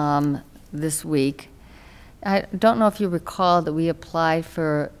news this week. I don't know if you recall that we applied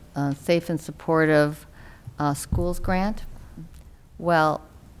for Safe and Supportive Schools grant. Well,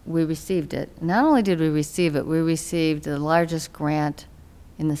 we received it. Not only did we receive it, we received the largest grant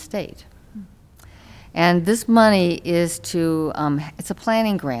in the state. And this money is to, it's a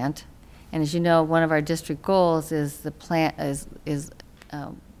planning grant, and as you know, one of our district goals is the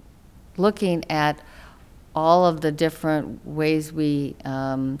looking at all of the different ways we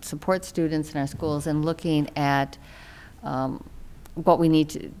support students in our schools, and looking at what we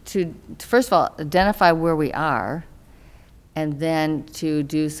need to first of all identify where we are, and then to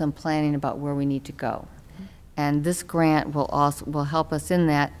do some planning about where we need to go. And this grant will help us in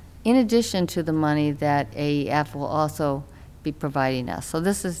that, in addition to the money that AEF will also be providing us. So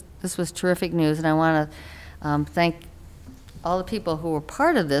this was terrific news, and I want to thank all the people who were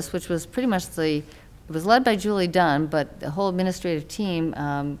part of this, which was pretty much it was led by Julie Dunn, but the whole administrative team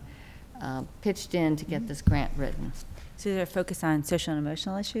pitched in to get this grant written. So is there a focus on social and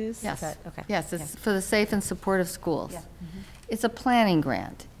emotional issues? Yes. Okay. Yes, it's for the Safe and Supportive Schools. Yeah. It's a planning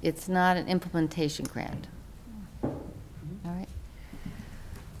grant. It's not an implementation grant. All right.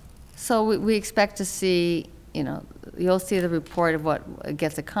 So we expect to see, you'll see the report of what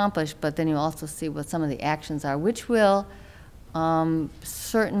gets accomplished, but then you'll also see what some of the actions are, which will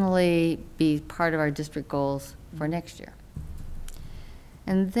certainly be part of our district goals for next year.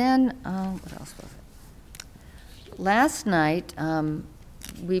 And then, what else was it? Last night,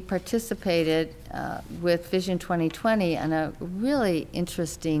 we participated with Vision 2020 on a really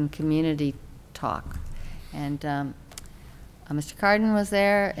interesting community talk. And Mr. Carden was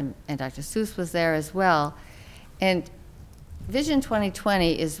there, and Dr. Seuss was there as well. And Vision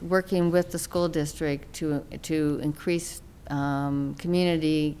 2020 is working with the school district to increase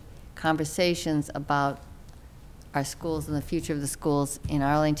community conversations about our schools and the future of the schools in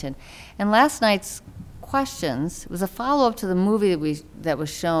Arlington. And last night's questions was a follow-up to the movie that was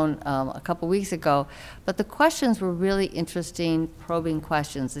shown a couple weeks ago, but the questions were really interesting, probing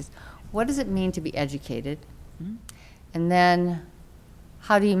questions. What does it mean to be educated? Mm-hmm. And then,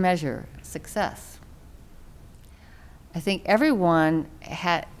 how do you measure success? I think everyone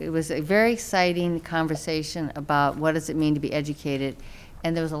it was a very exciting conversation about what does it mean to be educated,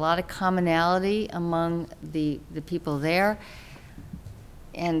 and there was a lot of commonality among the people there,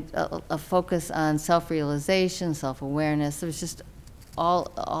 and a focus on self-realization, self-awareness. There was just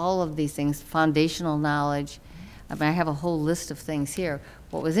all of these things, foundational knowledge. I mean, I have a whole list of things here.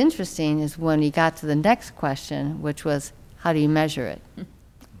 What was interesting is when you got to the next question, which was, how do you measure it?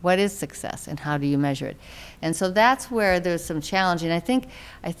 What is success, and how do you measure it? And so that's where there's some challenge. And I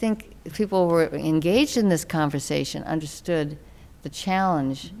think people who were engaged in this conversation understood the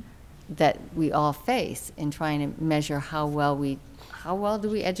challenge that we all face in trying to measure how well do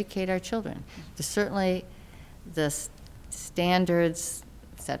we educate our children. There's certainly the standards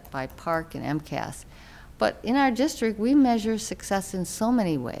set by Park and MCAS. But in our district, we measure success in so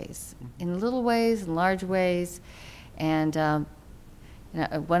many ways, in little ways, in large ways. And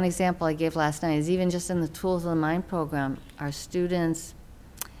one example I gave last night is even just in the Tools of the Mind program, our students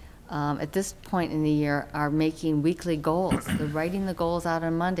at this point in the year are making weekly goals. They're writing the goals out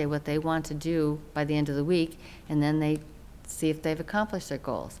on Monday, what they want to do by the end of the week, and then they see if they've accomplished their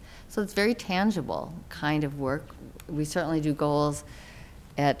goals. So it's very tangible kind of work. We certainly do goals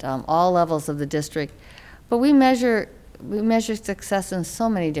at all levels of the district, but we measure success in so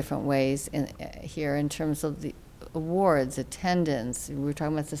many different ways here in terms of the awards, attendance. We were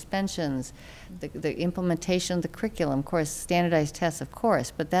talking about suspensions, the implementation of the curriculum, of course, standardized tests, of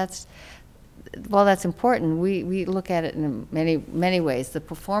course, but while that's important, we look at it in many ways. The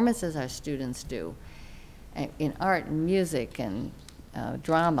performances our students do in art and music and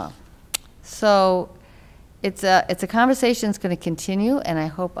drama. So it's a conversation that's going to continue, and I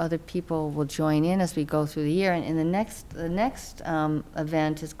hope other people will join in as we go through the year. And the next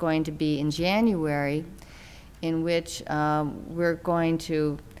event is going to be in January, in which we're going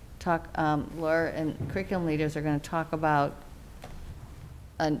to talk, Laura and curriculum leaders are going to talk about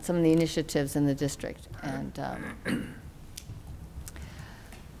some of the initiatives in the district. And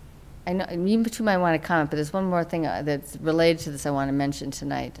I know you two might want to comment, but there's one more thing that's related to this I want to mention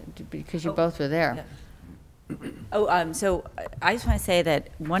tonight, because you both were there. Yeah. So I just want to say that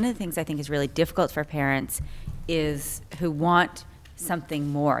one of the things I think is really difficult for parents is who want something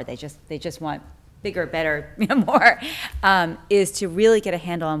more. They just want bigger, better, more, is to really get a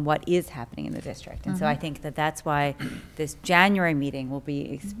handle on what is happening in the district. And so I think that that's why this January meeting will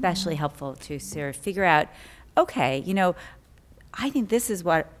be especially helpful to sort of figure out, okay, I think this is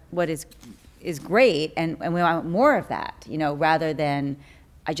what is great, and we want more of that, rather than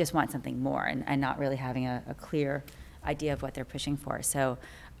I just want something more, and not really having a clear idea of what they're pushing for. So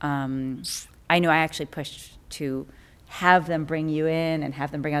I know I actually pushed to have them bring you in and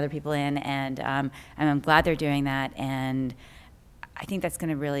have them bring other people in, and I'm glad they're doing that, and I think that's going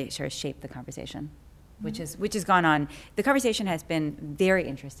to really sort of shape the conversation, which has gone on. The conversation has been very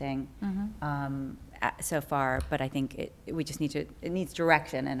interesting so far, but I think it needs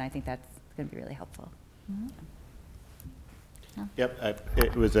direction, and I think that's going to be really helpful. Yep,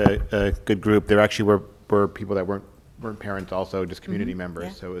 it was a good group. There actually were people that weren't parents, also just community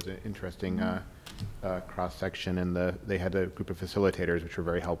members. So it was an interesting cross-section, and they had a group of facilitators which were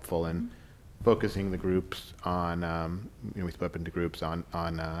very helpful in focusing the groups on, we split up into groups on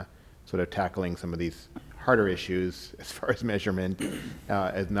sort of tackling some of these harder issues as far as measurement,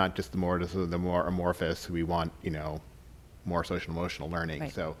 as not just the more amorphous. We want, more social emotional learning.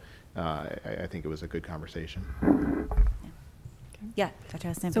 Right. So I think it was a good conversation. Yeah, Dr.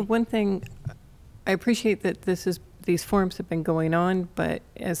 Hassan. So one thing, I appreciate that these forums have been going on, but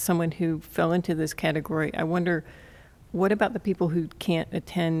as someone who fell into this category, I wonder, what about the people who can't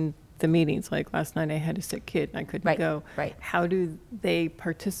attend the meetings? Like last night I had a sick kid and I couldn't go. Right. How do they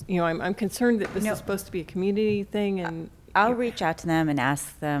participate? I'm concerned that this is supposed to be a community thing, and I'll reach out to them and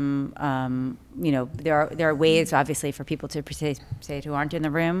ask them, there are ways, obviously, for people to participate who aren't in the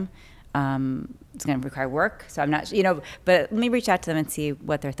room. It's going to require work, so I'm not, but let me reach out to them and see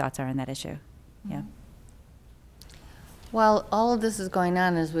what their thoughts are on that issue. Yeah. While all of this is going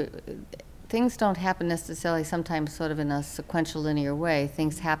on, things don't happen necessarily sometimes sort of in a sequential linear way.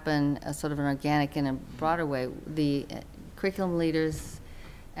 Things happen sort of an organic and a broader way. The curriculum leaders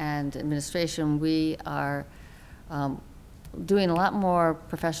and administration, we are doing a lot more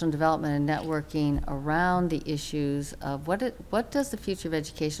professional development and networking around the issues of what does the future of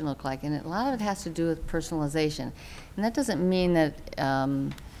education look like, and a lot of it has to do with personalization, and that doesn't mean that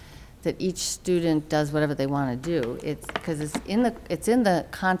that each student does whatever they want to do. It's because it's in the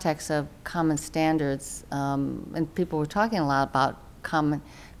context of common standards, and people were talking a lot about common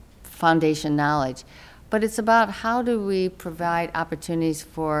foundation knowledge, but it's about how do we provide opportunities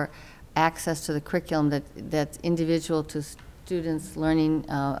for access to the curriculum that's individual to students' learning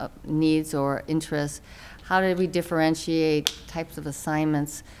needs or interests. How do we differentiate types of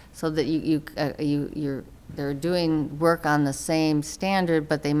assignments so that they're doing work on the same standard,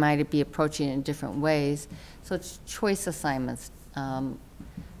 but they might be approaching it in different ways. So it's choice assignments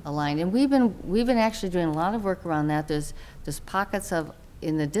aligned, and we've been actually doing a lot of work around that. There's pockets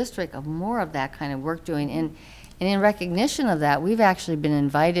in the district of more of that kind of work doing. And in recognition of that, we've actually been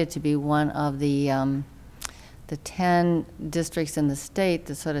invited to be one of the 10 districts in the state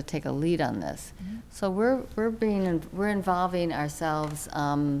to sort of take a lead on this. Mm-hmm. So we're involving ourselves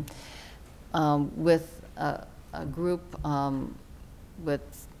with a group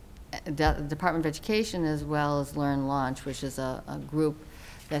with the Department of Education, as well as Learn Launch, which is a group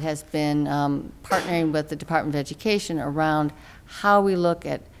that has been partnering with the Department of Education around how we look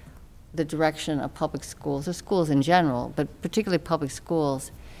at the direction of public schools, or schools in general, but particularly public schools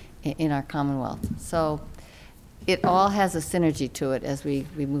in our Commonwealth. So it all has a synergy to it as we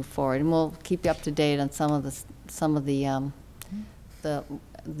move forward, and we'll keep you up to date on some of the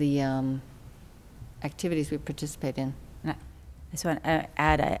activities we participate in. I just want to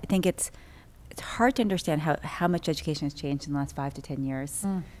add, I think it's hard to understand how much education has changed in the last 5 to 10 years.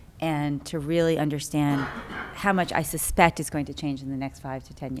 And to really understand how much I suspect is going to change in the next 5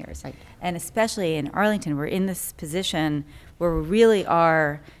 to 10 years. Right. And especially in Arlington, we're in this position where we really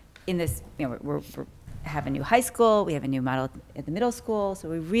are in this, we have a new high school, we have a new model at the middle school, so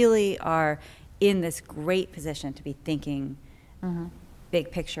we really are in this great position to be thinking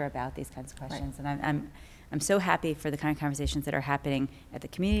big picture about these kinds of questions. Right. And I'm so happy for the kind of conversations that are happening at the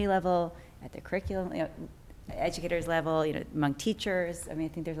community level, at the curriculum, educators level, among teachers. I mean, I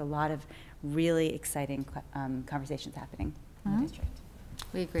think there's a lot of really exciting conversations happening in the district.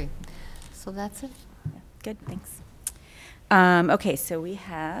 We agree. So that's it. Yeah. Good, thanks. Okay, so we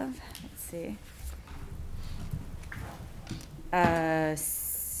have, let's see,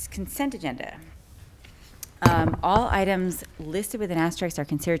 consent agenda. All items listed with an asterisk are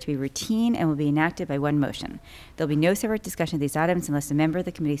considered to be routine and will be enacted by one motion. There'll be no separate discussion of these items unless a member of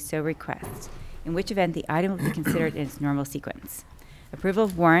the committee so requests, in which event the item will be considered in its normal sequence. Approval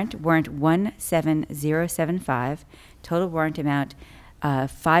of warrant 17075, total warrant amount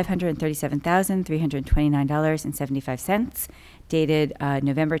 $537,329.75, dated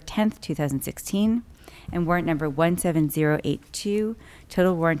November 10th, 2016, and warrant number 17082,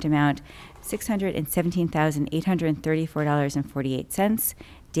 total warrant amount $617,834.48,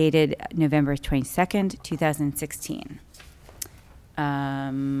 dated November 22nd, 2016.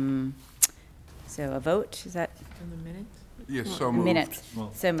 So a vote, is that? In the minutes? Yes, so moved. Minutes,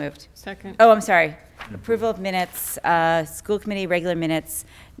 so moved. Second. Oh, I'm sorry. Approval of minutes, school committee regular minutes,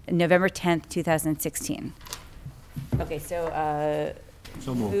 November 10th, 2016. Okay, so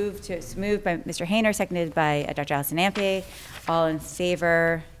moved by Mr. Hayner, seconded by Dr. Allison Ampe. All in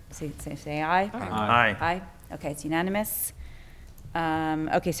favor, say aye. Aye. Aye. Okay, it's unanimous.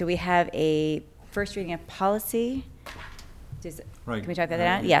 Okay, so we have a first reading of policy. Right. Can we talk about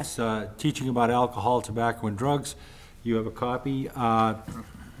that? Yes. It's teaching about alcohol, tobacco, and drugs. You have a copy.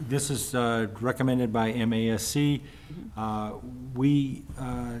 This is recommended by MASC. We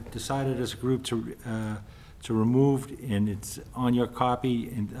decided as a group to remove, and it's on your copy,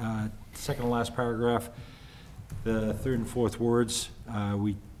 in second to last paragraph, the third and fourth words.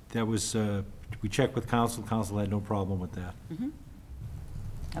 We checked with council. Council had no problem with that.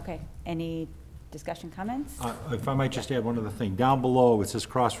 Okay. Any discussion, comments? If I might just add one other thing. Down below, it says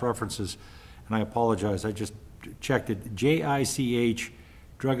cross-references, and I apologize, I just checked it. JICH,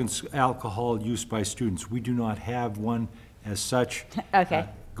 drug and alcohol use by students. We do not have one as such. Okay.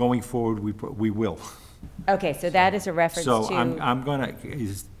 Going forward, we will. Okay, so that is a reference to... So I'm gonna,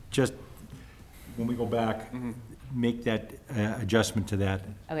 just, when we go back, make that adjustment to that.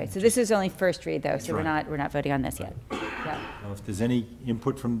 Okay, so this is only first read, though, so right. we're not voting on this yet. Yeah. Well, if there's any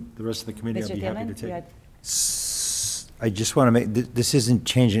input from the rest of the committee, I'd be happy to take it. I just want to make, this isn't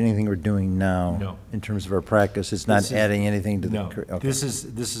changing anything we're doing now. No. In terms of our practice, it's not adding anything to the. No, Okay. this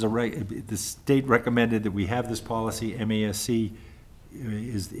is the state recommended that we have this policy. MASC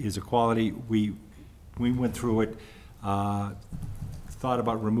is a quality. We went through it thought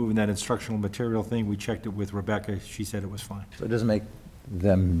about removing that instructional material thing. We checked it with Rebecca. She said it was fine. So it doesn't make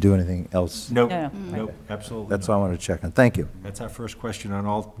them do anything else? Nope, No, nope, absolutely That's not. all I wanted to check on. Thank you. That's our first question on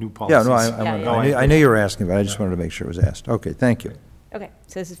all new Yeah, policies. no, I knew you were asking, but I just wanted to make sure it was asked. Okay, thank you. Okay,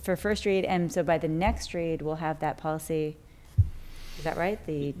 so this is for first read, and so by the next read, we'll have that policy, is that right?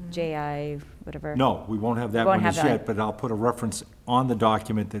 The JI, whatever? No, we won't have that Won't one have as that yet, one. but I'll put a reference on the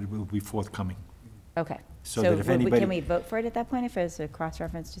document that will be forthcoming. Okay. So that if anybody- Can we vote for it at that point if it's a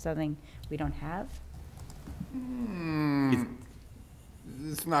cross-reference to something we don't have?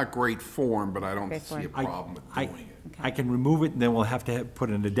 It's not great form, but I don't Great see a form. problem with I, doing it. I can remove it, and then we'll have to put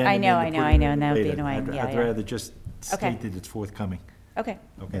an addendum I know, in to I know, put I it know, in and that would be later. annoying. I'd Yeah, I'd yeah. rather just Okay. state that it's forthcoming. Okay.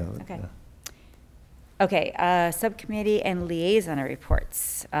 Okay. Okay. Okay, subcommittee and liaison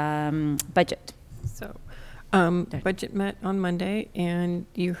reports. Budget. So, budget met on Monday, and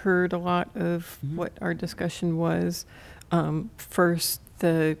you heard a lot of what our discussion was. First,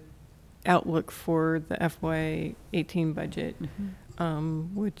 the outlook for the FY18 budget,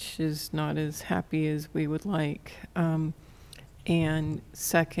 which is not as happy as we would like. And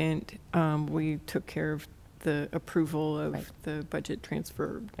second, we took care of the approval of the budget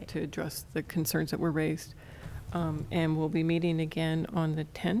transfer to address the concerns that were raised. And we'll be meeting again on the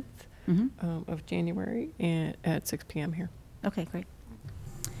 10th of January at 6 p.m. here. Okay, great.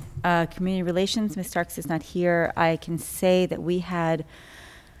 Community relations, Ms. Starks is not here. I can say that we had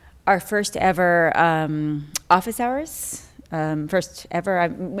our first ever office hours. First ever,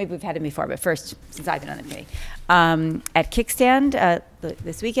 maybe we've had it before, but first since I've been on the committee. At Kickstand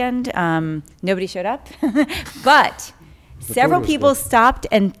this weekend, nobody showed up, but several people stopped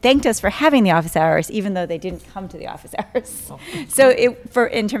and thanked us for having the office hours, even though they didn't come to the office hours. So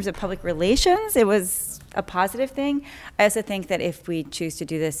in terms of public relations, it was a positive thing. I also think that if we choose to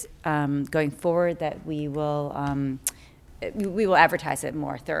do this going forward, that we will advertise it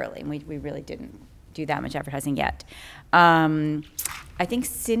more thoroughly, and we really didn't do that much advertising yet. I think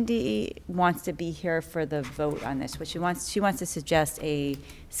Cindy wants to be here for the vote on this, which she wants to suggest a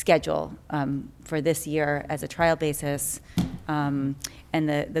schedule for this year as a trial basis. And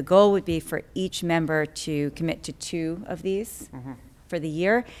the goal would be for each member to commit to 2 of these for the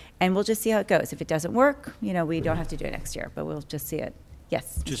year, and we'll just see how it goes. If it doesn't work, we don't have to do it next year, but we'll just see it.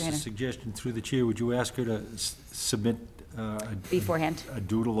 Yes, Mr. Just a Hanna? suggestion through the chair, would you ask her to submit beforehand a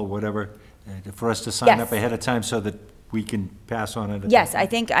doodle or whatever for us to sign up Yes. ahead of time so that we can pass on it? Yes, I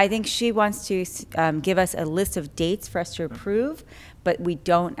think she wants to give us a list of dates for us to approve, but we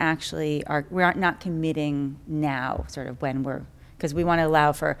don't actually we're not committing now, sort of when because we want to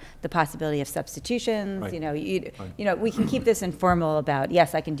allow for the possibility of substitutions. Right. We can keep this informal about,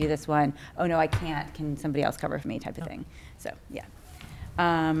 yes, I can do this one. Oh no, I can't. Can somebody else cover for me? Type of thing. So yeah.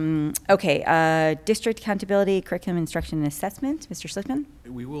 Okay, district accountability, curriculum instruction and assessment, Mr. Schlickman?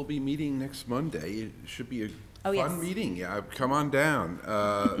 We will be meeting next Monday. It should be a Oh, yes. fun meeting. Yeah, come on down.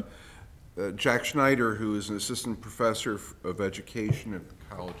 Jack Schneider, who is an assistant professor of education at the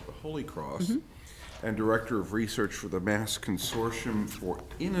College of the Holy Cross and director of research for the Mass Consortium for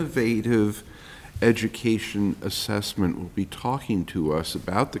Innovative Education Assessment, will be talking to us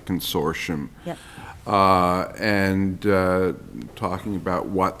about the consortium. Yep. And talking about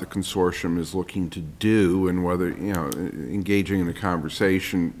what the consortium is looking to do and whether, engaging in a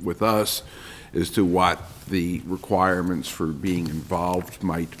conversation with us as to what the requirements for being involved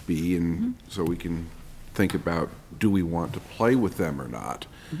might be, and so we can think about, do we want to play with them or not?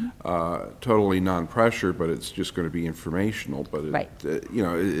 Totally non-pressure, but it's just going to be informational. But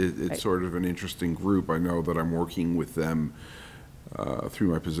it's sort of an interesting group. I know that I'm working with them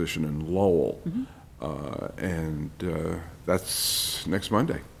through my position in Lowell. And that's next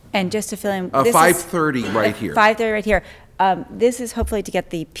Monday. And just to fill in, 5:30 right here. 5:30 right here. This is hopefully to get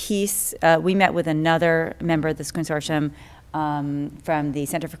the piece. We met with another member of this consortium from the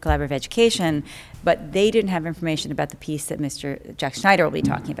Center for Collaborative Education, but they didn't have information about the piece that Mr. Jack Schneider will be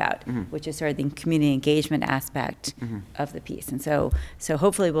talking about, which is sort of the community engagement aspect of the piece. And so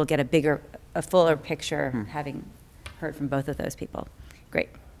hopefully we'll get a fuller picture, having heard from both of those people. Great.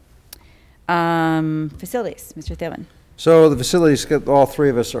 Facilities, Mr. Thielman. So the facilities, all 3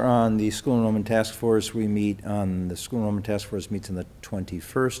 of us are on the school enrollment task force. The school enrollment task force meets on the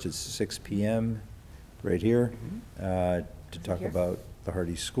 21st at 6 p.m. right here to talk about the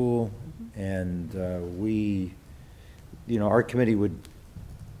Hardy School. And our committee would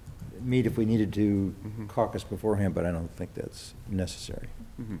meet if we needed to caucus beforehand, but I don't think that's necessary.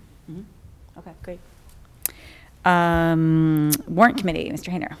 Okay, great. Warrant committee,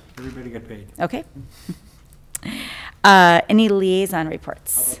 Mr. Hayner. Everybody got paid. Okay. Any liaison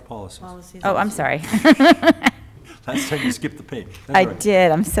reports? How about policies? Oh, I'm sorry. Last time you skipped the page. That's I all right.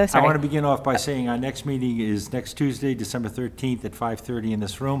 did. I'm so sorry. I want to begin off by saying our next meeting is next Tuesday, December 13th at 5:30 in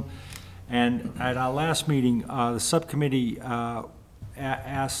this room. And at our last meeting, the subcommittee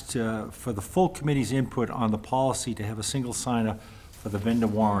asked for the full committee's input on the policy to have a single signer for the vendor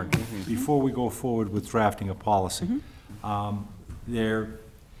warrant before we go forward with drafting a policy.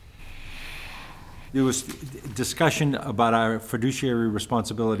 There was discussion about our fiduciary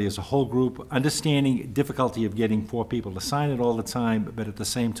responsibility as a whole group, understanding difficulty of getting 4 people to sign it all the time, but at the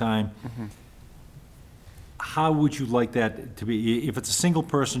same time, how would you like that to be? If it's a single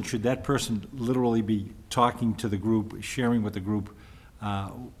person, should that person literally be talking to the group, sharing with the group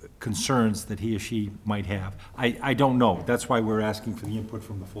concerns that he or she might have? I don't know. That's why we're asking for the input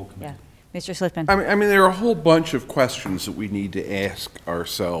from the full committee. Yeah. Mr. Schlickman. I mean, there are a whole bunch of questions that we need to ask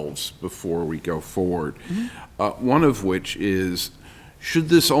ourselves before we go forward. One of which is, should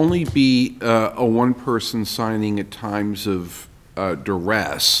this only be a one-person signing at times of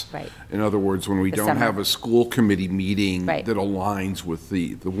duress? Right. In other words, when we The don't summer. have a school committee meeting Right. that aligns with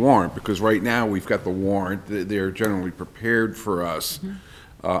the warrant. Because right now, we've got the warrant, they're generally prepared for us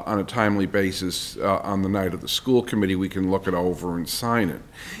on a timely basis. On the night of the school committee, we can look it over and sign it.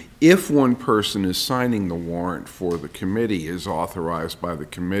 If one person is signing the warrant for the committee, is authorized by the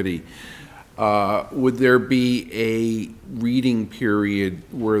committee, would there be a reading period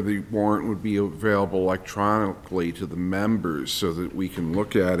where the warrant would be available electronically to the members so that we can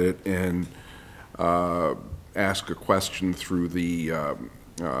look at it and ask a question through the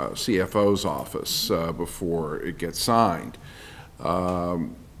CFO's office before it gets signed?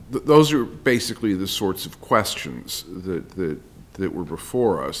 Those are basically the sorts of questions that were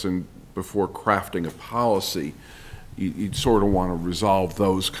before us, and before crafting a policy, you'd sort of want to resolve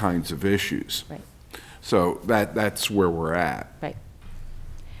those kinds of issues. Right. So that's where we're at. Right.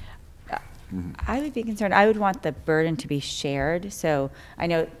 I would be concerned, I would want the burden to be shared. So I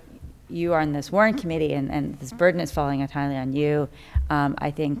know you are on this warrant committee, and this burden is falling entirely on you.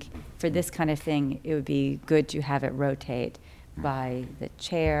 I think for this kind of thing, it would be good to have it rotate by the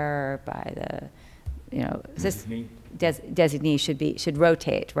chair, by the, this designee should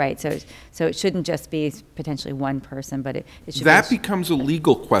rotate, right? So it shouldn't just be potentially one person, but it should That be. becomes a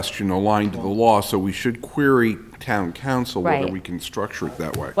legal question aligned to the law, so we should query town council whether Right. we can structure it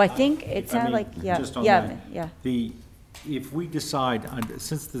that way. Well, I think it sounded like, Just on yeah. if we decide,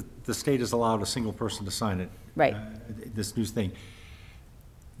 since the state has allowed a single person to sign it, Right. This new thing,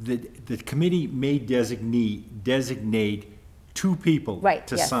 the committee may designate 2 people Right,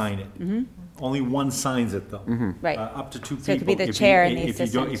 to yes. sign it. Only one signs it, though. Right. Up to 2 people. So it could be the if you- chair and the if you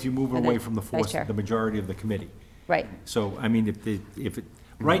don't- assistant, If you move or the away from the vice chair. the majority of the committee. Right. So, I mean,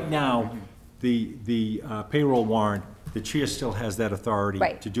 right now, the payroll warrant, the chair still has that authority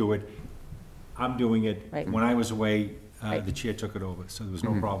Right. to do it. I'm doing it. Right. When I was away, Right. the chair took it over, so there was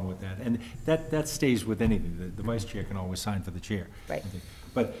no problem with that. And that stays with anything. The vice chair can always sign for the chair. Right. I think.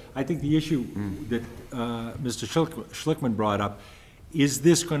 But I think the issue that Mr. Schlickman brought up, is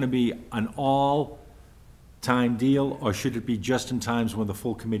this going to be an all-time deal, or should it be just in times when the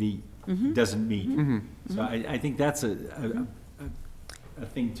full committee doesn't meet? So I think that's a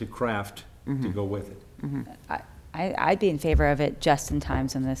thing to craft to go with it. I'd be in favor of it just in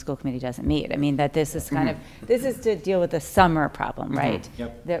times when the school committee doesn't meet. I mean, that this is kind of, this is to deal with the summer problem, right?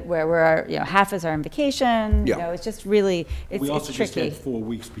 Yep. That where we're, half is our on vacation, Yeah. it's just really, We also it's just tricky. had 4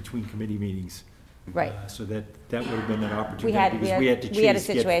 weeks between committee meetings. Right. So that would have been an opportunity. We had, because we had to we had a chase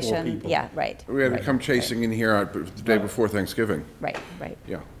to get 4 situation, people. yeah, right. We had to right, come chasing in here the day before Thanksgiving. Right, right.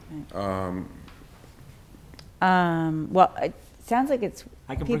 Yeah. Well, it sounds like it's,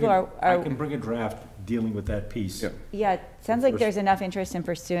 I can people bring a draft dealing with that piece. Yeah. yeah, it sounds like there's enough interest in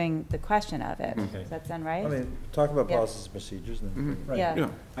pursuing the question of it. Okay. Does that sound right? I mean, talk about Yeah. policies and procedures, and then. Right. Yeah,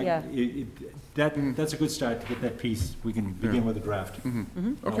 Yeah. yeah. That's a good start to get that piece. We can begin with a draft.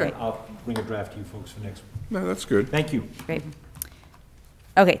 Okay. I'll bring a draft to you folks for next. No, that's good. Thank you. Great.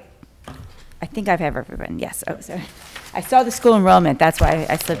 Okay. I think I've had everyone, yes. Oh, sorry. I saw the school enrollment, that's why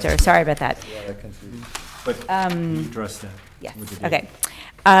I slipped over. Sorry about that. Yeah, that confused. But you address that. Yes, with the okay.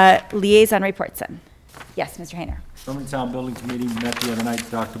 Liaison reports then. Yes, Mr. Hayner. Irving Town Building Committee met the other night.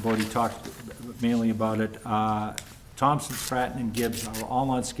 Dr. Bodie talked mainly about it. Thompson, Stratton, and Gibbs are all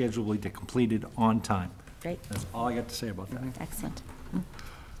on schedule to complete it on time. Great. That's all I got to say about that. Excellent.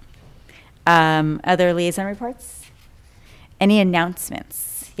 Other liaison reports? Any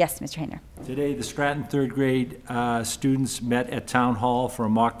announcements? Yes, Mr. Hayner. Today, the Stratton third grade students met at Town Hall for a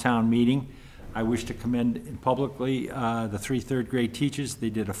mock town meeting. I wish to commend publicly the 3 third grade teachers. They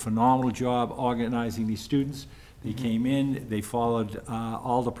did a phenomenal job organizing these students. They came in, they followed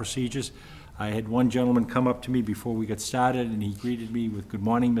all the procedures. I had one gentleman come up to me before we got started, and he greeted me with, "Good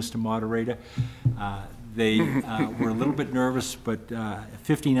morning, Mr. Moderator." They were a little bit nervous, but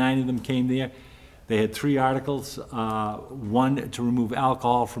 59 of them came there. They had 3 articles, one to remove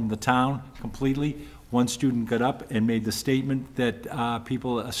alcohol from the town completely. One student got up and made the statement that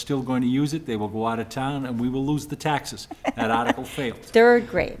people are still going to use it, they will go out of town, and we will lose the taxes. That article failed. Third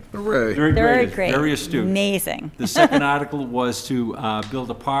grade. Hooray. Third grade. Very astute. Amazing. The second article was to build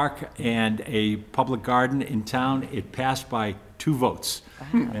a park and a public garden in town. It passed by 2 votes,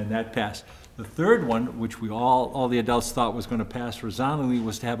 and that passed. The third one, which we all the adults thought was going to pass resoundingly,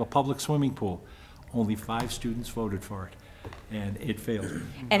 was to have a public swimming pool. Only 5 students voted for it, and it failed.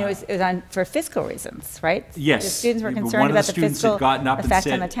 And it was on for fiscal reasons, right? Yes. The students were But concerned about the fiscal one of effect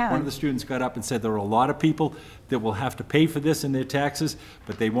on the town. One of the students got up and said there are a lot of people that will have to pay for this in their taxes,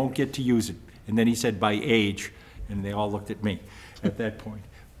 but they won't get to use it. And then he said by age, and they all looked at me at that point.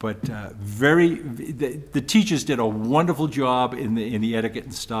 But the teachers did a wonderful job in the etiquette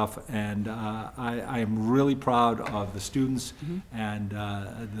and stuff, and I am really proud of the students, and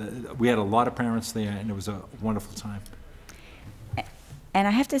we had a lot of parents there, and it was a wonderful time. And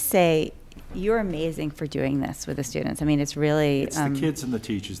I have to say, you're amazing for doing this with the students. I mean, it's really... It's the kids and the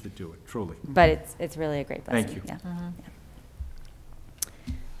teachers that do it, truly. But it's really a great blessing. Thank you.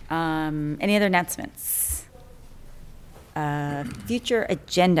 Yeah. Any other announcements? Future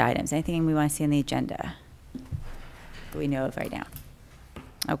agenda items, anything we want to see on the agenda that we know of right now?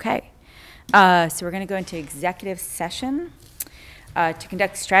 Okay. So we're going to go into executive session to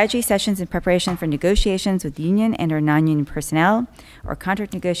conduct strategy sessions in preparation for negotiations with union and or non-union personnel or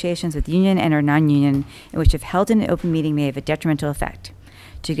contract negotiations with union and or non-union in which if held in an open meeting may have a detrimental effect.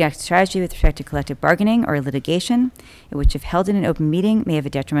 To conduct strategy with respect to collective bargaining or litigation in which if held in an open meeting may have a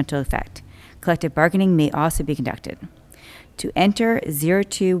detrimental effect. Collective bargaining may also be conducted. To enter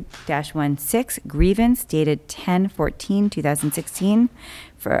 02-16 grievance dated 10/14/2016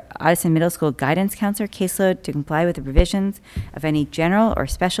 for Addison Middle School guidance counselor caseload to comply with the provisions of any general or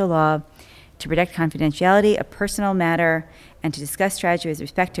special law to protect confidentiality, a personal matter, and to discuss strategy with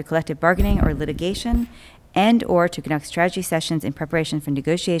respect to collective bargaining or litigation, and or to conduct strategy sessions in preparation for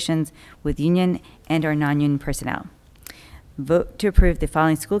negotiations with union and or non-union personnel. Vote to approve the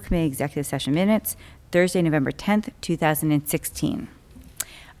following school committee executive session minutes, Thursday, November 10th, 2016.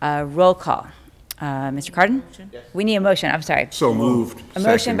 Roll call. Mr. Cardin? Yes. We need a motion, I'm sorry. So moved. A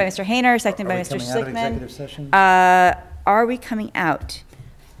motion by Mr. Hayner, seconded by Mr. Schlickman. Are we coming out?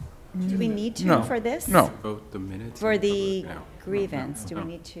 Do we need to for this? No. Vote the minutes. For the No. grievance, do we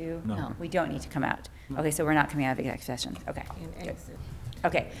need to? No. We don't need to come out. Okay, so we're not coming out of executive session. Okay. Good.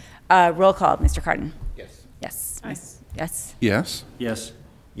 Okay. Roll call, Mr. Cardin. Yes. Yes. Yes. Yes. Yes.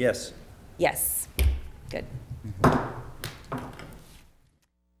 Yes. Yes. Good.